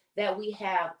resources that we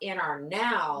have in our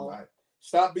now? Right.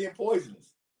 Stop being poisonous.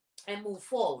 And move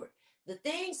forward. The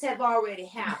things have already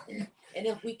happened. And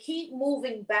if we keep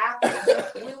moving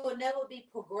backwards, we will never be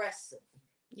progressive.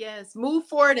 Yes, move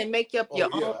forward and make up your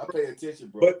own. I pay attention,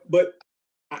 bro. But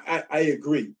I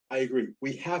agree.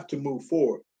 We have to move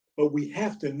forward, but we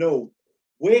have to know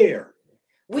where.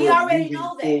 We already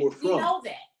know that. We know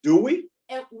that. Do we?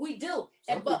 And we do.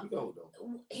 But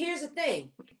here's the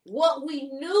thing. What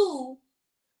we knew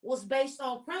was based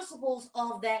on principles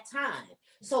of that time.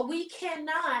 So we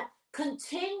cannot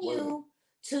continue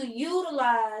to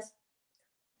utilize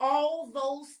all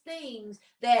those things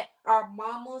that our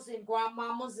mamas and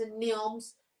grandmamas and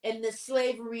NIMS and the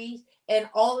slavery and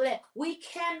all of that. We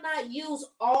cannot use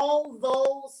all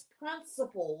those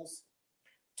principles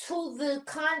to the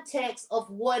context of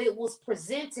what it was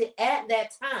presented at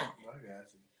that time.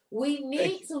 We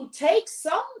need to take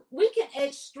some, we can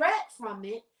extract from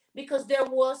it, because there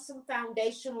was some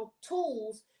foundational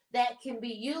tools that can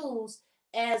be used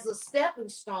as a stepping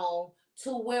stone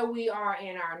to where we are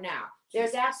in our now.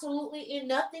 There's absolutely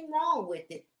nothing wrong with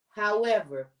it.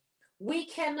 However, we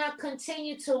cannot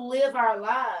continue to live our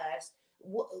lives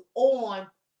on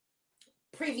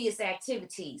previous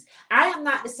activities. I am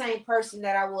not the same person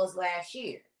that I was last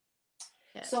year.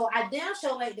 Yes. So I damn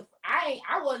sure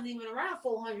I wasn't even around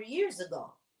 400 years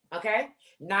ago. Okay?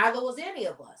 Neither was any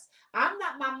of us. I'm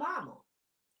not my mama.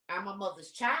 I'm my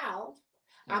mother's child.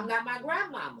 I'm not my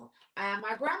grandmama. I am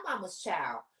my grandmama's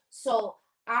child. So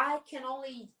I can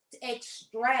only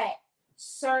extract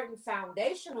certain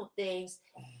foundational things.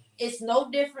 It's no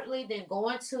differently than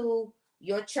going to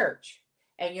your church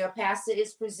and your pastor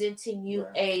is presenting you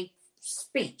a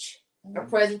speech,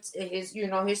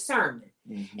 his sermon.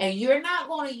 And you're not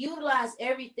going to utilize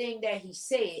everything that he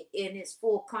said in its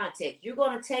full context. You're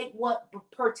going to take what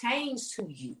pertains to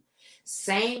you.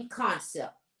 Same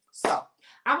concept. So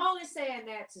I'm only saying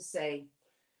that to say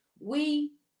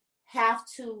we have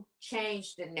to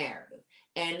change the narrative.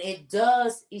 And it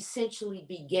does essentially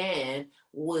begin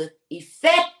with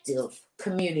effective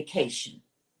communication,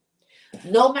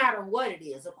 no matter what it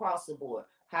is across the board.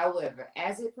 However,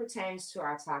 as it pertains to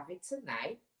our topic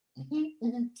tonight,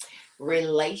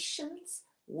 relations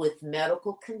with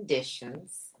medical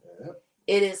conditions,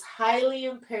 it is highly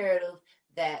imperative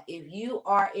that if you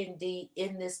are indeed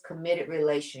in this committed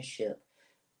relationship,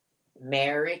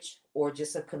 marriage, or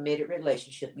just a committed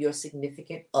relationship, your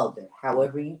significant other,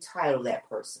 however you title that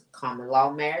person, common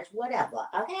law marriage, whatever,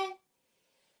 okay?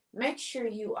 Make sure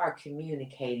you are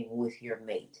communicating with your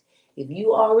mate. If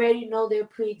you already know their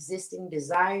pre-existing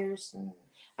desires,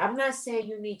 I'm not saying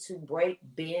you need to break,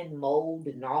 bend, mold,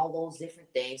 and all those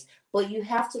different things, but you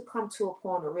have to come to a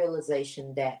point of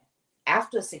realization that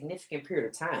after a significant period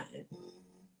of time,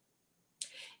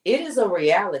 it is a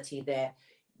reality that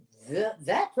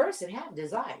that person have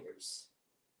desires.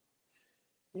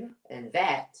 Yeah. And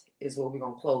that is what we're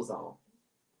going to close on.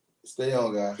 Stay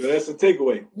on, guys. So that's a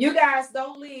takeaway. You guys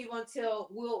don't leave until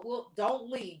we'll don't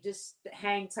leave. Just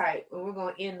hang tight, and we're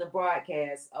going to end the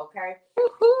broadcast, okay?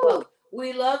 Well,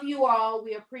 we love you all.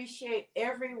 We appreciate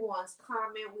everyone's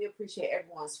comment. We appreciate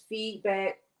everyone's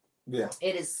feedback. Yeah.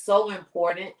 It is so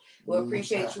important. We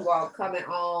appreciate you all coming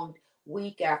on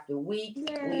week after week.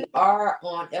 Yeah. We are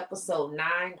on episode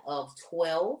 9 of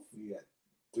 12. We got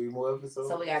 3 more episodes.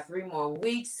 So we got 3 more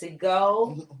weeks to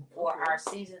go for our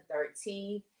season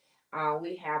 13.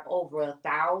 We have over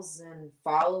 1,000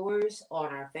 followers on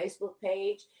our Facebook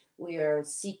page. We are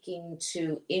seeking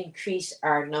to increase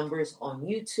our numbers on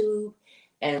YouTube.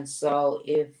 And so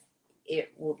if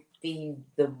it will be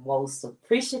the most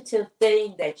appreciative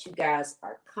thing that you guys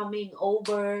are coming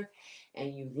over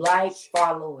and you like,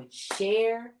 follow, and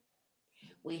share.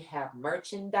 We have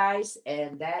merchandise,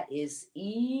 and that is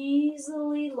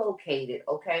easily located.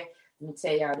 Okay, let me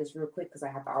tell y'all this real quick because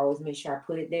I have to always make sure I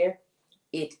put it there.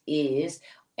 It is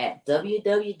at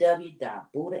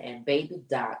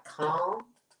www.buddhaandbaby.com.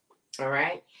 All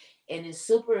right. And it's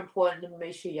super important to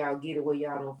make sure y'all get it where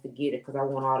y'all don't forget it because I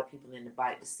want all the people in the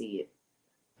bite to see it.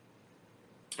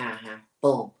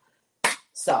 Boom.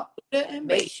 So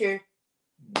make sure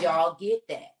y'all get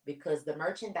that because the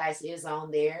merchandise is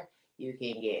on there. You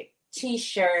can get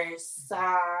t-shirts,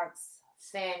 socks,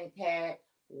 fanny pack,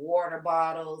 water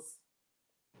bottles.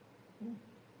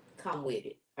 Come with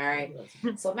it. All right.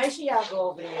 So make sure y'all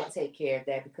go over there and take care of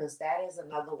that because that is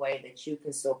another way that you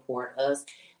can support us.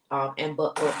 But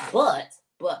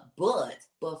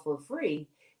for free,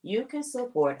 you can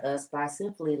support us by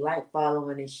simply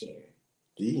following, and sharing.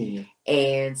 Yeah.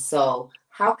 And so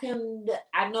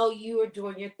I know you are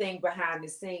doing your thing behind the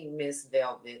scene, Miss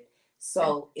Velvet.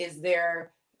 So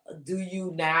do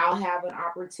you now have an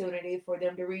opportunity for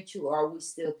them to reach you or are we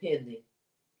still pending?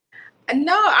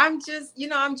 No, I'm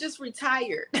just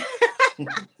retired.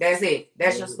 That's it.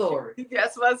 That's your story.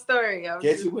 That's my story.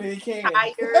 Get you when you can.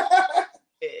 Retired.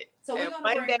 So we're going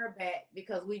to bring her back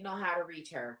because we know how to reach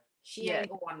her. She ain't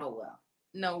going nowhere.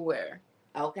 Nowhere.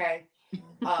 Okay.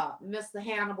 Mr.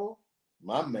 Hannibal.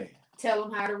 My man. Tell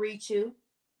them how to reach you.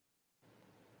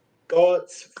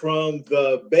 Thoughts from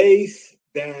the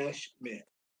base-ment.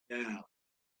 Now,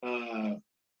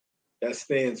 that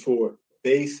stands for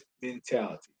base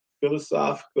mentality.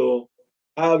 Philosophical,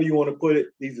 however you want to put it,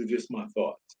 these are just my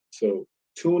thoughts. So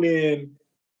tune in.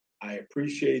 I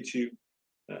appreciate you.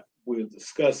 We'll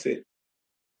discuss it.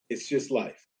 It's just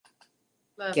life.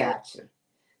 Gotcha.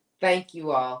 Thank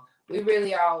you all. We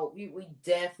really all, we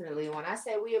definitely, when I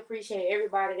say we appreciate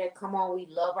everybody that come on, we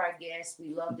love our guests.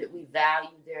 We love that we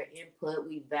value their input.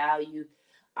 We value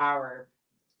our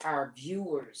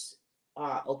viewers'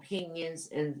 opinions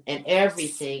and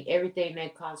everything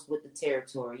that comes with the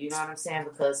territory. You know what I'm saying?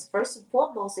 Because first and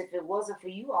foremost, if it wasn't for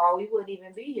you all, we wouldn't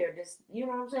even be here. You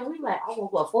know what I'm saying? We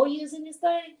almost 4 years in this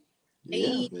thing?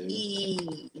 Yeah,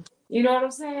 baby. You know what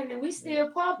I'm saying? And we still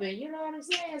pumping. You know what I'm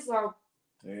saying? So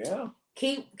yeah.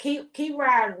 Keep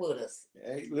riding with us.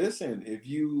 Hey, listen, if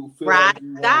you feel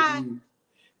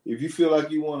if you feel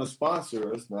like you want to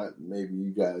sponsor us, not maybe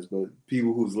you guys, but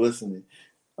people who's listening,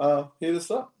 hit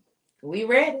us up. We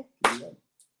ready.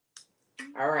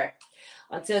 All right.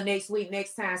 Until next week,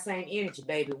 next time, same energy,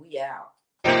 baby. We out.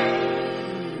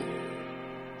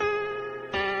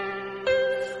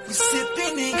 We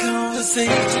sipping in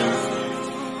conversation.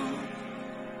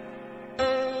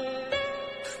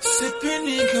 Sipping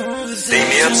in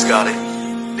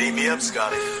conversation. Beat me up,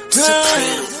 Scotty.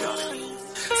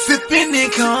 Sipping in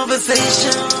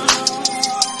conversation.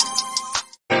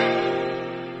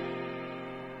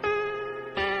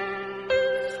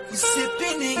 We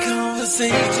sipping in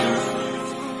conversation.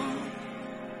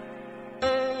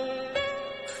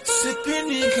 Sipping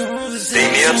in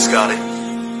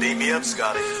conversation. Beat me up,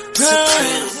 Scotty.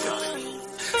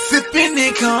 Sipping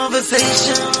in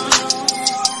conversation.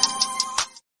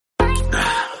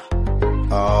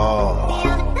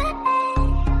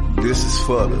 This is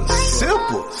for the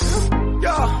simples.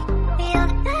 Yeah.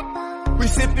 We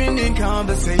sipping in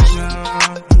conversation.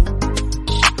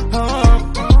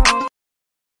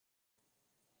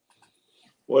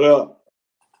 What up?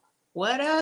 What up?